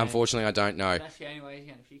don't know. Unfortunately, I don't know. That's the only way he's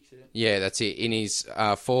going to fix it. Yeah, that's it. In his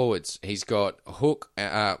forwards, he's got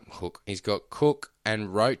He's got Cook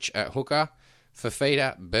and Roach at hooker.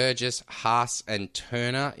 Fafita, Burgess, Haas and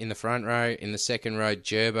Turner in the front row. In the second row,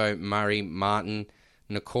 Gerbo, Murray, Martin,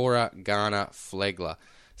 Nakora, Garner, Flegler.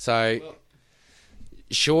 So,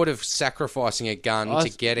 short of sacrificing a gun to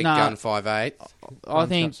get a gun 5'8", I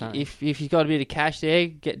think if he's got a bit of cash there,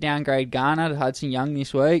 downgrade Garner to Hudson Young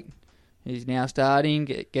this week. He's now starting.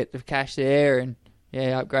 Get the cash there and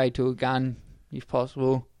upgrade to a gun if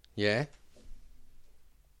possible. Yeah.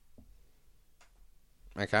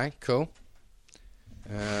 Okay, cool.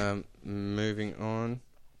 Moving on.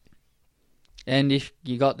 And if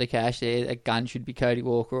you got the cash there, a gun should be Cody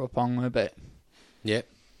Walker or Ponga, but... Yep.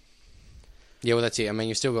 Yeah, well, that's it. I mean,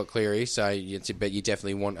 you've still got Cleary, but you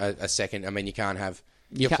definitely want a second. I mean, you can't have...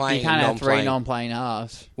 You can't have 3 non-playing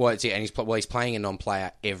halves. Well, it's it, and he's playing a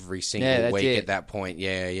non-player every single week at that point.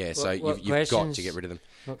 Yeah. So you've got to get rid of them.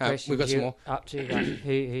 We've got some more. Up to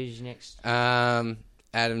who's next?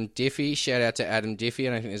 Adam Diffie. Shout out to Adam Diffie.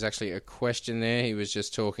 I don't think there's actually a question there. He was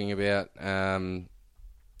just talking about a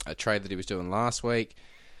trade that he was doing last week.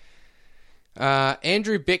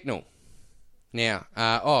 Andrew Bicknell. Now,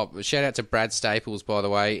 shout out to Brad Staples, by the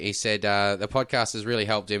way. He said the podcast has really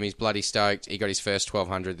helped him. He's bloody stoked. He got his first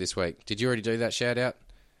 1,200 this week. Did you already do that shout out?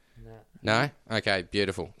 No? Okay,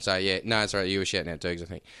 beautiful. So, yeah, no, it's all right. You were shouting out Dukes, I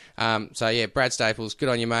think. Brad Staples, good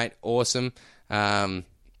on you, mate. Awesome.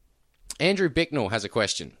 Andrew Bicknell has a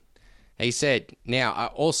question. He said,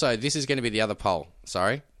 now, also, this is going to be the other poll.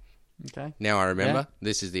 Sorry. Okay. Now I remember. Yeah.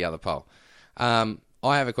 This is the other poll. I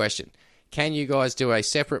have a question. Can you guys do a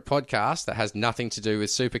separate podcast that has nothing to do with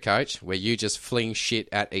Supercoach where you just fling shit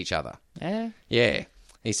at each other? Yeah. Yeah.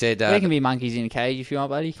 He said... there can be monkeys in a cage if you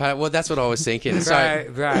want, buddy. Well, that's what I was thinking.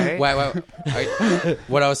 Bro. Wait.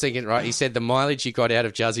 What I was thinking, right, he said the mileage you got out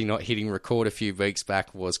of Juzzy not hitting record a few weeks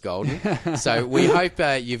back was golden. So we hope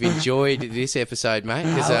you've enjoyed this episode, mate.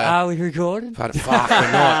 Are we recording? Fuck,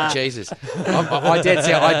 we're not. Jesus.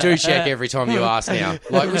 I do check every time you ask now,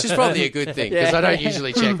 which is probably a good thing, because I don't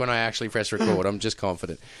usually check when I actually press record. I'm just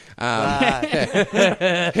confident.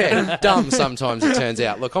 Dumb sometimes, it turns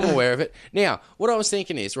out. Look, I'm aware of it. Now, what I was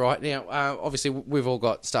thinking is, right now, obviously we've all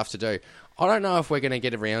got stuff to do. I don't know if we're going to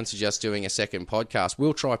get around to just doing a second podcast.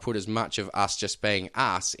 We'll try put as much of us just being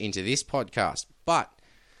us into this podcast. But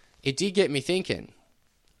it did get me thinking.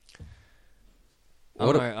 I'm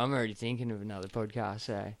already thinking of another podcast.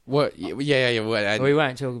 So what? Yeah. We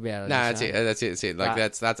won't talk about it. No, that's it. Like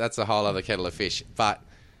that's a whole other kettle of fish. But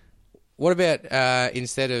what about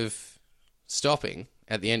instead of stopping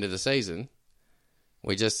at the end of the season,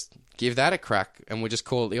 we just give that a crack and we just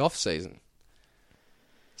call it the off season.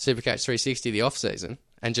 Supercoach 360, the off season,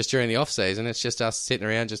 and just during the off season, it's just us sitting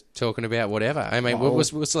around just talking about whatever. I mean, we'll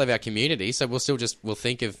still have our community, so we'll see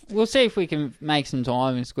if we can make some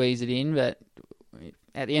time and squeeze it in. But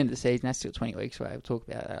at the end of the season, that's still 20 weeks away. We'll talk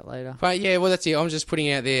about that later. But yeah, well, that's it. I'm just putting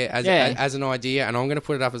it out there as an idea, and I'm going to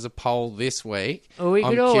put it up as a poll this week. Well, we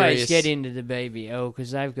I'm could always curious- get into the BBL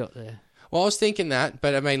because they've got the... Well, I was thinking that,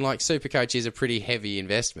 but I mean, like, Supercoach is a pretty heavy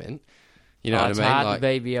investment. You know what I mean? It's hard Like,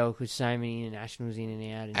 the BBL because so many internationals in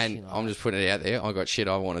and out. and shit like I'm that. just putting it out there. I got shit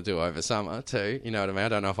I want to do over summer too. You know what I mean? I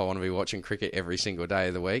don't know if I want to be watching cricket every single day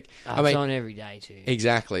of the week. It's on every day too.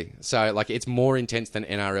 Exactly. So like it's more intense than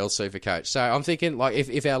NRL Supercoach. So I'm thinking like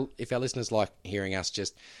if our listeners like hearing us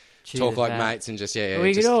just Chew talk the like fat. mates and just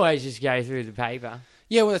We just, could always just go through the paper.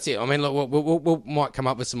 yeah, well that's it. I mean, look, we'll might come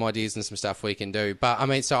up with some ideas and some stuff we can do. But I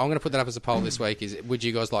mean, so I'm going to put that up as a poll this week. Is would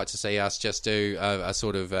you guys like to see us just do a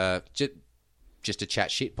sort of just a chat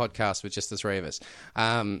shit podcast with just the three of us?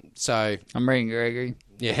 So I'm reading Gregory.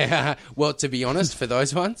 yeah. Well, to be honest, for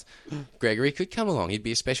those ones, Gregory could come along. He'd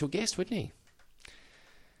be a special guest, wouldn't he?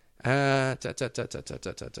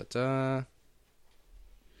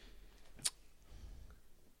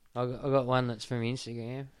 I got one that's from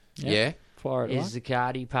Instagram. Yeah. Fire it Is the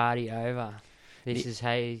Cardi party over? This is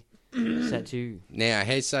Hey Satu. Now,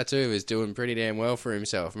 Hey Satu is doing pretty damn well for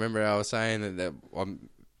himself. Remember I was saying that I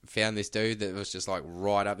found this dude that was just like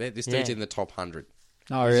right up there. This dude's in the top 100.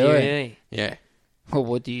 Oh, Is he really? Yeah. Well,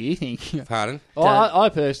 what do you think? Pardon? I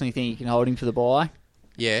personally think you can hold him for the bye,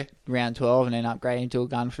 Yeah. round 12, and then upgrade him to a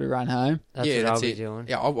gun for the run home. That's yeah, what that's I'll be it. doing.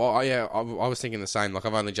 Yeah, I was thinking the same. Like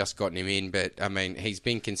I've only just gotten him in, but I mean he's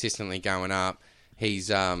been consistently going up.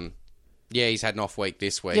 He's he's had an off week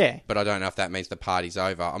this week. Yeah. But I don't know if that means the party's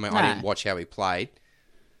over. I mean Nah. I didn't watch how he played,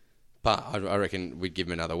 but I reckon we'd give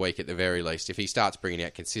him another week at the very least if he starts bringing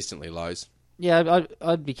out consistently lows. Yeah,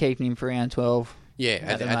 I'd be keeping him for round 12. Yeah,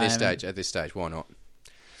 At the at this moment. stage. At this stage, why not?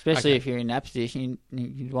 Especially Okay. if you're in that position,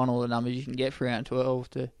 you'd want all the numbers you can get for round 12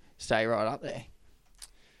 to stay right up there.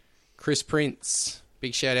 Chris Prince.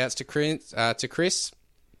 Big shout outs to Chris.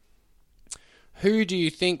 Who do you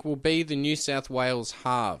think will be the New South Wales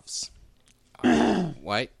halves?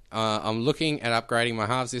 Wait. I'm looking at upgrading my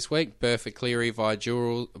halves this week. Burford Cleary by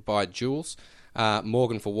Jules.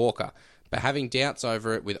 Morgan for Walker. But having doubts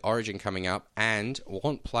over it with Origin coming up and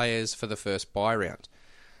want players for the first buy round.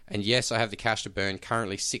 And yes, I have the cash to burn,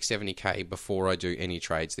 currently $670K before I do any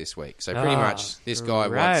trades this week. So pretty much this guy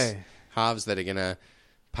wants halves that are going to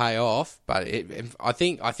pay off. But I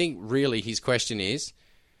think really his question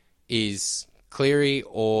is Cleary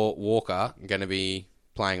or Walker going to be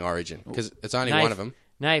playing Origin? Because it's only one of them.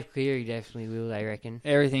 Nave Cleary definitely will, they reckon.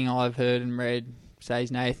 Everything I've heard and read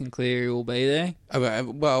says Nathan Cleary will be there.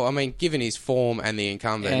 Well, I mean, given his form and the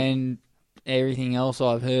incumbent. And everything else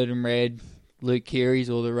I've heard and read, Luke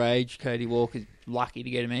Keary's all the rage. Cody Walker's lucky to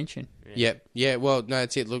get a mention. Yep. Yeah, well, no,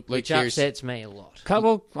 that's it. Luke Which Keary's... upsets me a lot.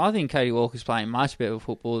 Well, I think Cody Walker's playing much better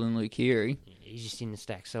football than Luke Keary. He's just in the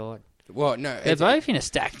stack side. Well, no. They're both in a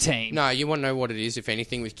stack team. No, you want to know what it is, if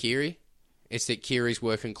anything, with Keary? It's that Keary's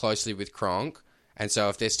working closely with Cronk. And so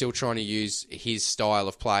if they're still trying to use his style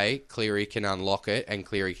of play, Cleary can unlock it and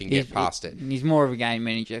Cleary can get past it. He's more of a game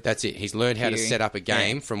manager. That's it. He's learned how to Keary. set up a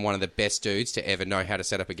game from one of the best dudes to ever know how to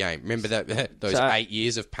set up a game. Remember those 8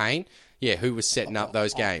 years of pain? Yeah, who was setting up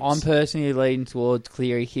those games? I'm personally leading towards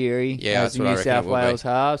Cleary Keary as the New South Wales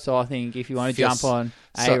half. So I think if you want to jump on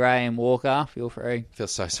A-Ray and Walker, feel free. I feel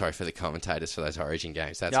so sorry for the commentators for those Origin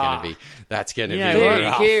games. That's going to be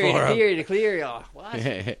rough Cleary, for 'em. Cleary to Cleary. Oh,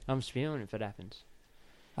 what? I'm spewing if it happens.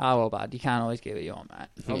 Oh, well, bud, you can't always get what you want,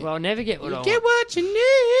 mate. I'll never get what I want. Get what you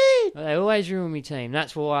need. Well, they always ruin my team.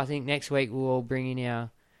 That's why I think next week we'll all bring in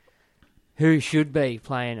our who should be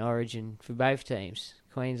playing Origin for both teams,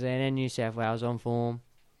 Queensland and New South Wales on form.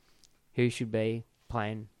 Who should be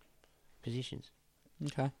playing positions?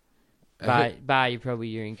 Okay. Bar you probably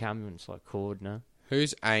your incumbents like Cordner.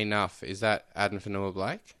 Who's enough? Is that Adam Fanua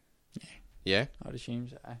Blake? Yeah? I'd assume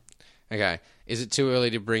so. Okay. Is it too early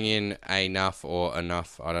to bring in enough or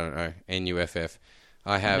enough? I don't know. NUFF.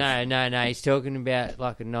 I have... No. He's talking about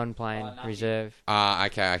like a non-playing reserve.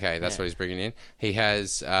 Okay. That's what he's bringing in. He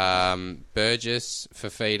has Burgess,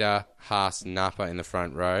 Fafita, Haas, Napa in the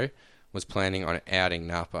front row. Was planning on outing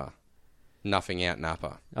Napa. Nuffing out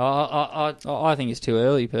Napa. I think it's too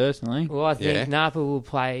early, personally. Well, I think Napa will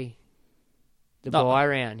play the bye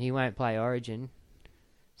round. He won't play Origin.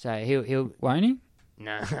 So he'll... Won't he?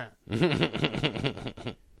 No.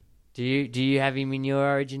 Do you have him in your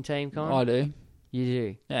Origin team, Con? I do. You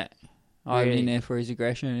do? Yeah. I have him Really? in there for his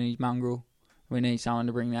aggression and his mongrel. We need someone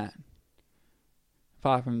to bring that.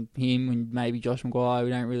 Apart from him and maybe Josh Maguire, we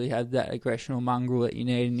don't really have that aggression or mongrel that you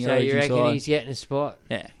need in the So Origin you reckon side. he's getting a spot?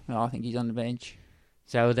 Yeah. I think he's on the bench.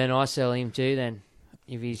 So then I sell him too then.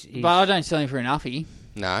 if he's But I don't sell him for enough.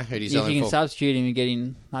 No, who do you If sell you him can for? substitute him and get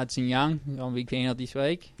in Hudson Young, I'm a big fan of this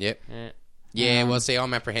week. Yep. yeah. Yeah, well, see,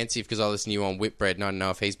 I'm apprehensive because I listen to you on Whitbread and I don't know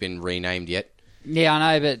if he's been renamed yet. Yeah,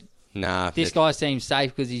 I know, but Nah. this guy seems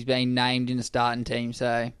safe because he's been named in the starting team.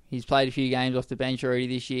 So he's played a few games off the bench already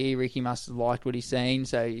this year. Ricky must have liked what he's seen,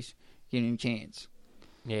 so he's giving him a chance.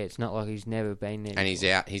 Yeah, it's not like he's never been there. And he's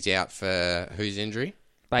out. He's out for whose injury?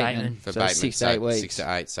 Bateman. For So Bateman. 6 to 8 weeks. 6 to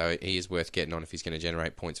 8. So he is worth getting on if he's going to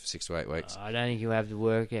generate points for 6 to 8 weeks. I don't think he'll have the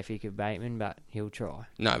work ethic of Bateman, but he'll try.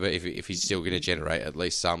 No, but if he's still going to generate at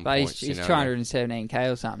least some But points, he's you know,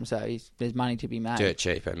 217k or something, so there's money to be made. dirt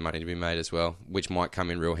cheap and money to be made as well, which might come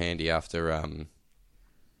in real handy after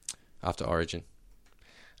Origin.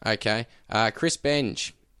 Okay, Chris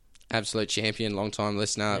Benge, absolute champion, long time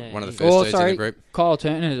listener, Yeah, one of the first dudes in the group. Kyle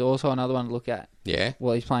Turner is also another one to look at. Yeah.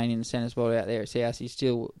 Well, he's playing in the centre spot out there at South. His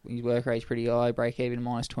work rate's pretty high, break even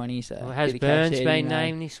 -20. So Well, has bit of cash Burns there, been you know.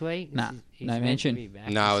 named this week? Nah, He's no meant to mention. be back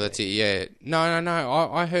No, this that's week. it. Yeah. No.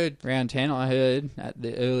 I heard. Round 10, I heard at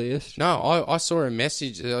the earliest. No, I saw a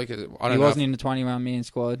message. Like I don't He know. wasn't in the 21-man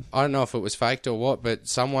squad. I don't know if it was faked or what, but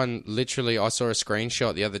someone literally, I saw a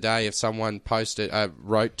screenshot the other day of someone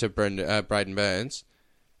wrote to Braden Burns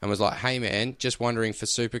and was like, "Hey man, just wondering for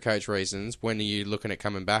Supercoach reasons, when are you looking at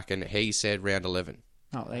coming back?" And he said round 11.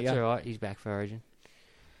 Oh, there you That's go. all right. He's back for Origin.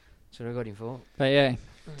 That's what I got him for. But yeah,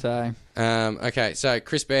 so Okay, so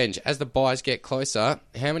Chris Benge, as the buys get closer,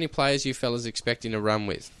 how many players you fellas expecting to run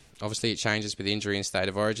with? Obviously, it changes with injury and state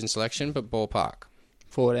of origin selection, but ballpark.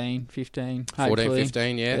 14, 15, 14, hopefully.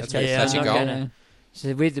 15, yeah, Best that's case your I'm goal. not gonna-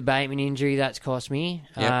 So with the Bateman injury, that's cost me.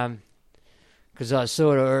 Yep. Because I was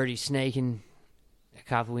sort of already sneaking a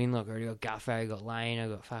couple in. Look, I already got Guffo, I got Lane, I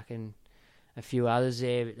got fucking a few others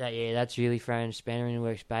there. But that's really throwing a spanner in the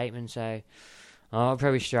works Bateman. So I'll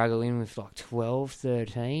probably struggle in with like 12,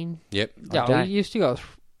 13. Yep. Yeah, don't- well, you've still got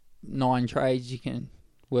 9 trades you can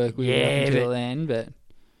work with Yeah, up until but- then, but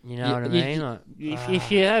You know You- what I you- mean? Like,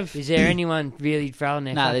 if you have... is there anyone really throwing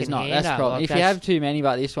their No, fucking there's not. hand That's the up? problem. Like, If you that's- have too many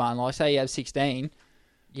like this one, like say you have 16,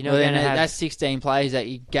 you're not well, then going to have... that's 16 players that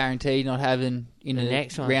you're guaranteed not having in The the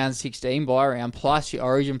next one. round 16 bye round, plus your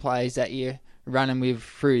origin players that you're running with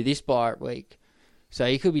through this bye week. So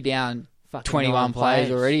you could be down fucking 21 9 players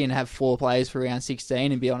already and have 4 players for round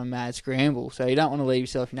 16 and be on a mad scramble. So you don't want to leave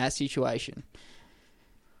yourself in that situation.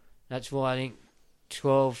 That's why I think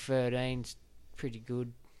 12, 13's pretty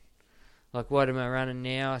good. Like, what am I running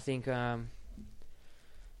now? I think,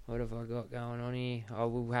 what have I got going on here? I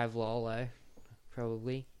will have Lolo,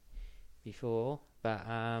 probably, before. But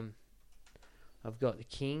I've got the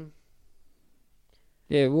King.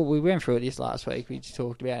 Yeah, well, we went through it this last week. We just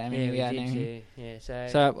talked about how many we had. Yeah, so...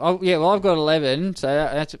 So I've got 11. So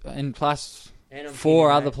that's and plus and I'm 4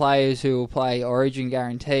 thinking, other mate, players who will play Origin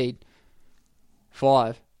guaranteed.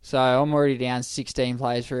 5. So I'm already down 16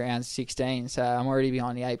 players for round 16. So I'm already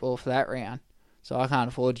behind the 8 ball for that round. So I can't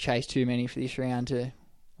afford to chase too many for this round to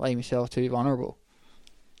leave myself too vulnerable.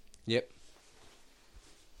 Yep.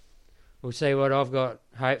 We'll see what I've got.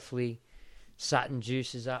 Hopefully, Sutton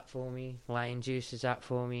juices up for me. Lane juices up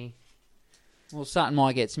for me. Well, Sutton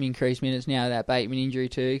might get some increased minutes now. That Bateman injury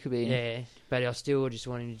too could be. Yeah, but I still just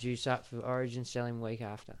want him to juice up for Origin, sell him week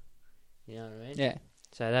after. You know what I mean? Yeah.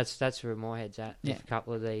 So that's where my head's at. Yeah. A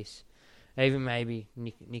couple of these, even maybe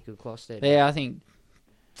Nico Kloster. Yeah, I think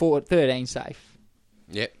 13 safe.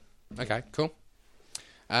 Yep. Okay, cool.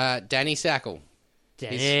 Danny Sackle.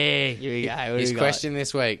 Danny. Here we go. His question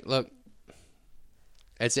this week. Look,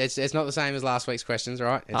 it's not the same as last week's questions,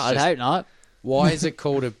 right? It's I'd just, hope not. why is it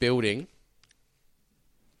called a building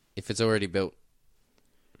if it's already built?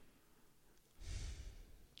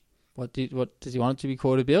 What does he want it to be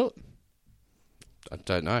called a built? I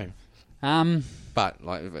don't know. But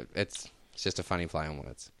like, it's just a funny play on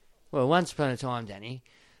words. Well, once upon a time, Danny,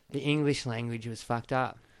 the English language was fucked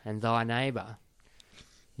up, and thy neighbour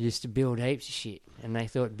used to build heaps of shit, and they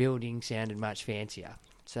thought building sounded much fancier.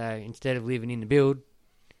 So instead of living in the build,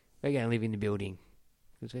 we're going to live in the building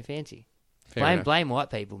because we're fancy. Blame white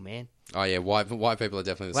people, man. Oh yeah, white people are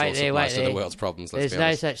definitely the Wait source there, of wait most of there. the world's problems. Let's There's be no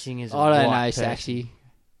honest. such thing as a I don't know, white person. Saxy.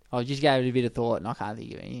 I just gave it a bit of thought and I can't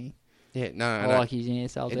think of anything. Yeah, no. I like using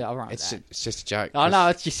insults. I'll run with It's that. just a joke. I know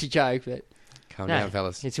it's just a joke, but Calm No, down,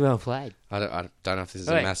 fellas. It's well played. I don't know if this is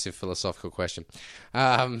Wait. a massive philosophical question. He's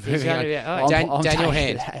Moving gonna on. be- oh, I'm Daniel taking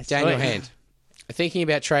Hand. that. Daniel Wait. Hand. Thinking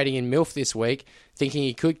about trading in MILF this week, thinking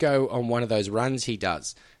he could go on one of those runs he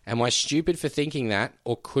does. Am I stupid for thinking that,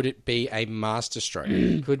 or could it be a master stroke?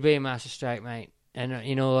 Could be a master stroke, mate. And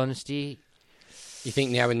in all honesty, You think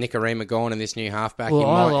now with Nicarima gone and this new halfback,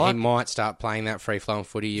 Well, he might start playing that free-flowing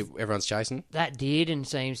footy everyone's chasing? that Dearden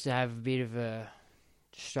seems to have a bit of a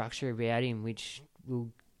structure about him, which will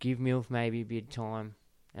give Milf maybe a bit of time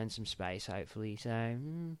and some space, hopefully. So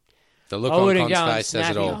The look on Con's face says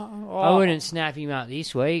it all. I wouldn't snap him up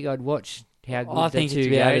this week. I'd watch how good the two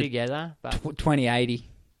go together. But 20-80.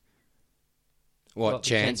 What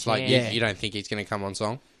chance? Like you don't think he's going to come on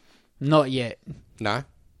song? Not yet. No.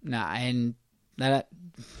 And they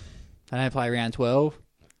don't play round 12.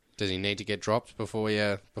 Does he need to get dropped before he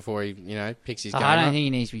picks his game I don't up? think he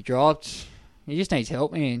needs to be dropped. He just needs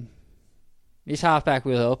help, man. This halfback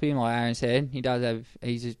will help him, like Aaron said.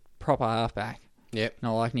 He's a proper halfback. Yep.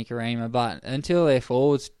 Not like Nicarima, but until their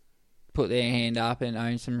forwards put their hand up and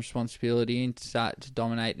own some responsibility and start to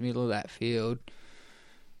dominate the middle of that field,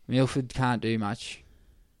 Milford can't do much.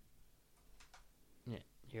 Yeah,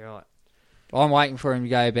 you're right. I'm waiting for him to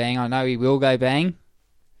go bang. I know he will go bang.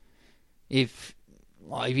 If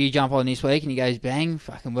you jump on this week and he goes bang,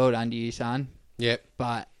 fucking well done to you, son. Yep.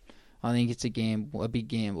 But I think it's a big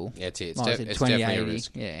gamble. Yeah, it is. Like It's definitely a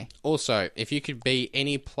risk. Yeah. Also, if you could be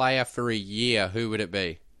any player for a year, who would it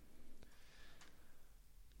be?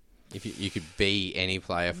 If you could be any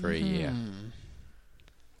player for a year.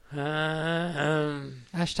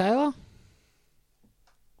 Ash Taylor?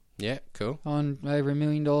 Yeah, cool. On over $1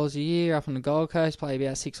 million a year, up on the Gold Coast, play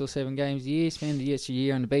about 6 or 7 games a year, spend the extra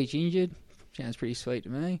year on the beach injured. Sounds pretty sweet to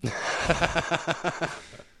me.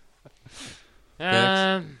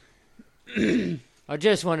 I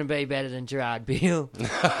just want to be better than Gerard Beale.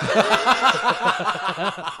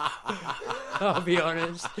 I'll be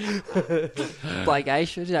honest. Blake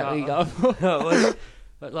Aisha, is that what you go for?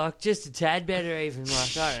 But like just a tad better even.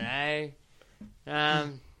 Like, I don't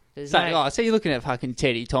know. So you're looking at fucking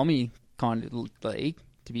Teddy Tommy kind of league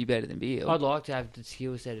to be better than Beale. I'd like to have the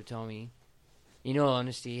skill set of Tommy. In all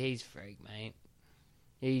honesty, he's a freak, mate.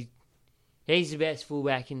 He's the best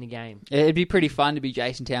fullback in the game. It'd be pretty fun to be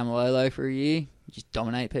Jason Taumalolo for a year. Just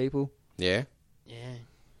dominate people. Yeah. Yeah.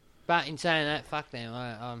 But in saying that, fuck them.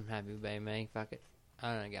 I'm happy with being me. Fuck it.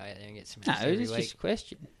 I don't go out there and get some shit every it's week. just a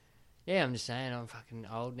question. Yeah, I'm just saying I'm fucking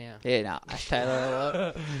old now. Yeah, no. Ash Taylor a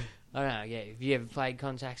lot. I don't know, yeah. Have you ever played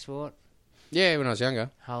contact sport? Yeah, when I was younger.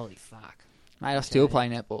 Holy fuck. Mate, I still play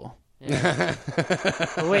netball. Yeah.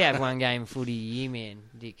 Well, we have one game of footy a year, man.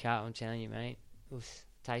 Dick Cup, I'm telling you, mate. It was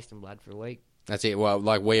tasting blood for a week. That's it. Well,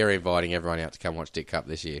 like, we are inviting everyone out to come watch Dick Cup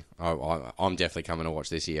this year. I'm definitely coming to watch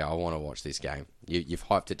this year. I want to watch this game. You've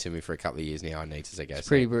hyped it to me for a couple of years now. I need to go. It's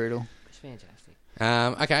pretty brutal. It's fantastic.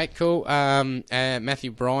 Okay, cool. Matthew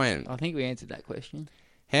Bryan. I think we answered that question.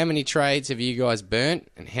 How many trades have you guys burnt,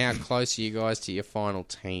 and how close are you guys to your final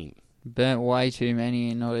team? Burnt way too many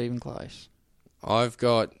and not even close. I've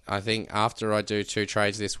got, I think, after I do 2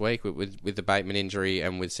 trades this week with the Bateman injury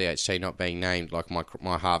and with CHT not being named, like my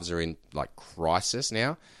halves are in like crisis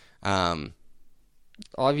now.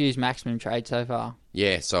 I've used maximum trade so far.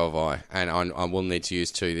 Yeah, so have I. And I will need to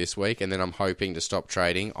use 2 this week, and then I'm hoping to stop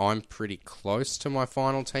trading. I'm pretty close to my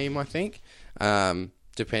final team, I think,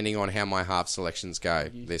 depending on how my half selections go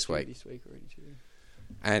this week. This week already too.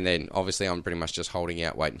 And then, obviously, I'm pretty much just holding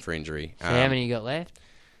out, waiting for injury. So how many you got left?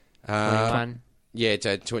 21? Yeah,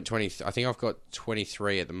 20. I think I've got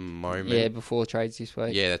 23 at the moment. Yeah, before trades this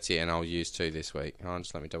week. Yeah, that's it, and I'll use 2 this week. Hold on,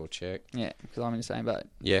 just let me double check. Yeah, because I'm in the same boat.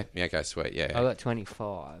 Yeah, okay, sweet, yeah. I got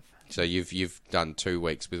 25. So you've done 2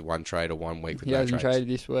 weeks with 1 trade or 1 week with He no hasn't trades. traded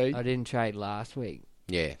this week. I didn't trade last week.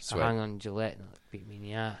 Yeah, sweet. I hung on Gillette and it bit me in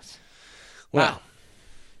the ass. Well,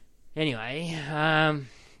 anyway,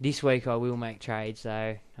 this week I will make trades,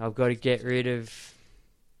 so I've got to get rid of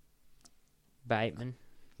Bateman.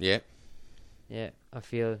 Yeah. Yeah, I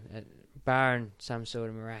feel, barring some sort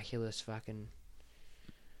of miraculous fucking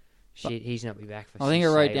shit, he's not be back for 6 I think I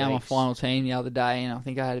wrote down weeks. my final team the other day, and I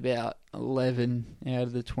think I had about 11 out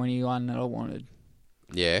of the 21 that I wanted.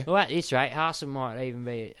 Yeah. Well, at this rate, Harsson might even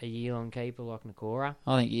be a year-long keeper like Nakora.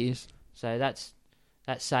 I think he is. So that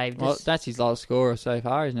saved Well, us. that's his lowest scorer so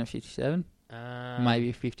far, isn't it? 57?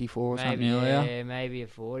 Maybe a 54 or something earlier. Yeah, maybe a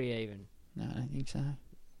 40 even. No, I don't think so.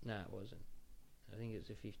 No, it wasn't. I think it was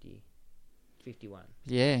a 51.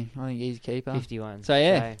 Yeah, I think he's a keeper. 51. So,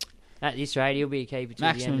 yeah. At this rate, he'll be a keeper till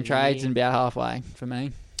Maximum the end of trades the and year. about halfway for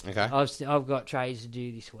me. Okay. I've got trades to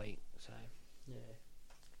do this week, so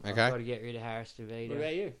yeah. Okay. I've got to get rid of Harris DeVito. What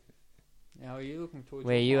about you? How are you looking towards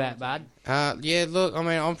Where you at, bud? Yeah, look, I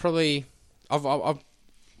mean, I'm probably... I've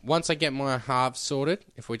once I get my halves sorted,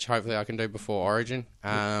 which hopefully I can do before Origin...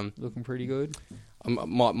 looking pretty good.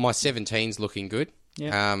 My 17's looking good.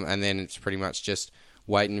 Yeah. And then it's pretty much just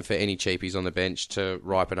waiting for any cheapies on the bench to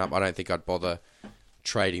ripen up. I don't think I'd bother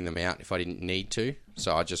trading them out if I didn't need to.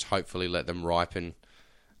 So I just hopefully let them ripen.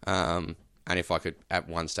 And if I could, at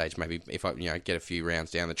one stage, maybe if I get a few rounds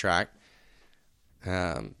down the track,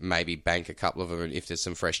 maybe bank a couple of them if there's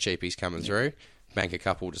some fresh cheapies coming through. Bank a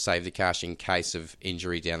couple to save the cash in case of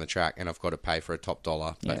injury down the track, and I've got to pay for a top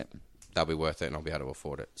dollar, but they'll be worth it and I'll be able to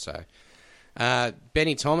afford it. So,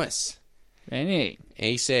 Benny Thomas. Benny.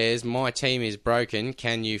 He says, my team is broken.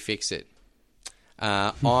 Can you fix it?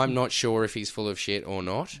 I'm not sure if he's full of shit or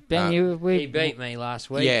not. Ben, he beat me last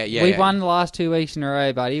week. Yeah. Won the last 2 weeks in a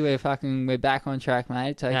row, buddy. We're back on track, mate.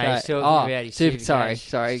 It's okay. No, he's talking about his sorry.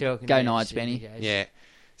 Supercoach. Go Knights, Benny. Yeah.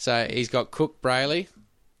 So he's got Cook Brayley,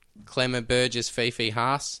 Clemmer Burgess, Fifi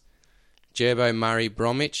Haas, Gerbo Murray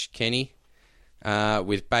Bromwich, Kenny,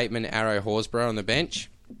 with Bateman, Arrow, Horsburgh on the bench.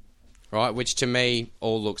 Right, which to me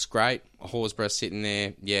all looks great. Horsburgh sitting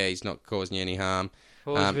there, he's not causing you any harm.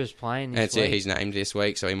 Horsburgh's playing this week. He's named this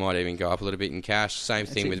week, so he might even go up a little bit in cash. Same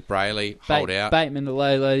thing with Brayley, hold out. Bateman the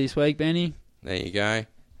low this week, Benny. There you go.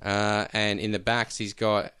 And in the backs, he's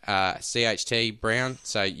got CHT Brown,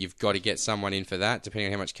 so you've got to get someone in for that, depending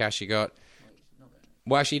on how much cash you got.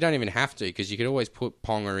 Well, actually, you don't even have to, because you could always put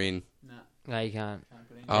Ponga in. No, you can't.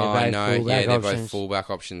 Oh, I know. Yeah, they're both fullback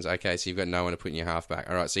options. Okay, so you've got no one to put in your halfback.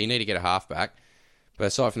 All right, so you need to get a halfback. But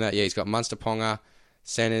aside from that, he's got Munster, Ponga,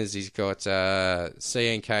 centres. He's got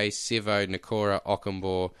CNK, Sivo, Nakora,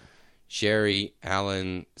 Ockenbaugh, Sherry,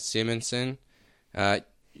 Allen, Simonson.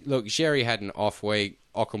 Look, Sherry had an off week.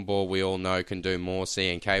 Ockenbaugh, we all know, can do more.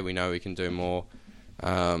 CNK, we know he can do more.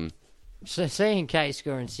 So CNK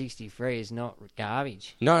scoring 63 is not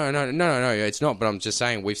garbage. No, it's not. But I'm just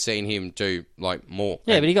saying we've seen him do more.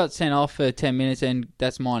 Yeah, but he got sent off for 10 minutes, and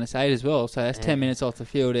that's -8 as well. So that's 10 minutes off the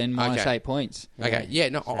field and -8 points. Okay,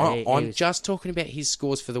 no, so I'm just talking about his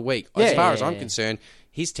scores for the week. As far as I'm concerned,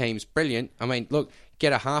 his team's brilliant. I mean, look,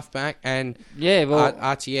 get a halfback and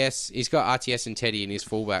RTS. He's got RTS and Teddy in his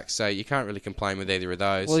fullback, so you can't really complain with either of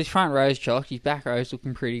those. Well, his front row's chock. His back row's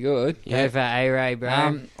looking pretty good. Go for A-Ray,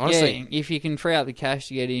 bro. Honestly, if you can free up the cash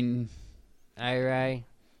to get in A-Ray.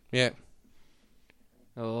 Yeah.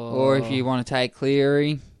 Or if you want to take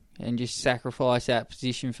Cleary and just sacrifice that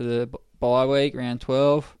position for the bye week, round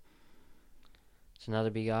 12. It's another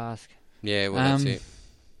big ask. Yeah, well, that's it.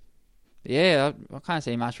 Yeah, I can't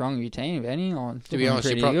see much wrong with your team, Benny. To be honest,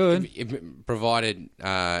 provided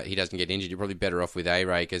he doesn't get injured, you're probably better off with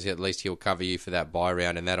A-Ray, because at least he'll cover you for that bye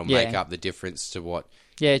round, and that'll make up the difference to what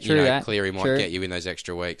Cleary might get you in those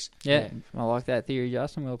extra weeks. Yeah, I like that theory,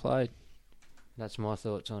 Justin. Well played. That's my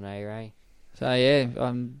thoughts on A-Ray. So,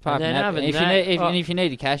 apart from that, if you need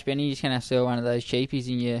the cash, Benny, you're just going to have to sell one of those cheapies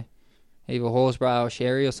in your either Horsburgh or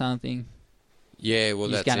Sherry or something. Yeah, well,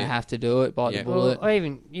 that's going to have to do it, bite the bullet. Or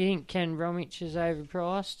even, you think Ken Bromwich is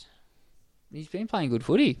overpriced? He's been playing good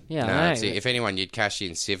footy. Yeah, no, I know. That's it. If anyone, you'd cash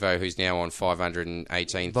in Sivo, who's now on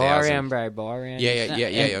 518,000. Buy round, bro, buy round.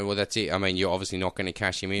 Yeah. Well, that's it. I mean, you're obviously not going to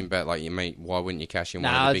cash him in, but why wouldn't you cash in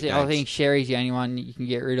one of the big names? I think Sherry's the only one you can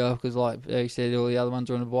get rid of, because like you said, all the other ones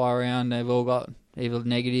are on the buy round. They've all got either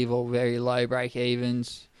negative or very low break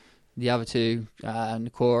evens. The other two,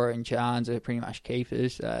 Nakora and Chans, are pretty much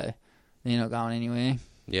keepers, so they're not going anywhere.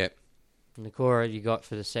 Yep. Nakora you got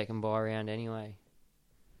for the second buy round anyway.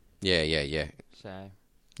 Yeah. So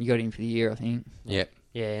you got him for the year, I think. Yep.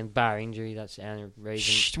 Yeah, and bar injury, that's the only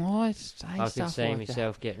reason. I could see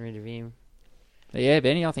myself getting rid of him. But yeah,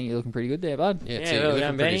 Benny, I think you're looking pretty good there, bud. Yeah, you're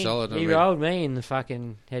looking pretty solid. He rolled me in the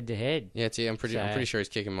fucking head-to-head. Yeah, I'm pretty sure he's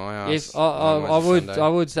kicking my ass. I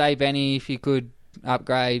would say, Benny, if you could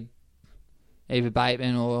upgrade either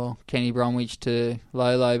Bateman or Kenny Bromwich to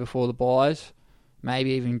Lolo before the buys,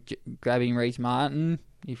 maybe even grabbing Reece Martin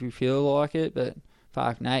if you feel like it. But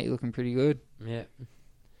fuck, Nate, you're looking pretty good. Yeah.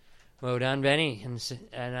 Well done, Benny.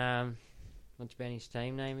 And what's Benny's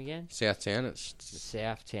team name again? Southtown. It's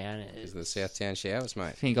the Southtown Showers, mate.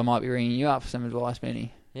 I think I might be ringing you up for some advice,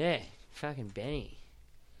 Benny. Yeah, fucking Benny.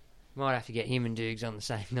 Might have to get him and Dukes on the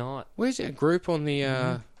same night. Where's that group on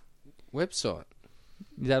the website?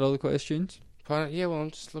 Is that all the questions? Yeah, well,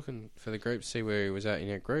 I'm just looking for the group to see where he was at in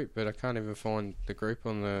that group, but I can't even find the group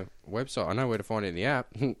on the website. I know where to find it in the app.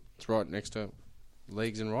 It's right next to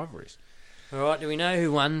Leagues and Rivalries. All right, do we know who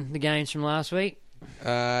won the games from last week?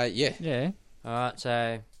 Yeah. Yeah. All right,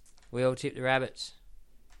 so we all tipped the Rabbits.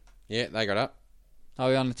 Yeah, they got up. Are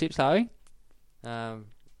we on the tips, are we? I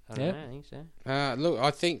don't know, I think so. Look,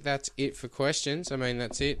 I think that's it for questions. I mean,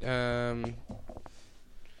 that's it.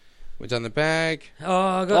 We've done the bag.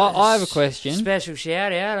 Oh, I have a question. Special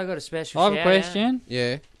shout out. I got a special shout out. I have a question.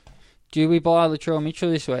 Yeah. Do we buy Latrell Mitchell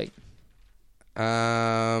this week?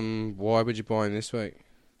 Why would you buy him this week?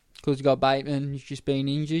 Because you got Bateman. He's just been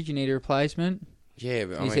injured. You need a replacement. Yeah,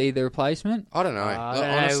 but Is he the replacement? I don't know. I don't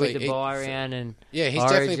know, Honestly, with the buy round and he's Origin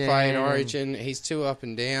definitely playing and- Origin. He's too up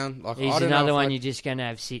and down. Like, He's I don't know another if one I'd- you're just going to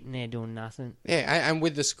have sitting there doing nothing. Yeah, and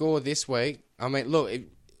with the score this week, I mean, look, if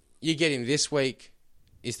you get him this week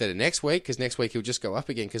instead of next week, because next week he'll just go up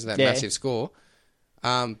again because of that massive score.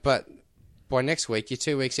 But by next week, you're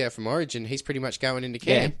 2 weeks out from Origin, he's pretty much going into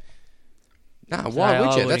camp. No, why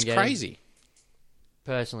would you? That's crazy.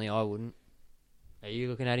 Personally, I wouldn't. Are you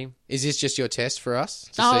looking at him? Is this just your test for us?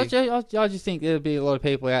 No, I just think there'll be a lot of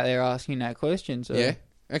people out there asking that question. So Yeah.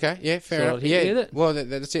 Okay. Yeah. Fair So enough. I'd hit you with it. Well,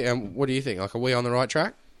 that's it. What do you think? Like, are we on the right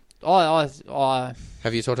track? I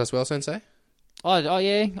Have you taught us well, Sensei? I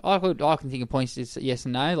can think of points that's yes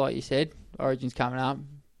and no, like you said. Origin's coming up,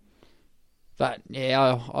 but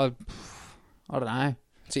yeah, I don't know.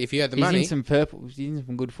 See, if you had the He's money, in some purple. He's in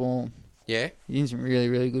some good form. yeah. He's in some really,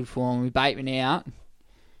 really good form. With Bateman out,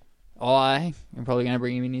 I am probably going to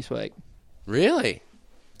bring him in this week. Really?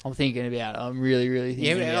 I'm thinking about it. I'm really, really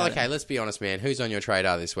thinking about it. Okay, let's be honest, man. Who's on your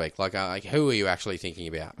radar this week? Like who are you actually thinking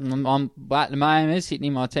about? I'm at the moment sitting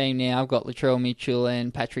in my team now. I've got Latrell Mitchell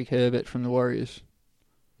and Patrick Herbert from the Warriors.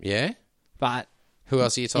 Yeah. But Who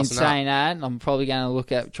else are you in tossing saying up? that, I'm probably going to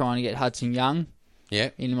look at trying to get Hudson Young Yeah.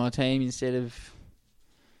 into my team instead of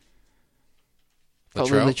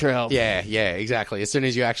probably Latrell. Yeah, exactly. As soon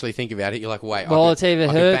as you actually think about it, you're like, wait, Well, I it's either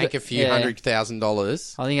could Herbert- bank a few yeah.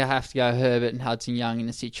 $100,000. I think I have to go Herbert and Hudson Young in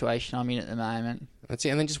the situation I'm in at the moment. That's it,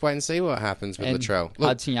 and then just wait and see what happens with And Latrell. Look,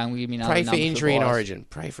 Hudson Young will give me another pray for numbers injury in advice. Origin.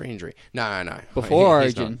 Pray for injury. No. Before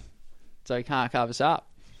He's not. Origin. So he can't cover us up.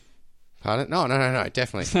 Pardon? No,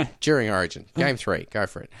 definitely. During Origin. Game 3. Go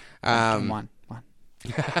for it. One.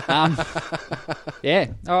 Yeah,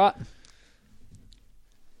 all right.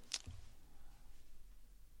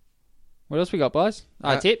 What else we got, boys?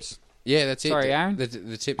 Tips? Yeah, that's it. Sorry, Aaron.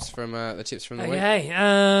 The tips from the week.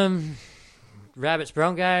 Okay, Rabbits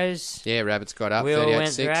Broncos. Yeah, Rabbits got up. We all 38-6.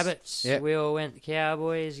 went the Rabbits. Yep. We all went the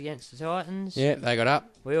Cowboys against the Titans. Yeah, they got up.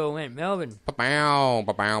 We all went Melbourne. Ba-bow,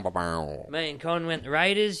 ba-bow, ba-bow. Me and Con went the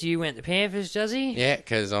Raiders. You went the Panthers, Juzzy. Yeah,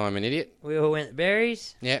 because I'm an idiot. We all went the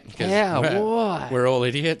Berries. Yeah, because why? we're all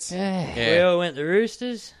idiots. Yeah. We all went the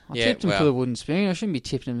Roosters. I tipped them for the wooden spoon. I shouldn't be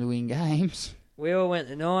tipping them to win games. We all went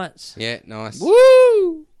the Knights. Yeah, nice.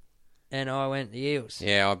 Woo! And I went the Eels.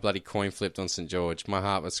 Yeah, I bloody coin flipped on St George. My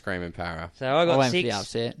heart was screaming para. So I got went 6. for the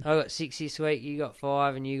upset. I got 6 this week. You got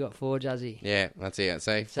 5, and you got 4, Juzzy. Yeah, that's it.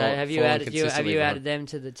 See, So have you added them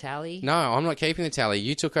to the tally? No, I'm not keeping the tally.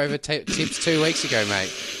 You took over tips 2 weeks ago,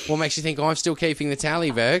 mate. What makes you think I'm still keeping the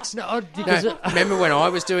tally, Bergs? No, because Remember when I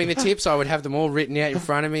was doing the tips, I would have them all written out in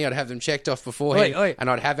front of me. I'd have them checked off beforehand, Oi. and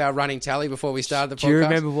I'd have our running tally before we started the podcast. do you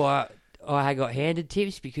remember why I got handed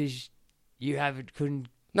tips? Because you couldn't.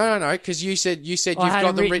 No, because you said you've I had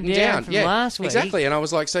got them them written written down down. from Yeah, last week. exactly. And I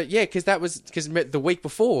was like, so yeah, because the week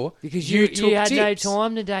before Because you you took had tips. no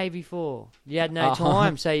time the day before. You had no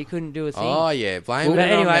time, so you couldn't do a thing. Oh yeah, blame but it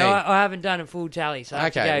anyway, on me. I haven't done a full tally, so I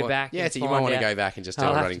have to go back. Yeah, and so you might find want to out. go back and just do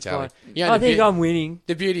I'll a have running to tally. find- Yeah, I think I'm winning.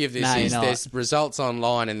 The beauty of this No, is you're not. there's results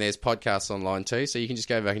online and there's podcasts online too, so you can just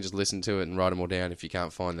go back and just listen to it and write them all down if you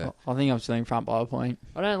can't find that. I think I'm still in front by a point.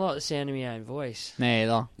 I don't like the sound of my own voice.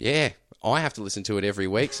 Neither. Yeah, I have to listen to it every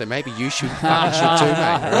week, so maybe you should fucking should too,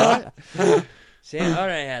 mate. All right? Sound, I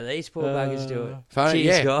don't know how these poor buggers do it. Fine,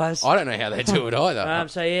 Cheers, yeah. guys. I don't know how they do it either.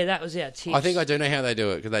 So yeah, that was our tips. I think I do know how they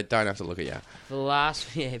do it because they don't have to look at you. for the last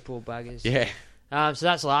poor buggers. Yeah. So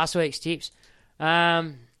that's last week's tips.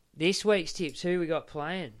 This week's tips, who we got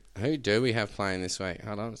playing? Who do we have playing this week?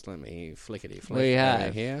 Hold on, just let me flickety flick. We over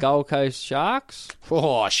have here. Gold Coast Sharks.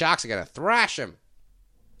 Oh, Sharks are going to thrash them.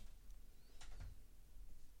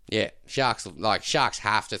 Yeah, Sharks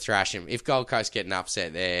have to thrash him. If Gold Coast get an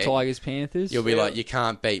upset there, Tigers Panthers. you'll be like, you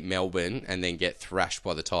can't beat Melbourne and then get thrashed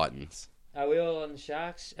by the Titans. Are we all on the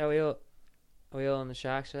Sharks? Are we all on the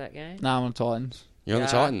Sharks for that game? No, I'm on Titans. You're on the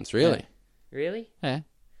Yeah. Titans, really? Really? Yeah.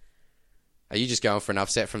 Are you just going for an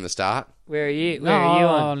upset from the start? Where are you? Where are you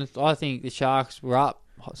on? I think the Sharks were up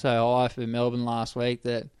so high for Melbourne last week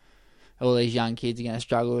that all these young kids are going to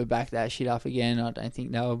struggle to back that shit up again. I don't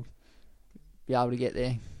think they'll be able to get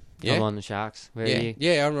there. Yeah. I'm on the Sharks. Where yeah, are you?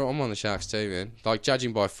 yeah, I'm on the Sharks too, man. Like,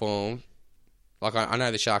 judging by form, like I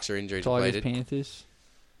know the Sharks are injury Tigers depleted. Panthers.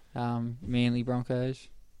 Manly Broncos.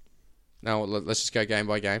 No, let's just go game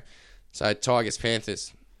by game. So, Tigers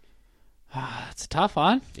Panthers. It's a tough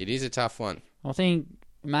one. It is a tough one. I think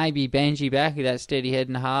maybe Benji back with that steady head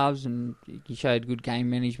in the halves, and he showed good game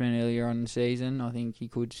management earlier on in the season. I think he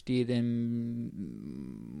could steer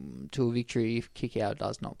them to a victory if Kickout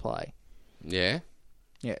does not play. Yeah?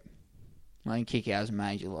 Yeah. I think Kickout's a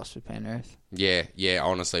major loss for Penrith. Yeah,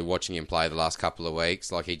 honestly, watching him play the last couple of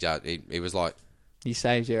weeks, like he was like He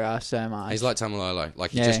saves your ass so much. He's like Tamalolo.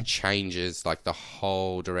 Like, he just changes, like, the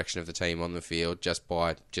whole direction of the team on the field just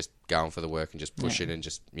by just going for the work and just pushing and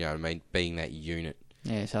just, you know what I mean, being that unit.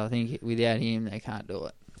 Yeah, so I think without him, they can't do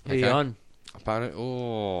it. Who you on? Opponent?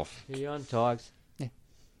 Oh. Who you on, Tigers? Yeah.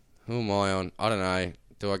 Who am I on? I don't know.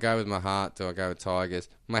 Do I go with my heart? Do I go with Tigers?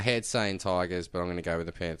 My head's saying Tigers, but I'm going to go with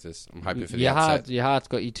the Panthers. I'm hoping for the upset. Your heart's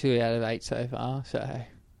got you 2 out of 8 so far, so...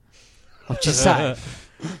 I'm just saying.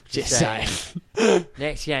 Just saying.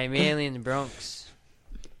 Next game, Manly and the Bronx.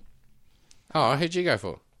 Oh, who'd you go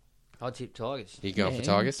for? I'll tip Tigers. You going for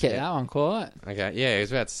Tigers? Get that one quiet. Okay, yeah, I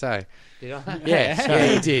was about to say. Did I?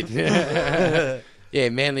 Yeah, you did. Yeah,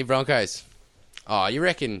 Manly Broncos. Oh, you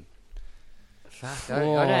reckon... Fuck, I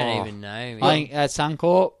don't even know. Man. I think at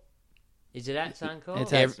Suncorp. Is it at Suncorp?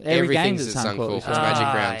 It's every game's at Suncorp. It's Magic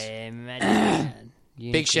Round. Yeah, Magic Round.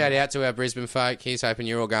 Big shout out to our Brisbane folk. He's hoping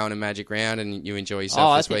you're all going to Magic Round and you enjoy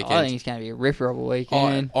yourself this weekend. I think it's going to be a ripper of a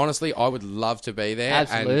weekend. Honestly, I would love to be there.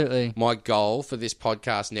 Absolutely. And my goal for this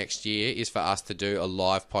podcast next year is for us to do a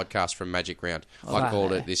live podcast from Magic Round. I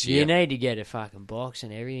called it this year. You need to get a fucking box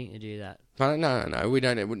and everything to do that. No. We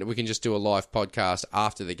don't. We can just do a live podcast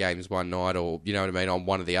after the games one night, or you know what I mean, on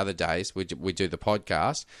one of the other days. We do the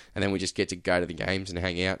podcast, and then we just get to go to the games and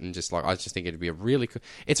hang out and just like. I just think it'd be a really cool.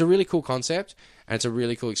 It's a really cool concept, and it's a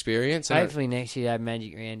really cool experience. Hopefully next year they have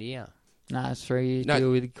Magic Round here. No, it's 3 years deal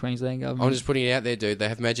with the Queensland government. I'm just putting it out there, dude. They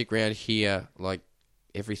have Magic Round here like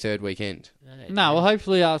every third weekend. No, well,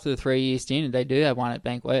 hopefully after the 3 years stint, they do have one at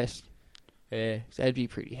Bank West. Yeah, that'd be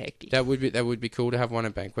pretty hectic. That would be cool to have one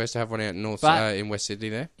at Bankwest, to have one out in in West Sydney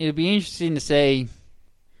there. It'll be interesting to see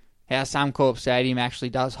how Suncorp Stadium actually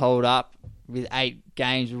does hold up with 8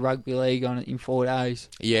 games of rugby league on it in 4 days.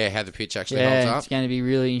 Yeah, how the pitch actually holds up. It's going to be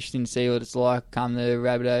really interesting to see what it's like come the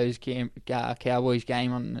Rabbitohs Cowboys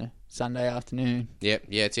game on the Sunday afternoon. Yep,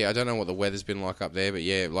 yeah. I don't know what the weather's been like up there, but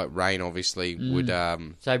yeah, like rain obviously would.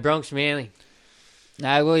 So Bronx Manly.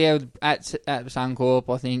 No, well, yeah, at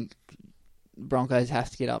Suncorp, I think Broncos have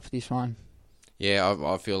to get up for this one. Yeah,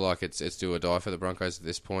 I feel like it's do or die for the Broncos at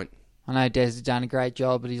this point. I know Des has done a great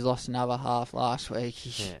job, but he's lost another half last week.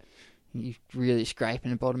 He's really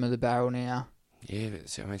scraping the bottom of the barrel now. Yeah,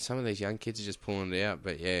 but I mean, some of these young kids are just pulling it out.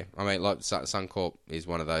 But yeah, I mean, like Suncorp is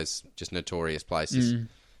one of those just notorious places.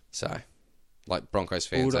 So, like Broncos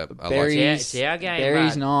fans are like... It's our game,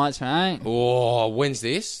 Berries nights, mate. Oh, when's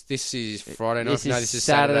this? This is Friday night? This is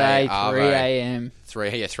Saturday, 3 a.m.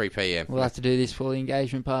 3 p.m. We'll have to do this for the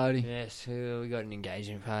engagement party. Yes, we got an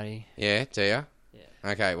engagement party. Yeah, do you?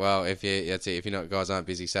 Yeah. Okay, well, if you're not guys aren't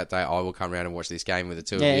busy Saturday, I will come around and watch this game with the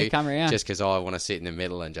two of you. Yeah, come around. Just because I want to sit in the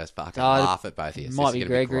middle and just fucking laugh at both of you. Might be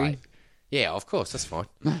Gregory. Yeah, of course, that's fine.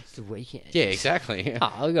 It's the weekend. Yeah, exactly. We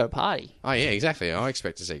got a party. Oh, yeah, exactly. I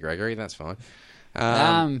expect to see Gregory. That's fine.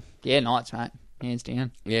 Yeah, Knights, mate. Hands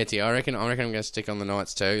down. Yeah, I reckon I'm going to stick on the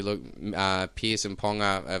Knights too. Look, Pearce and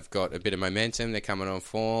Ponga have got a bit of momentum. They're coming on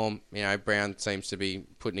form. You know, Brown seems to be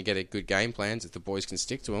putting together good game plans. If the boys can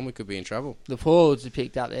stick to them, we could be in trouble. The forwards have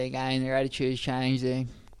picked up their game. Their attitude's changed. Their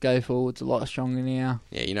go forwards a lot stronger now.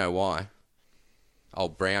 Yeah, you know why?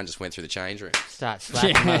 Old Brown just went through the change room. Start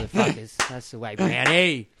slapping motherfuckers. That's the way,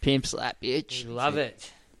 Brownie. Pimp slap, bitch. We love it.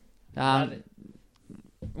 Love it.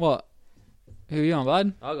 What? Who are you on,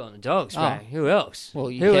 bud? I got on the Dogs, bro. Who else? Well,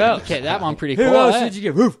 you kept that one pretty Who quiet. Who else did you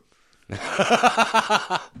get? Roof.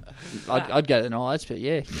 I'd go to the Knights, but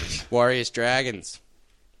yeah. Warriors, Dragons.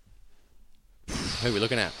 Who are we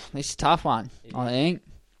looking at? This is a tough one, I think.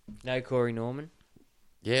 No Corey Norman.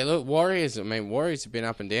 Yeah, look, Warriors have been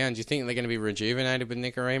up and down. Do you think they're going to be rejuvenated with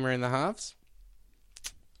Nicarima in the halves?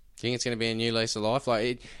 Do you think it's going to be a new lease of life?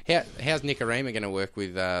 Like, how's Nicarima going to work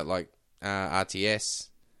with RTS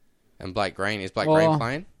and Blake Green? Is Blake Green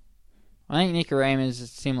playing? I think Nicarima is a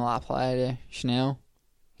similar player to Chanel.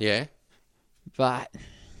 Yeah. But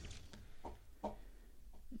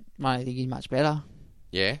I don't think he's much better.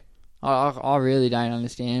 Yeah. I really don't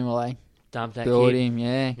understand why they dumped that built kid. him.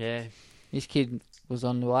 Yeah. Yeah. This kid was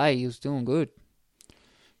on the way. He was doing good.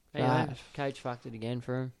 Anyway, coach fucked it again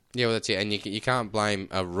for him. Yeah, well, that's it. And you can't blame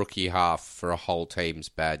a rookie half for a whole team's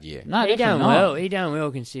bad year. No, he done not. well. He done well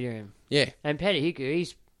considering. Yeah. And Petty Hickory,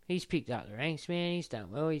 he's picked up the ranks, man. He's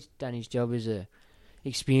done well. He's done his job as a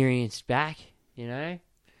experienced back, you know.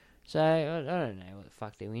 So I don't know what the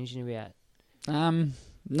fuck they're whinging about.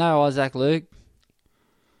 No, Isaac Luke.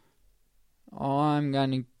 I'm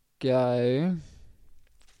going to go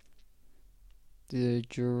the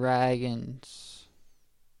Dragons.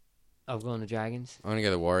 I've gone the Dragons. I'm going to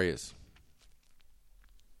go the Warriors.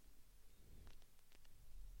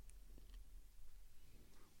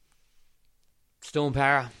 Storm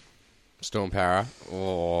Para. Storm Para.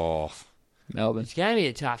 Oh. Melbourne. It's going to be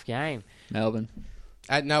a tough game. Melbourne.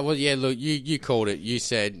 No, well, yeah, look, you called it. You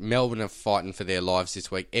said Melbourne are fighting for their lives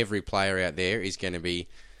this week. Every player out there is going to be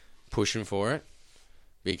pushing for it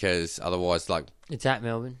because otherwise, like... It's at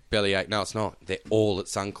Melbourne. Bellyache. No, it's not. They're all at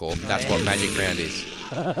Suncorp. That's what Magic Round is.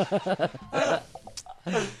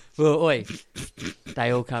 Well, oi, they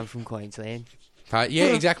all come from Queensland. Yeah,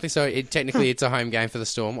 exactly. So technically it's a home game for the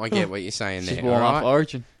Storm. I get what you're saying there. Just warm up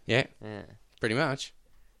Origin. Yeah, Yeah. pretty much.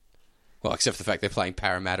 Well, except for the fact they're playing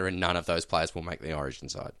Parramatta and none of those players will make the Origin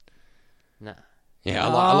side. No.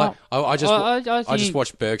 Yeah, I just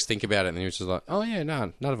watched Bergs think about it and he was just like, oh yeah,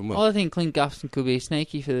 no, none of them will. I think Clint Gustin could be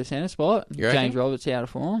sneaky for the centre spot. You reckon? James Roberts out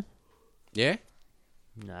of form. Yeah?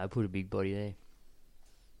 No, put a big body there.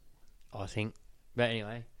 I think. But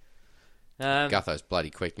anyway. Gutho's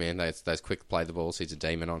bloody quick, man. Those quick play the balls. He's a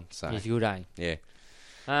demon on. So. He's good, eh? Yeah.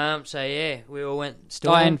 So yeah, we all went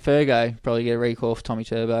Storm. And Fergo probably get a recall for Tommy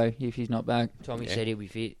Turbo if he's not back. Tommy said he'll be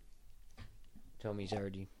fit. Tommy's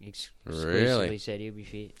already exclusively Really? said he'll be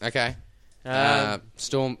fit. Okay.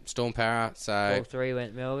 Storm Para. So All three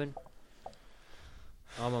went Melbourne.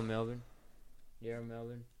 I'm on Melbourne. You're on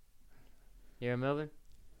Melbourne. You're on Melbourne?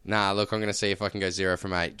 nah, look, I'm going to see if I can go 0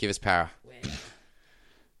 from 8. Give us Para.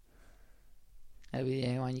 That'll be the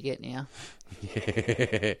only one you get now.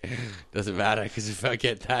 Doesn't matter because if I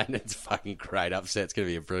get that, it's fucking great upset. It's going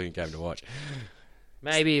to be a brilliant game to watch.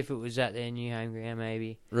 Maybe if it was at their new home ground,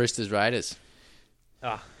 maybe. Roosters Raiders.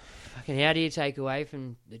 Oh, fucking! How do you take away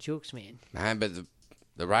from the Chooks, man? Man, but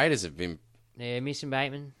the Raiders have been. They're missing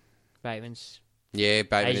Bateman. Bateman's. Yeah,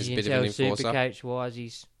 Bateman is a bit of an enforcer. Supercoach wise,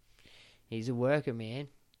 he's a worker, man.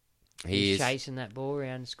 He's chasing that ball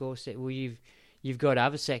around the score set. Well, you've got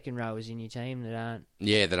other second rowers in your team that aren't.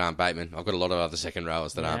 Yeah, that aren't Bateman. I've got a lot of other second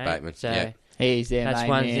rowers that aren't Bateman. So yeah. He's their main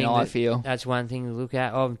man, I feel. That's one thing to look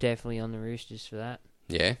at. I'm definitely on the Roosters for that.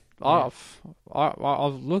 Yeah. I've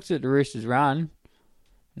looked at the Roosters' run,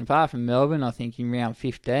 and apart from Melbourne, I think in round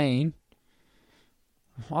 15,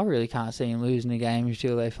 I really can't see them losing a game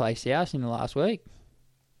until they play South in the last week.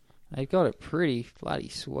 They've got a pretty bloody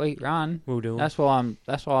sweet run. We'll do. That's why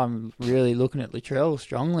I'm really looking at Latrell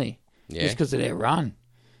strongly. Yeah. Just because of their run.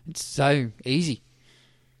 It's so easy.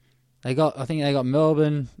 I think they got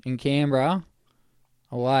Melbourne and Canberra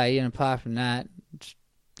away, and apart from that, it's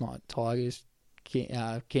like Tigers,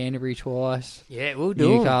 Canterbury twice. Yeah, we'll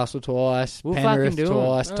do Newcastle twice. We'll Penrith fucking do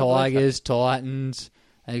twice. Tigers, Titans.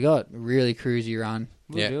 They got a really cruisy run.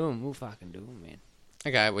 We'll do them. We'll fucking do them, man.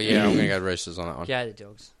 Okay, well, yeah, I'm going to go Roosters on that one. Go the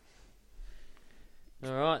Dogs.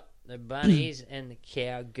 All right, the Bunnies and the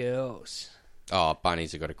Cowgirls. Oh,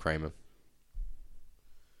 Bunnies have got to cream them.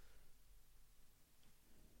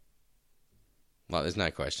 Like, there's no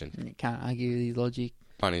question. You can't argue with his logic.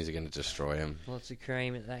 Bunnies are going to destroy them. Lots of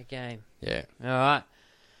cream at that game. Yeah. All right.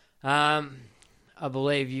 I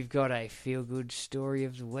believe you've got a feel-good story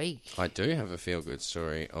of the week. I do have a feel-good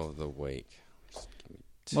story of the week.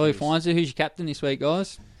 Well, he finds it. Who's your captain this week,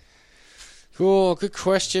 guys? Cool, good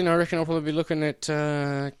question. I reckon I'll probably be looking at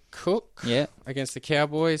Cook against the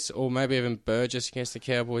Cowboys, or maybe even Burgess against the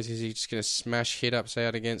Cowboys. Is he just going to smash hit-ups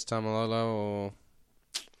out against Tamalolo, or...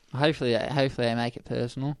 Hopefully they make it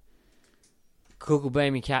personal. Cook will be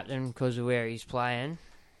my captain because of where he's playing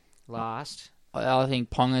last. I think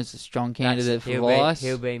Ponga's a strong candidate for vice.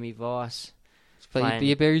 He'll be my vice. But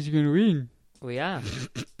your berries are going to win. We are.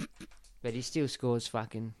 But he still scores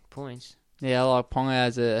fucking points. Yeah, I like Ponga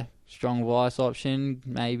as a strong vice option.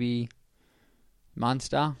 Maybe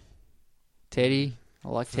Munster. Teddy. I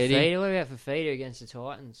like Teddy. Fafita, what about Fafita against the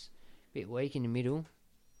Titans? Bit weak in the middle.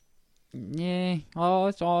 Yeah.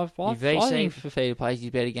 I think Fafita plays his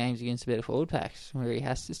better games against the better forward packs where he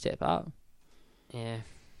has to step up. Yeah.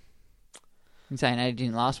 I'm saying he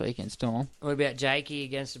didn't last week against Storm. What about Jakey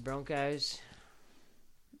against the Broncos?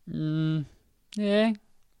 Yeah.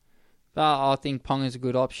 But I think Ponga's a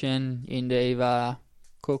good option into either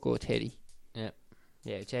Cook or Teddy. Yep.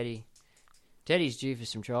 Yeah, Teddy. Teddy's due for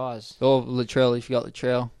some tries. Or Latrell if you got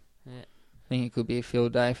Latrell. Yeah. I think it could be a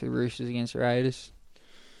field day for the Roosters against the Raiders.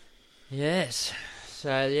 Yes.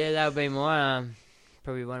 So, yeah, that would be my,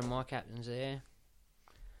 probably one of my captains there.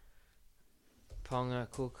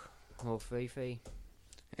 Ponga, Cook, or Fifi.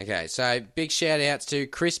 Okay, so big shout-outs to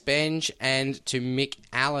Chris Benge and to Mick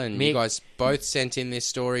Allen. You guys both sent in this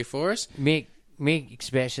story for us. Mick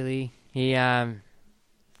especially. He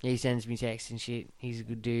He sends me texts and shit. He's a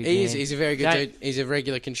good dude. He man. is. He's a very good Don't- dude. He's a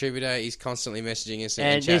regular contributor. He's constantly messaging us and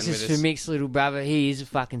And chatting this is with for us. Mick's little brother. He is a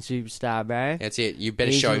fucking superstar, bro. That's it. You better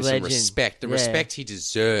He's show a him some legend. respect. The Yeah. respect he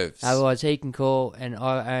deserves. Otherwise, he can call, and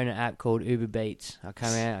I own an app called Uber Beats. I come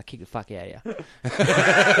out, I kick the fuck out of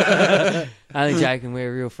you. Only joking, we're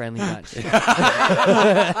a real friendly bunch.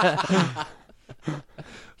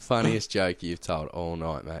 Funniest joke you've told all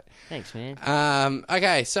night, mate. Thanks, man.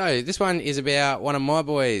 Okay, so this one is about one of my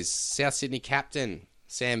boys, South Sydney captain,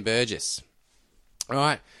 Sam Burgess. All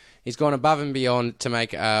right, he's gone above and beyond to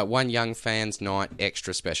make one young fan's night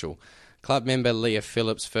extra special. Club member Leah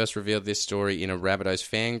Phillips first revealed this story in a Rabbitohs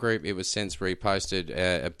fan group. It was since reposted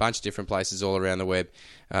a bunch of different places all around the web.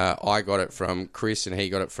 I got it from Chris and he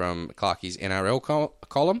got it from Clarkie's NRL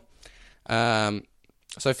column.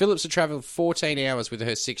 So Phillips had travelled 14 hours with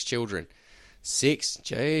her 6 children. 6?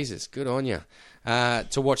 Jesus, good on you.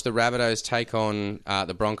 To watch the Rabbitohs take on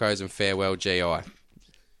the Broncos and farewell GI.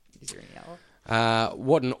 Is there any other?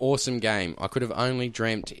 What an awesome game. I could have only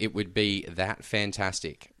dreamt it would be that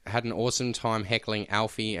fantastic. Had an awesome time heckling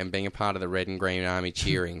Alfie and being a part of the Red and Green Army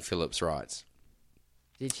cheering, Phillips writes.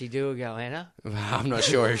 Did she do a go, Anna? I'm not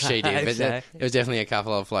sure if she did, but there was definitely a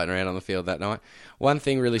couple of floating around on the field that night. One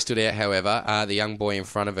thing really stood out, however, the young boy in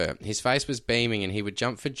front of her. His face was beaming and he would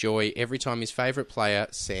jump for joy every time his favourite player,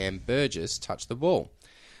 Sam Burgess, touched the ball.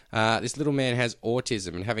 This little man has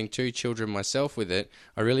autism, and having 2 children myself with it,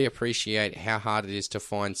 I really appreciate how hard it is to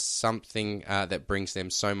find something that brings them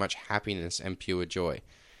so much happiness and pure joy.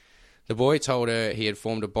 The boy told her he had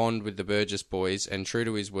formed a bond with the Burgess boys, and true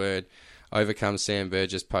to his word, overcomes Sam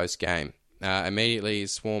Burgess post-game. Immediately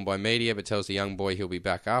he's swarmed by media, but tells the young boy he'll be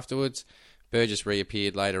back afterwards. Burgess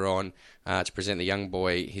reappeared later on to present the young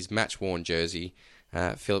boy his match-worn jersey.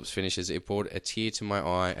 Phillips finishes, "It brought a tear to my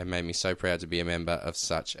eye and made me so proud to be a member of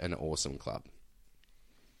such an awesome club."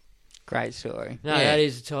 Great story. No, Yeah. that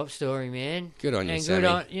is a top story, man. Good on you, and Sammy. good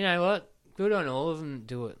on, you know what? Good on all of them that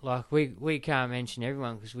do it. Like, we can't mention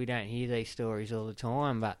everyone because we don't hear these stories all the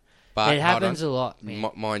time, but it hold happens on. a lot,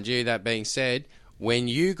 man. Mind you, that being said, when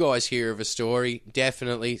you guys hear of a story,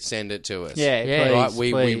 definitely send it to us. Yeah, Yeah. please, Right,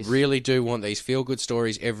 we please. really do want these feel-good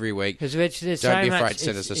stories every week. Because there's Don't so be much, afraid to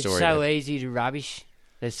send us a story, It's so man. easy to rubbish.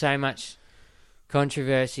 There's so much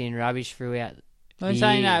controversy and rubbish throughout. I'm the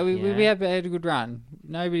saying year, that you know? we have had a good run.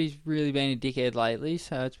 Nobody's really been a dickhead lately,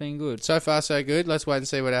 so it's been good. So far, so good. Let's wait and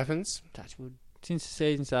see what happens. Touch wood. Since the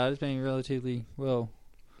season started, it's been relatively well.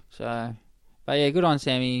 So, but yeah, good on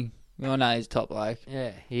Sammy. We all know he's a top bloke.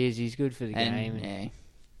 Yeah, he is. He's good for the game. And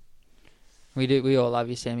yeah, we all love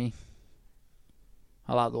you, Sammy.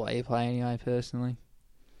 I love the way you play anyway, personally.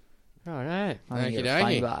 I know. I think you're a Okey-dokey.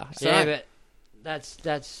 funny bar. So- Yeah, but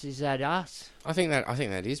that's is that us? I think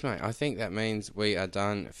that is, mate. I think that means we are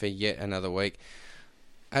done for yet another week.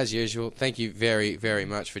 As usual, thank you very, very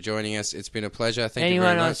much for joining us. It's been a pleasure. Thank you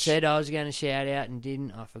Anyone very I much. said I was going to shout out and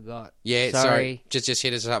didn't, I forgot. Yeah, Sorry. sorry. Just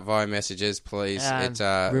hit us up via messages, please. It's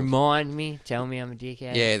Remind me. Tell me I'm a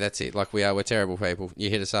dickhead. yeah, that's it. Like we're terrible people. You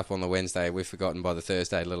hit us up on the Wednesday, we've forgotten by the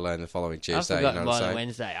Thursday, let alone the following I've Tuesday. forgotten you know what by I'm the saying?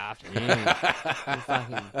 Wednesday afternoon. I'm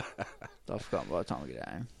fucking, I've forgotten by the time we get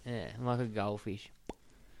home. yeah, I'm like a goldfish.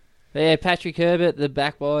 But yeah, Patrick Herbert, the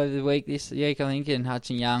back boy of the week this week, I think, and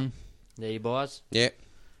Hudson Young. There you boys. Yeah.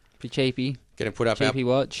 Pretty cheapy. Gonna put up Cheapy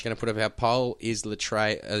watch. Gonna put up our poll. Is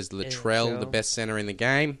Latrell the best centre in the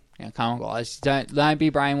game? Yeah, come on, guys. Don't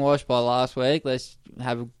be brainwashed by last week. Let's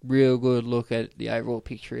have a real good look at the overall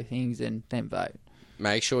picture of things and then vote.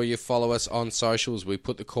 Make sure you follow us on socials. We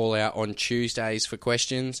put the call out on Tuesdays for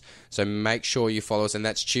questions, so make sure you follow us, and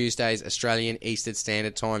that's Tuesdays Australian Eastern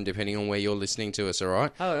Standard Time, depending on where you're listening to us. All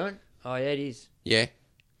right? Hold on. Oh, yeah, it is. Yeah.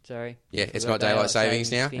 Sorry. Yeah, I it's forgot not daylight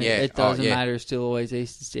savings now? thing. Yeah. It doesn't yeah. matter. It's still always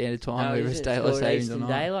Eastern Standard Time, Oh, whether is it's it? daylight called savings or Eastern not.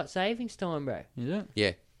 Daylight savings time, bro. Is it?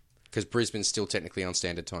 Yeah, because Brisbane's still technically on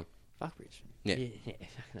standard time. Fuck Richmond. Yeah. Yeah,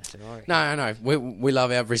 that's alright. No. We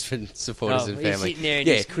love our Brisbane supporters and he's family. sitting there in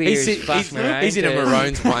his queer as fuck maroon he's in a shirt.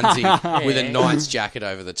 Maroons onesie with a Yeah. Knights jacket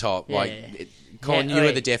over the top. Yeah. Like, Con, Yeah, you are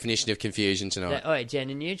oi. the definition of confusion tonight. Oh,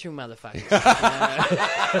 gender neutral, motherfucker.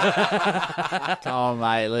 Come on,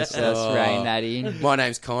 mate. Let's rein that in. My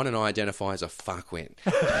name's Con, and I identify as a fuckwit.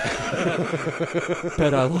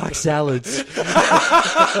 But I like salads.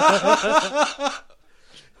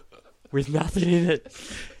 With nothing in it.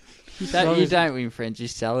 You don't win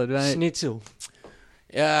French's salad, mate. Schnitzel.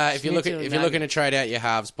 If you're Schnitzel looking nugget. to trade out your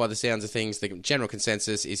halves, by the sounds of things, the general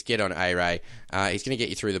consensus is get on A-Ray. He's going to get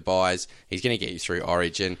you through the buys. He's going to get you through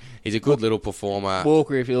Origin. He's a good little performer.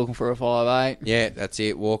 Walker, if you're looking for a 5'8". Yeah, that's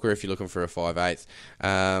it. Walker, if you're looking for a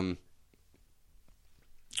 5'8".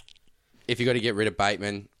 if you got to get rid of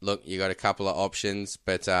Bateman, look, you got a couple of options,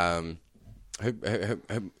 but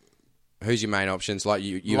who's your main options? Like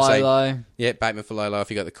you were saying, Lolo. yeah, Bateman for Lolo if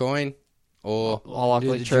you got the coin, or I like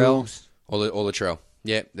Latrell. or Latrell.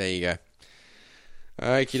 Yeah, there you go.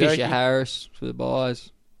 Fisher Harris for the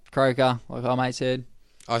buys. Croker, like our mate said.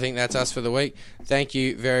 I think that's us for the week. Thank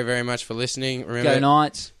you very, very much for listening. Remember, Go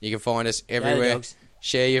Knights. You can find us everywhere. Dogs.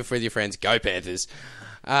 Share you with your friends. Go Panthers.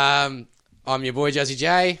 I'm your boy, Jazzy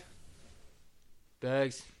J.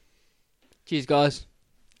 Bergs. Cheers, guys.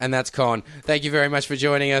 And that's Con. Thank you very much for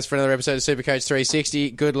joining us for another episode of Supercoach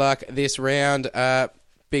 360. Good luck this round.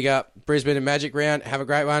 Big up Brisbane and Magic round. Have a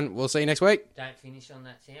great one. We'll see you next week. Don't finish on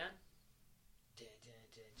that sound.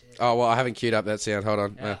 Oh, well, I haven't queued up that sound. Hold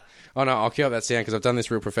on. Oh, no, I'll cue up that sound because I've done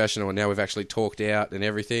this real professional and now we've actually talked out and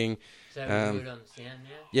everything. So we'll do it on the sound now?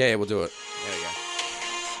 Yeah, we'll do it. There we go.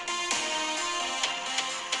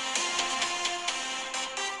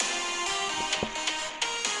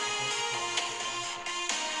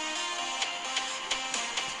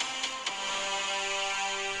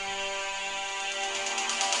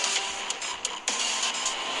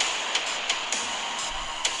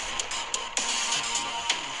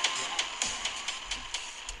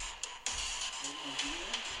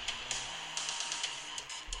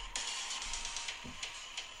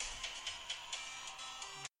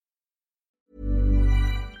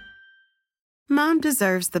 Mom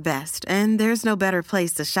deserves the best, and there's no better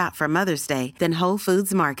place to shop for Mother's Day than Whole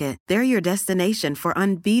Foods Market. They're your destination for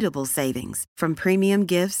unbeatable savings, from premium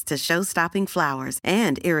gifts to show-stopping flowers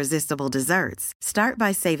and irresistible desserts. Start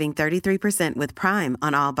by saving 33% with Prime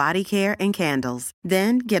on all body care and candles.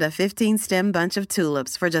 Then get a 15-stem bunch of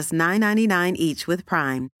tulips for just $9.99 each with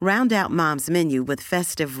Prime. Round out Mom's menu with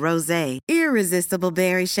festive rosé, irresistible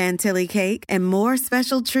berry chantilly cake, and more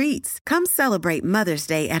special treats. Come celebrate Mother's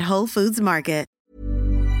Day at Whole Foods Market.